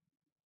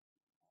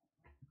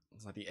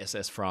 It's like the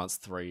SS France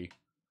 3.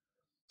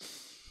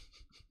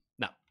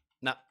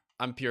 No,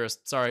 I'm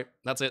purist. Sorry,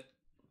 that's it.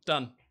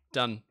 Done.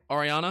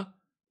 Oriana,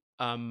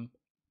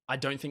 I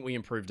don't think we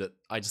improved it.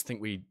 I just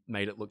think we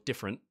made it look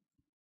different.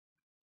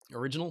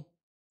 Original,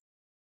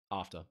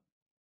 after.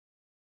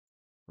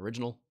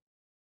 Original,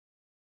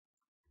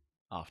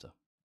 after.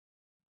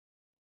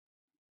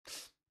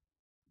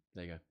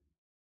 There you go.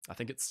 I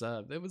think it's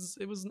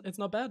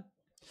not bad.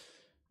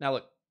 Now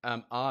look,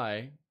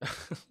 I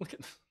look at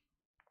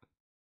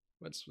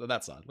what's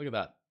that side. Look at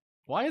that.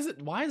 Why is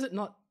it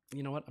not?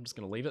 You know what? I'm just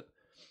gonna leave it.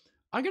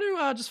 I'm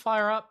gonna just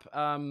fire up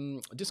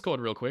Discord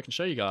real quick and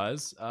show you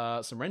guys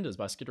some renders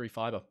by Skittery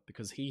Fiber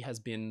because he has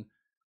been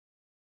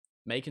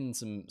making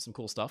some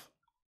cool stuff.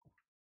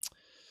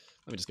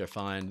 Let me just go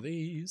find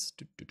these.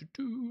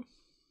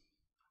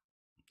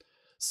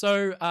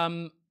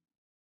 So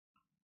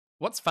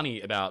what's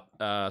funny about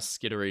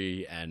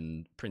Skittery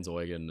and Prince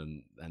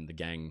Eugen and the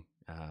gang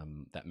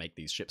that make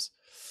these ships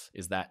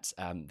is that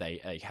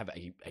they have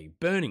a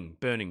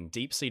burning,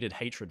 deep-seated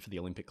hatred for the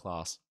Olympic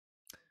class,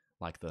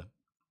 like the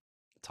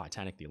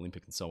Titanic, the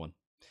Olympic, and so on.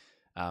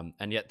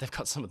 And yet they've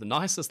got some of the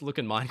nicest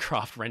looking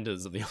Minecraft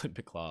renders of the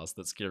Olympic class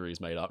that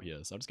Skittery's made up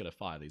here. So I'm just going to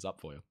fire these up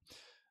for you.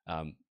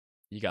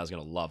 You guys are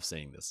going to love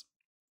seeing this.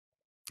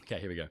 Okay,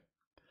 here we go.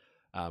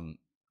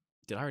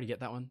 Did I already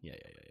get that one? Yeah.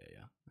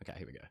 Okay,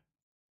 here we go.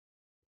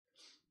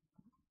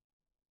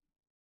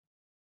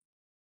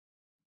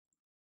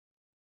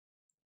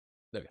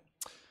 There we go.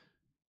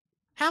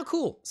 How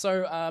cool.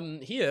 So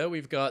here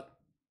we've got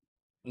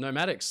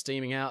Nomadic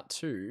steaming out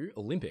to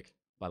Olympic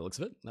by the looks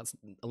of it. That's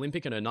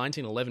Olympic in a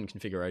 1911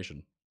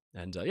 configuration.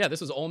 And yeah,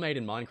 this was all made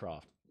in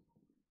Minecraft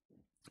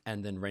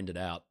and then rendered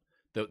out.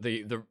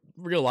 The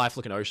real life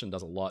looking ocean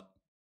does a lot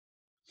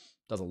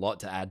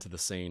to add to the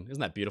scene.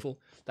 Isn't that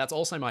beautiful? That's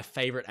also my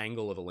favorite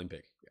angle of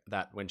Olympic.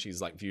 That when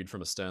she's like viewed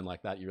from astern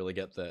like that, you really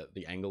get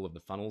the angle of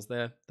the funnels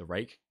there, the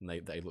rake, and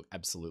they look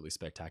absolutely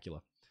spectacular.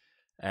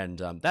 And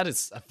that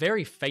is a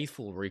very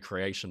faithful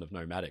recreation of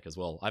Nomadic as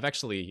well. I've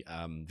actually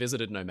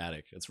visited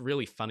Nomadic. It's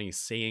really funny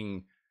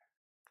seeing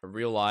a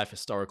real life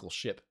historical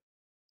ship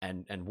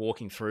and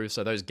walking through.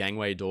 So those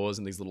gangway doors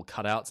and these little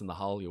cutouts in the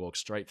hull, you walk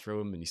straight through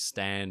them and you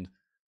stand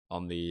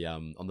on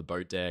the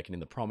boat deck and in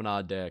the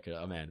promenade deck.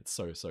 Oh man, it's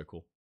so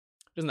cool.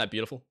 Isn't that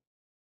beautiful?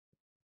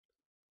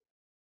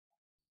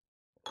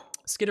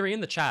 Skittery,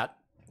 in the chat,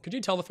 could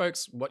you tell the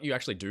folks what you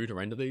actually do to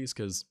render these?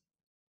 Because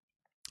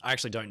I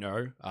actually don't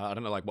know. I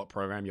don't know like what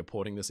program you're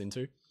porting this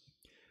into.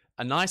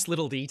 A nice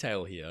little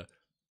detail here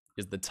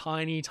is the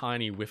tiny,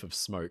 tiny whiff of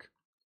smoke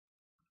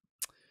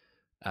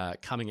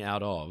coming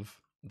out of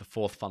the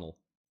fourth funnel,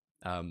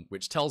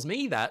 which tells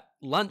me that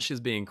lunch is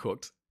being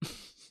cooked.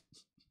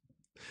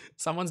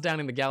 Someone's down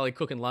in the galley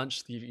cooking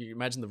lunch. You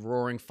imagine the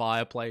roaring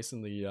fireplace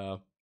in the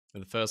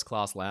first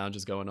class lounge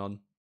is going on.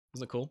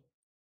 Isn't it cool?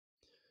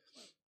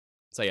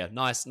 So yeah,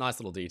 nice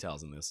little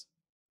details in this.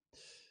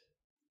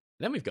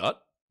 Then we've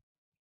got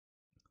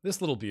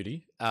this little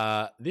beauty.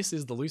 This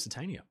is the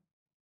Lusitania.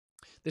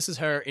 This is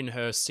her in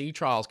her sea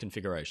trials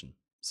configuration.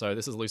 So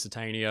this is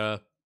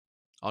Lusitania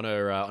on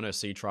her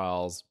sea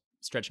trials,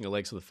 stretching her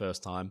legs for the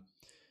first time.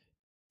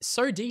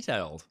 So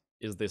detailed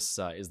is this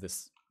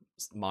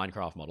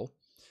Minecraft model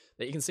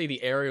that you can see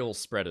the aerial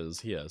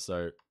spreaders here.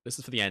 So this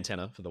is for the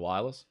antenna for the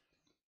wireless,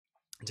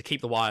 and to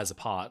keep the wires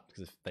apart,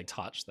 because if they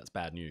touch, that's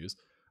bad news.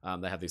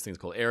 They have these things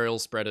called aerial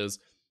spreaders.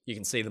 You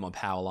can see them on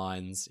power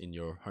lines in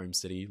your home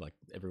city, like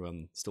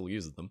everyone still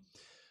uses them.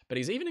 But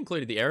he's even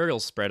included the aerial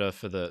spreader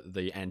for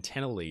the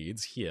antenna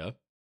leads here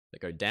that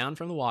go down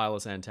from the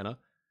wireless antenna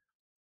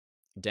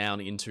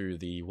down into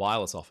the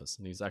wireless office.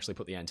 And he's actually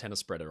put the antenna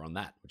spreader on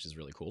that, which is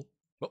really cool.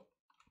 Oh,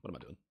 what am I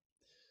doing?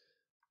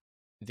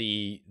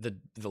 The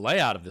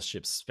layout of this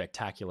ship's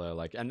spectacular.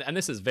 Like, and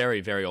this is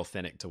very, very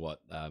authentic to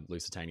what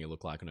Lusitania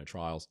looked like on her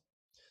trials.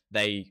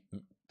 They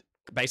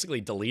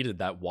basically deleted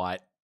that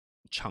white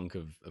chunk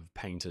of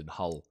painted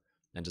hull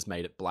and just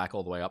made it black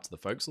all the way up to the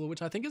forecastle,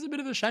 which I think is a bit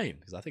of a shame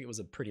because I think it was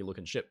a pretty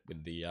looking ship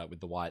with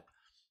the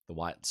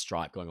white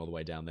stripe going all the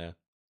way down there.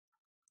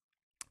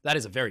 That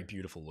is a very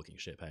beautiful looking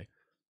ship, hey?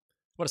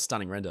 What a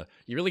stunning render.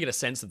 You really get a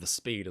sense of the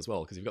speed as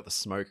well because you've got the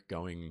smoke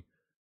going.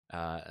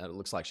 And it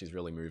looks like she's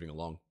really moving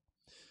along.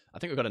 I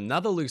think we've got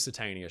another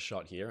Lusitania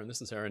shot here, and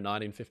this is her in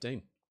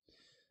 1915.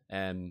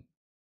 And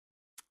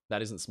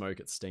that isn't smoke,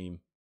 it's steam.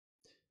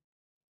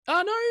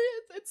 Oh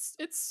no,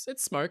 it's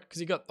smoke because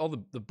you got all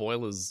the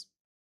boilers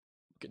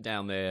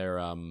down there,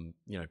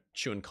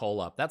 chewing coal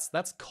up.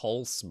 That's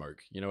coal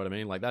smoke. You know what I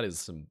mean? Like that is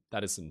some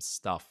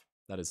stuff.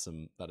 That is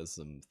some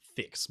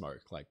thick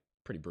smoke. Like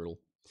pretty brutal.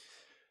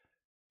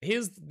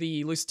 Here's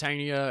the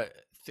Lusitania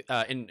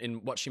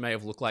in what she may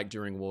have looked like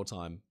during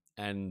wartime,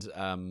 and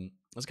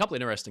there's a couple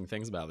of interesting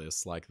things about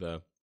this, like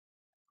the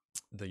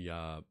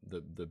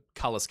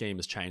color scheme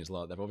has changed a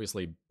lot. They've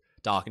obviously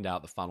darkened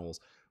out the funnels.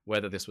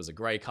 Whether this was a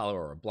grey color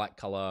or a black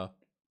color,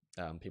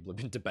 people have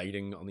been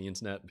debating on the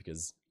internet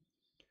because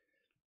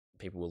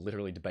people will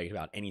literally debate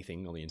about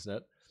anything on the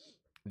internet.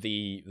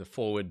 The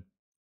forward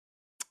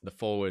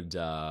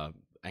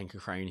anchor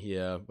crane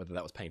here, whether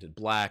that was painted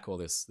black or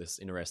this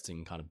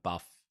interesting kind of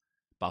buff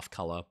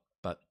color,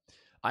 but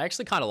I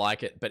actually kind of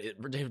like it. But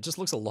it just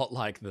looks a lot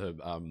like the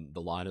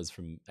liners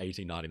from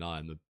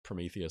 1899, the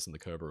Prometheus and the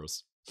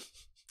Kerberos,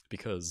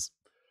 because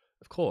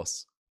of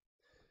course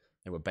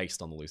they were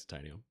based on the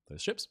Lusitania,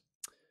 those ships.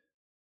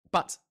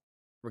 But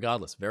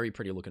regardless, very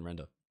pretty looking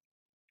render.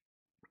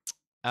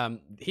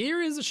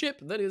 Here is a ship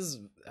that is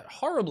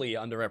horribly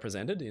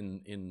underrepresented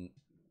in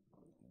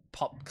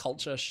pop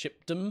culture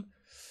shipdom.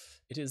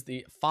 It is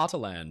the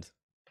Vaterland.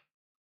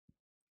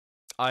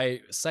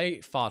 I say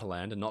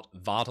Vaterland and not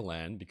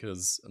Vaterland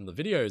because in the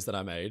videos that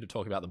I made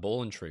talking about the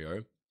Ball and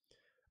Trio,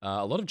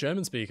 a lot of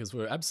German speakers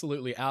were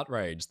absolutely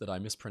outraged that I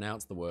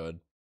mispronounced the word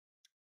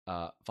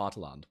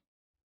Vaterland.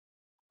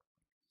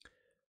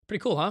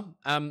 Pretty cool,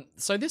 huh?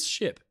 So this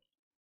ship,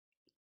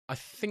 I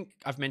think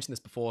I've mentioned this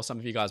before. Some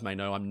of you guys may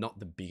know I'm not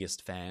the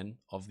biggest fan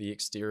of the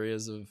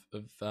exteriors of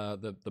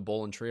the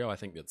Ball and Trio. I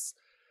think it's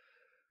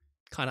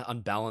kind of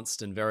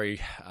unbalanced and very...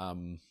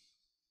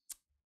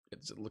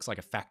 it looks like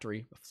a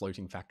factory, a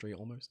floating factory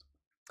almost.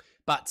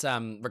 But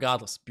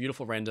regardless,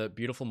 beautiful render,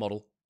 beautiful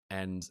model,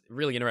 and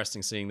really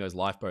interesting seeing those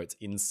lifeboats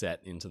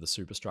inset into the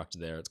superstructure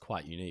there. It's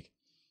quite unique,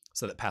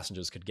 so that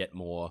passengers could get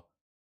more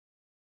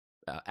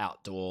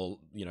outdoor,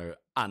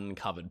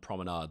 uncovered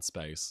promenade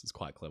space. It's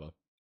quite clever.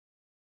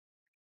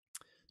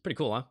 Pretty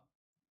cool, huh?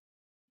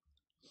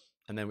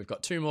 And then we've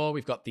got two more.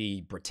 We've got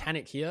the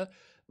Britannic here.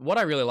 What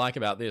I really like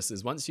about this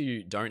is once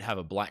you don't have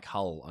a black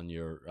hull on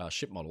your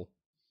ship model,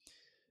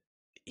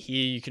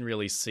 here you can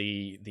really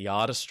see the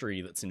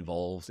artistry that's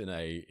involved in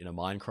a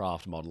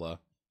Minecraft modeler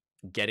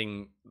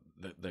getting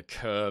the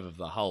curve of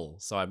the hull.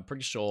 So I'm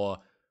pretty sure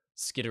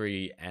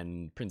Skittery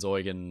and Prince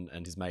Eugen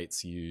and his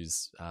mates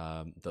use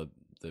the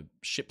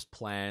ship's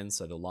plans,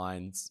 so the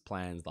lines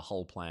plans, the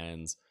hull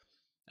plans,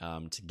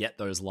 to get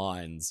those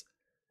lines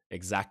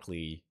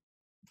exactly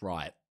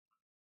right.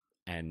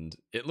 And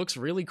it looks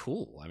really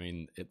cool. I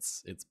mean,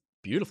 it's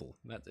beautiful.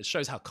 It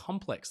shows how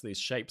complex these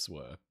shapes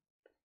were.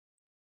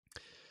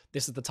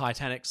 This is the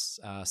Titanic's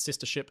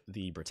sister ship,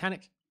 the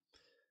Britannic,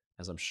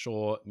 as I'm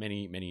sure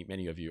many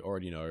of you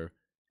already know.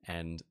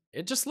 And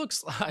it just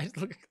looks like,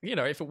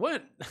 if it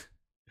weren't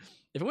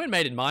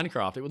made in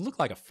Minecraft, it would look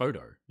like a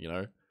photo,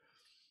 It's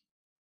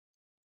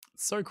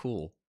so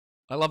cool.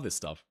 I love this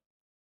stuff.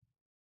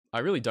 I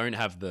really don't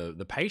have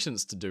the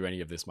patience to do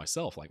any of this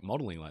myself, like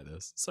modeling like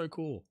this. So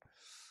cool.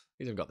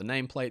 These have got the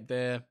nameplate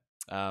there.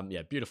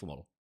 Yeah, beautiful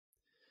model.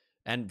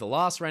 And the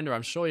last render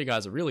I'm sure you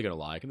guys are really going to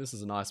like, and this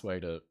is a nice way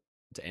to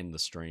end the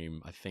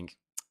stream, I think,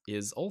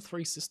 is all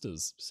three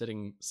sisters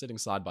sitting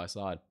side by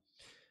side.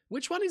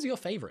 Which one is your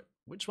favorite?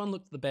 Which one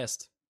looked the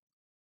best?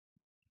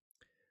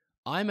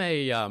 I'm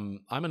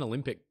an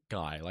Olympic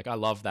guy. Like, I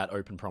love that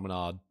open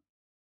promenade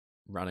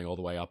running all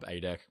the way up A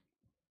deck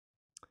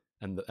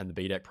and the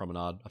B deck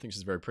promenade. I think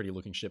she's a very pretty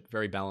looking ship,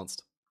 very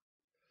balanced.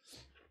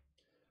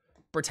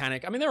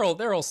 Britannic. I mean,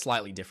 they're all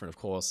slightly different, of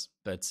course,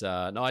 but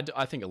no,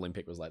 I think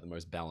Olympic was like the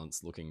most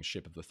balanced looking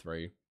ship of the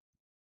three.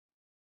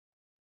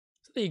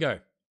 So there you go.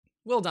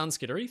 Well done,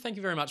 Skittery. Thank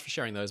you very much for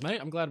sharing those, mate.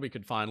 I'm glad we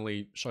could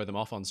finally show them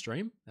off on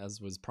stream, as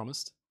was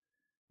promised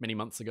many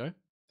months ago.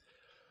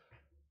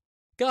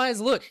 Guys,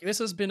 look, this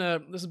has been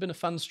a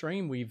fun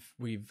stream.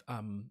 We've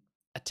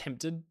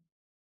attempted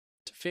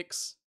to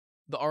fix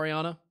the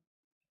Oriana.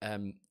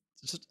 I'm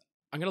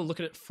gonna look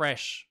at it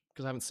fresh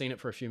because I haven't seen it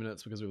for a few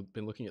minutes because we've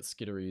been looking at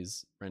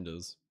Skittery's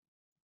renders.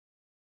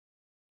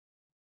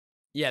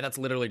 Yeah, that's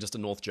literally just a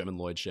North German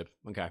Lloyd ship.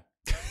 Okay.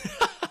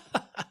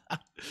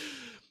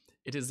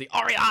 It is the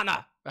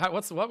Oriana.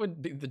 What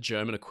would be the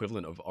German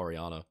equivalent of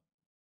Oriana?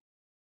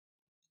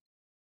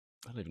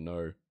 I don't even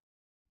know.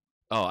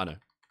 Oh, I know.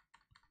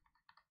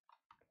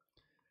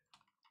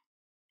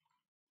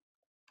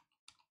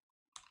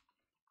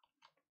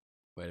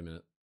 Wait a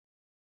minute.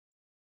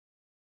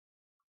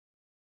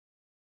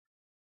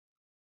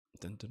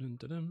 Dun, dun, dun,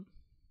 dun, dun.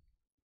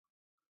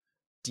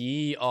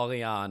 Die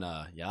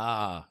Oriana.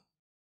 Ja.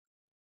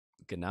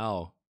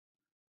 Genau.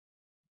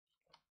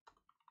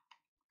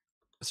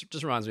 This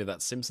just reminds me of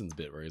that Simpsons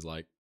bit where he's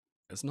like,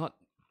 it's not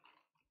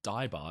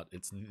die Bart,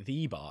 it's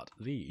the Bart.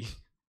 The.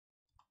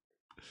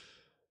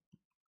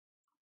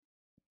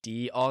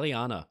 Die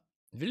Oriana.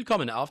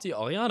 Willkommen auf die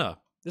Oriana.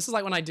 This is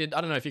like when I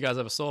don't know if you guys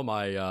ever saw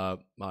my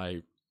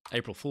my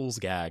April Fool's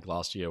gag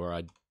last year where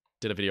I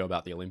did a video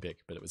about the Olympic,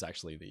 but it was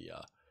actually the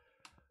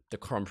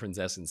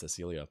Kronprinzessin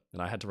Cecilia,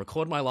 and I had to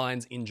record my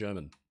lines in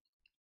German.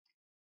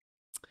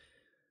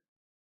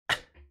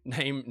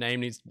 Name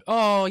needs.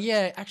 Oh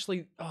yeah,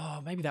 actually.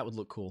 Oh, maybe that would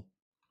look cool,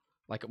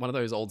 like one of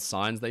those old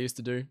signs they used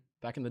to do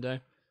back in the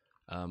day.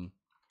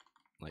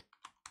 Like,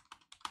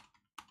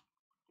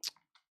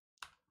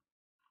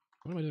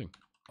 what am I doing?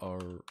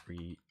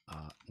 Oriana.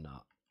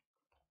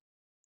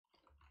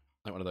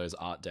 Like one of those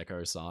Art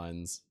Deco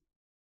signs.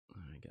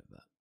 I get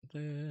that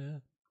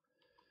there.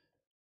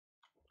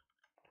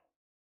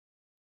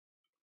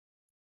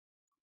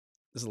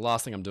 This is the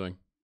last thing I'm doing.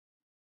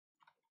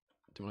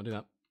 Do you want to do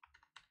that?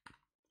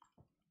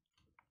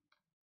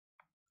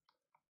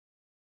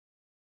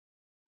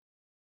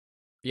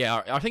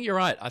 Yeah, I think you're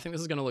right. I think this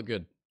is going to look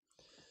good.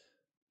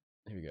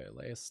 Here we go.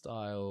 Layer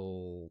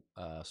style,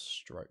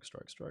 stroke.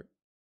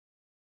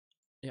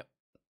 Yep.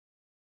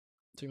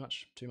 Too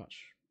much. That's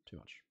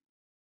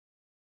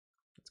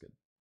good.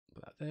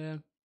 Put that there.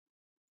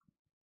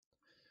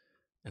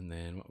 And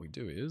then what we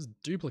do is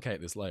duplicate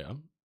this layer,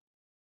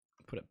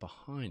 put it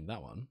behind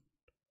that one,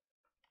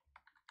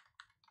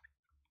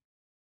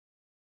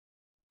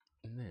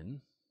 and then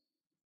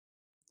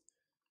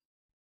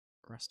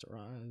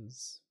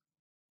rasterize.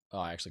 Oh,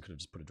 I actually could have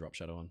just put a drop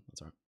shadow on.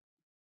 That's all right.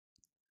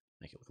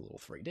 Make it look a little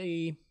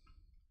 3D.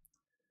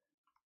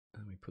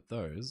 And we put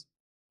those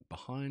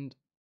behind,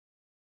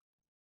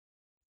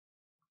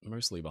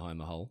 mostly behind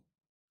the hull.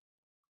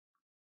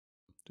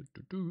 Oh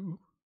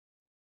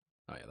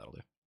yeah, that'll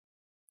do.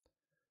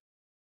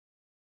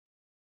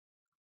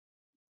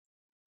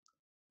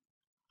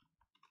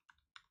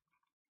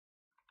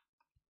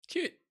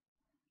 Cute.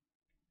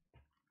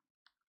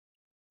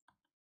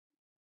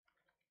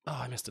 Oh,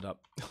 I messed it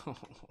up.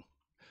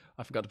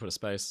 I forgot to put a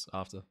space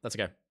after. That's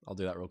okay. I'll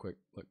do that real quick.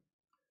 Look.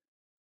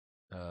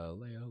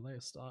 Layer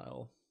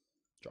style.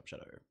 Drop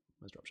shadow.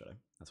 Where's drop shadow?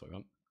 That's what we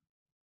want.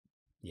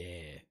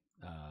 Yeah.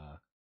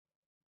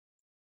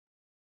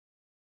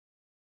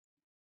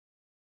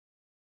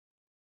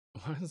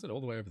 Why is it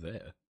all the way over there?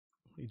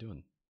 What are you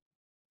doing?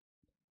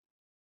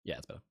 Yeah,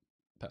 it's better.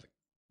 Perfect.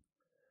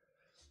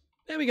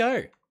 There we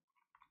go.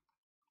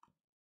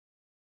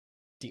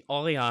 Die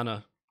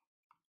Oriana.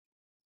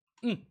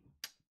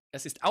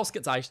 Es ist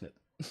ausgezeichnet.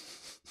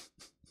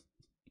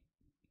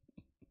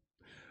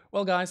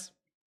 Well, guys.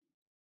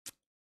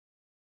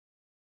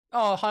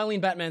 Oh,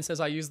 Hylian Batman says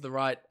I used the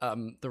right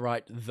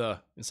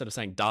instead of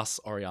saying das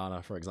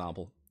Oriana, for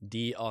example.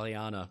 Die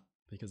Oriana,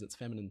 because it's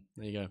feminine.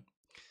 There you go.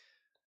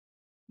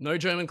 No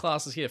German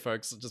classes here,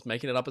 folks. Just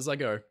making it up as I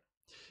go.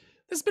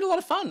 This has been a lot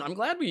of fun. I'm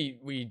glad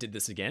we did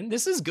this again.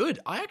 This is good.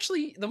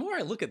 The more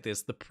I look at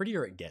this, the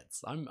prettier it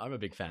gets. I'm a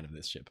big fan of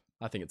this ship.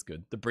 I think it's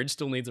good. The bridge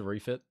still needs a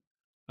refit.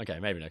 Okay,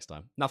 maybe next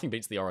time. Nothing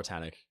beats the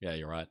Titanic. Yeah,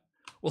 you're right.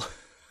 Well,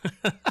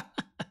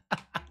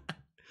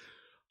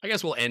 I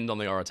guess we'll end on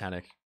the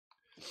Titanic.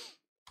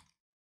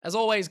 As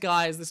always,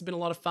 guys, this has been a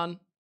lot of fun.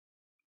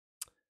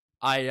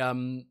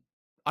 I'm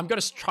going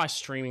to try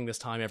streaming this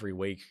time every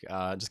week.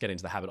 Just get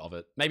into the habit of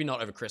it. Maybe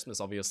not over Christmas,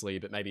 obviously,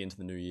 but maybe into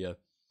the new year.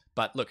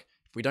 But look,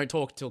 if we don't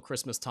talk till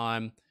Christmas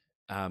time,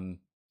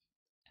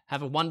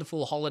 have a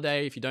wonderful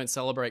holiday. If you don't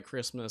celebrate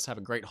Christmas, have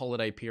a great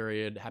holiday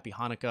period. Happy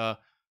Hanukkah.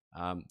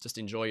 Just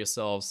enjoy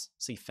yourselves,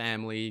 see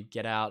family,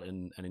 get out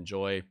and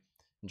enjoy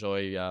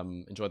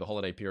the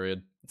holiday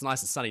period. It's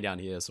nice and sunny down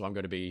here, so I'm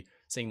going to be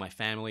seeing my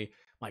family.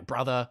 My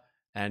brother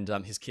and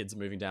his kids are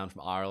moving down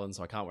from Ireland,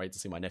 so I can't wait to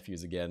see my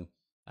nephews again.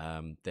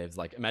 There's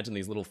like, imagine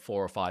these little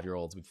 4 or 5 year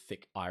olds with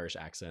thick Irish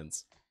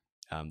accents.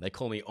 They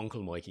call me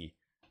Uncle Mikey.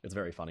 It's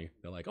very funny.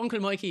 They're like, Uncle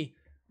Mikey,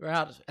 we're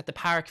out at the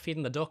park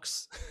feeding the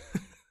ducks.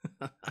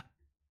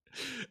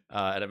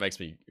 And it makes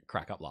me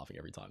crack up laughing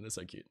every time. They're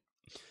so cute.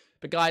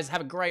 But guys, have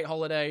a great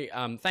holiday.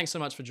 Thanks so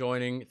much for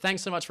joining.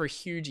 Thanks so much for a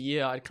huge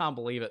year. I can't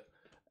believe it.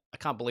 I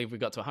can't believe we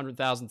got to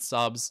 100,000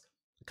 subs.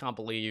 I can't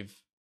believe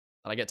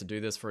that I get to do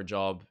this for a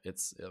job.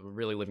 It's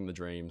really living the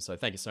dream. So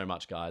thank you so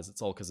much, guys.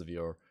 It's all because of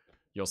your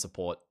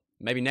support.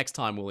 Maybe next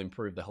time we'll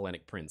improve the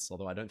Hellenic Prince,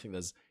 although I don't think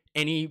there's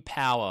any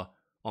power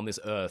on this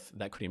earth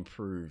that could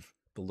improve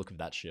the look of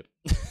that ship.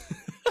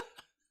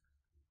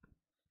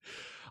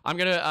 I'm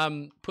going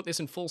to put this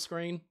in full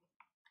screen.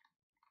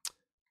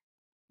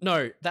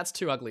 No, that's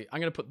too ugly. I'm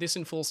going to put this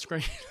in full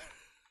screen.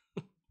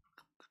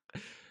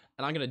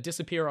 And I'm going to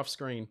disappear off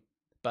screen.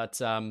 But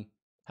have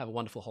a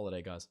wonderful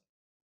holiday, guys.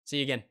 See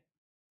you again.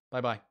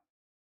 Bye-bye.